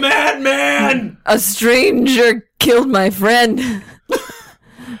 he's a madman! A stranger killed my friend.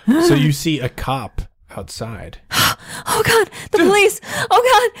 So you see a cop outside. Oh God, the police!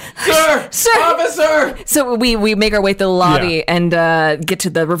 Oh God, Sir! Officer! So we make our way through the lobby and get to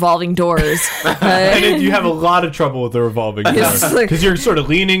the revolving doors. And you have a lot of trouble with the revolving door. It's like- Because you're sort of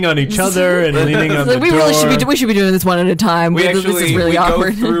leaning on each other and leaning on the we door. really should be doing this one at a time. We this actually is really we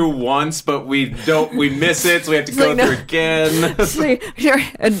awkward. go through once, but we miss it, so we have to go like, no. through again. Sure.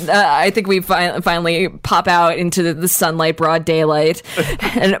 And, I think we finally pop out into the sunlight, broad daylight,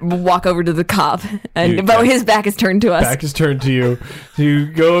 and walk over to the cop. But his back is turned to us. Back is turned to you. You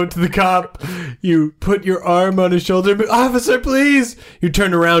go to the cop. You put your arm on his shoulder. Officer, please. You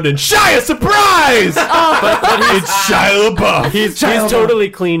turn around and Shia, surprise! But it's Shia LaBeouf. He's totally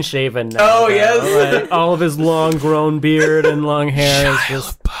clean shaven now. Oh, though. yes. Like, all of his long grown beard and long hair is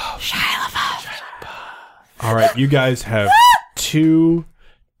just. All right, you guys have two.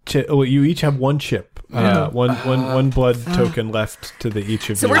 You each have one chip. One blood token left to each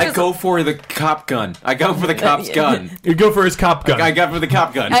of you. I go for the cop gun. I go for the cop's gun. You go for his cop gun. I got for the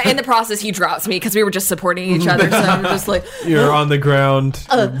cop gun. In the process, he drops me because we were just supporting each other. So I'm just like, You're on the ground.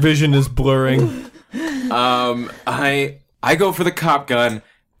 Your vision is blurring. I go for the cop gun,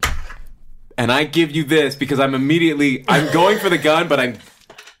 and I give you this because I'm going for the gun, but I'm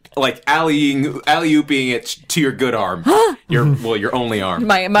like alley-ooping it to your good arm. Your only arm.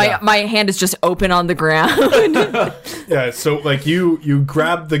 My hand is just open on the ground. Yeah, so like you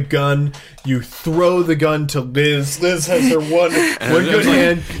grab the gun, you throw the gun to Liz. Liz has her one good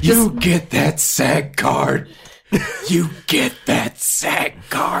hand. You get that SAG card. You get that SAG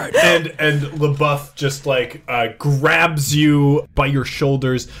card. And Labeouf just like grabs you by your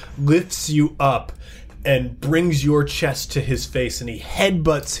shoulders, lifts you up, and brings your chest to his face, and he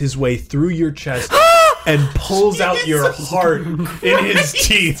headbutts his way through your chest and pulls out your heart in his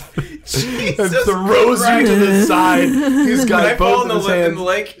teeth and throws you to the side. He's got both of his hands. In the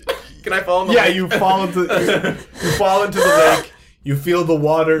lake? Can I fall in the Yeah, lake? you fall into the lake. You feel the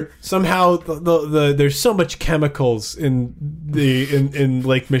water. Somehow, there's so much chemicals in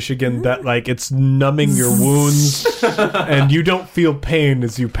Lake Michigan that like it's numbing your wounds, and you don't feel pain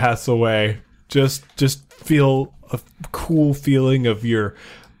as you pass away. Just feel a cool feeling of your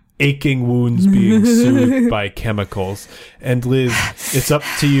aching wounds being soothed by chemicals. And Liz, it's up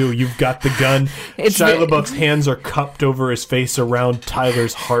to you. You've got the gun. Shia LaBeouf's hands are cupped over his face around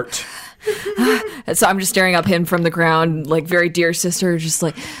Tyler's heart. So I'm just staring up him from the ground, like very dear sister, just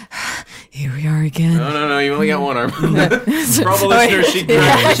like, here we are again. No, you only got one arm. For all the listeners, she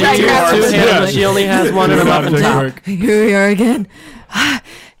grabbed She used 2 hands. She only has one and a muffin top. Here we are again.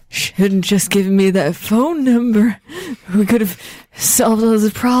 Shouldn't just given me that phone number. We could have solved all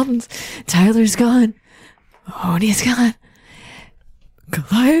the problems. Tyler's gone. Odie's gone.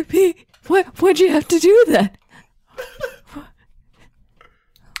 Calliope, why'd you have to do that?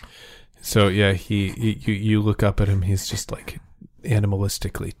 So yeah, you look up at him. He's just like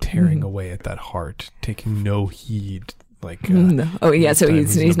animalistically tearing away at that heart, taking no heed. Like no. Oh yeah, so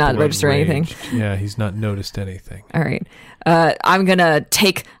he's not registering anything. Yeah, he's not noticed anything. All right, I'm gonna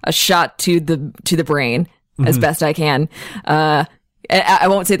take a shot to the brain as best I can. I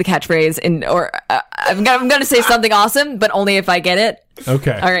won't say the catchphrase, I'm gonna say something awesome, but only if I get it.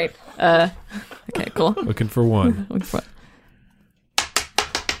 Okay. All right. Okay. Cool. Looking for one.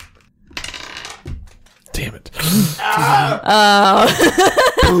 Damn it.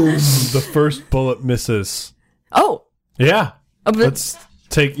 Boom. The first bullet misses. Oh. Yeah. Let's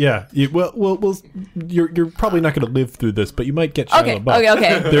take, yeah. You're probably not going to live through this, but you might get Shia LaBeouf.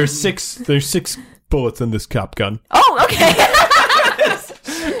 Okay. There's six bullets in this cop gun. Oh, okay.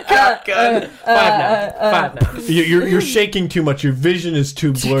 Gun. Five now. You're shaking too much. Your vision is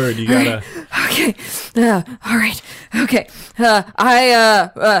too blurred. You gotta. Okay. All right. Okay.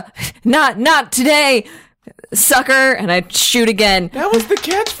 Not today, sucker. And I shoot again. That was the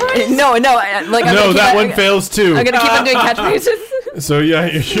catchphrase? No. That one fails too. I'm gonna keep on doing catchphrases. So yeah,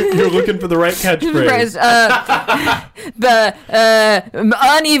 you're looking for the right catchphrase. The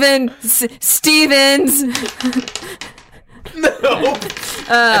uneven Stevens. No.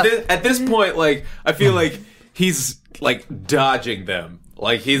 At this point, like I feel like he's like dodging them.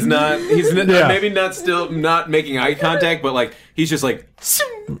 Like he's maybe not making eye contact, but like he's just like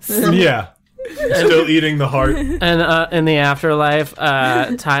yeah. Still eating the heart. And in the afterlife,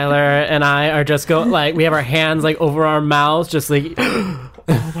 Tyler and I are just we have our hands like over our mouths, just like oh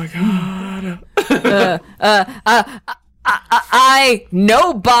my god. I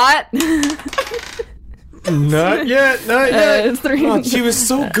no bot. Not yet. It's 3. Oh, she was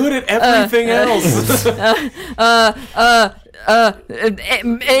so good at everything else.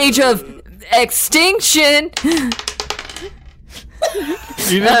 Age of extinction.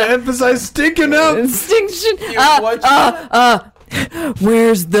 You didn't emphasize stink enough. Extinction.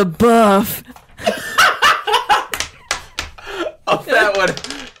 Where's the buff? Oh, that one.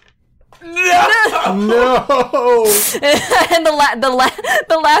 No. And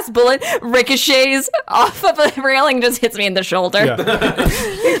the last bullet ricochets off of a railing and just hits me in the shoulder. Yeah.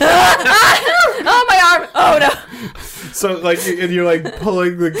 Oh, my arm. Oh, no. So, like, and you're, like,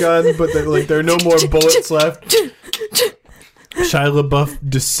 pulling the gun, but there are no more bullets left. Shia LaBeouf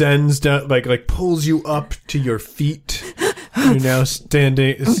descends down, like pulls you up to your feet. You're now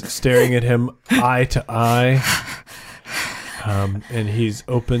staring at him eye to eye. And he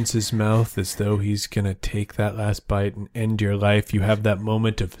opens his mouth as though he's going to take that last bite and end your life. You have that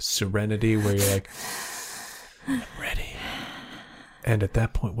moment of serenity where you're like, I'm ready. And at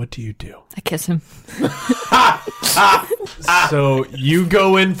that point, what do you do? I kiss him. So you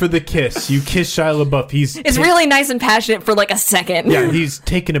go in for the kiss. You kiss Shia LaBeouf. It's really nice and passionate for like a second. Yeah, he's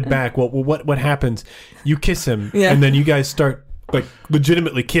taken aback. Well, what happens? You kiss him, yeah. And then you guys start like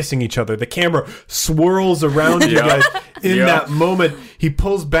legitimately kissing each other. The camera swirls around you guys. In that moment, he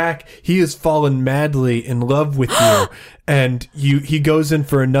pulls back. He has fallen madly in love with you, and he goes in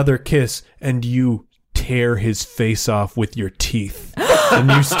for another kiss, and you tear his face off with your teeth. And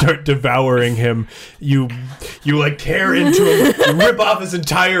you start devouring him. You You like tear into him, you rip off his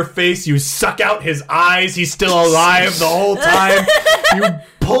entire face, you suck out his eyes, he's still alive the whole time. You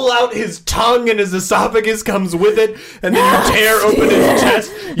pull out his tongue and his esophagus comes with it, and then you tear open his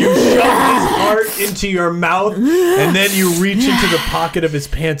chest, you shove his heart into your mouth, and then you reach into the pocket of his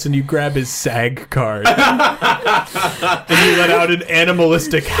pants and you grab his SAG card. And you let out an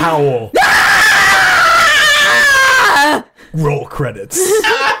animalistic howl. Roll credits.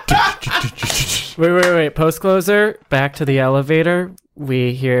 Wait. Post-closer, back to the elevator.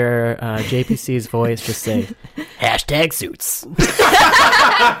 We hear JPC's voice just say, #suits.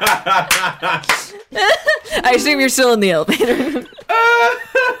 I assume you're still in the elevator.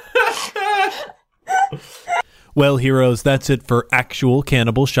 Well, heroes, that's it for actual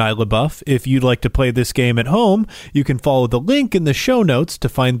Cannibal Shia Labeouf. If you'd like to play this game at home, you can follow the link in the show notes to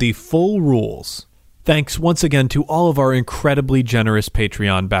find the full rules. Thanks once again to all of our incredibly generous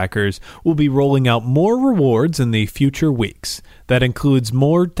Patreon backers. We'll be rolling out more rewards in the future weeks. That includes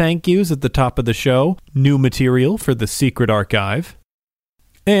more thank yous at the top of the show, new material for the secret archive,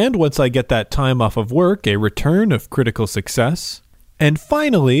 and once I get that time off of work, a return of critical success, and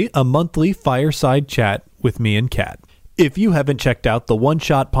finally, a monthly fireside chat with me and Kat. If you haven't checked out the One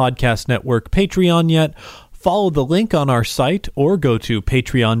Shot Podcast Network Patreon yet, follow the link on our site or go to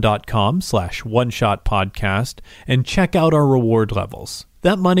patreon.com/oneshotpodcast and check out our reward levels.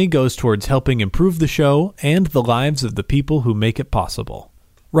 That money goes towards helping improve the show and the lives of the people who make it possible.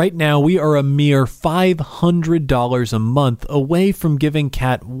 Right now, we are a mere $500 a month away from giving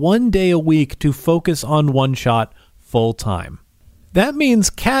Kat 1 day a week to focus on One Shot full time. That means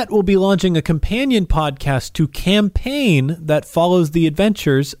Kat will be launching a companion podcast to Campaign that follows the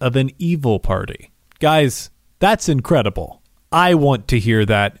adventures of an evil party. Guys, that's incredible. I want to hear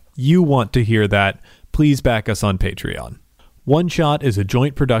that. You want to hear that. Please back us on Patreon. One Shot is a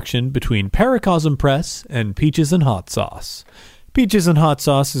joint production between Paracosm Press and Peaches and Hot Sauce. Peaches and Hot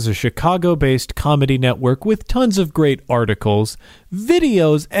Sauce is a Chicago-based comedy network with tons of great articles,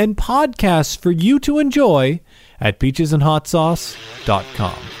 videos, and podcasts for you to enjoy at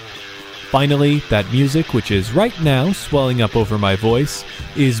peachesandhotsauce.com. Finally, that music, which is right now swelling up over my voice,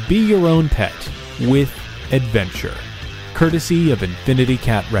 is Be Your Own Pet with Adventure, courtesy of Infinity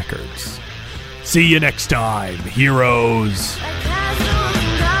Cat Records. See you next time, heroes!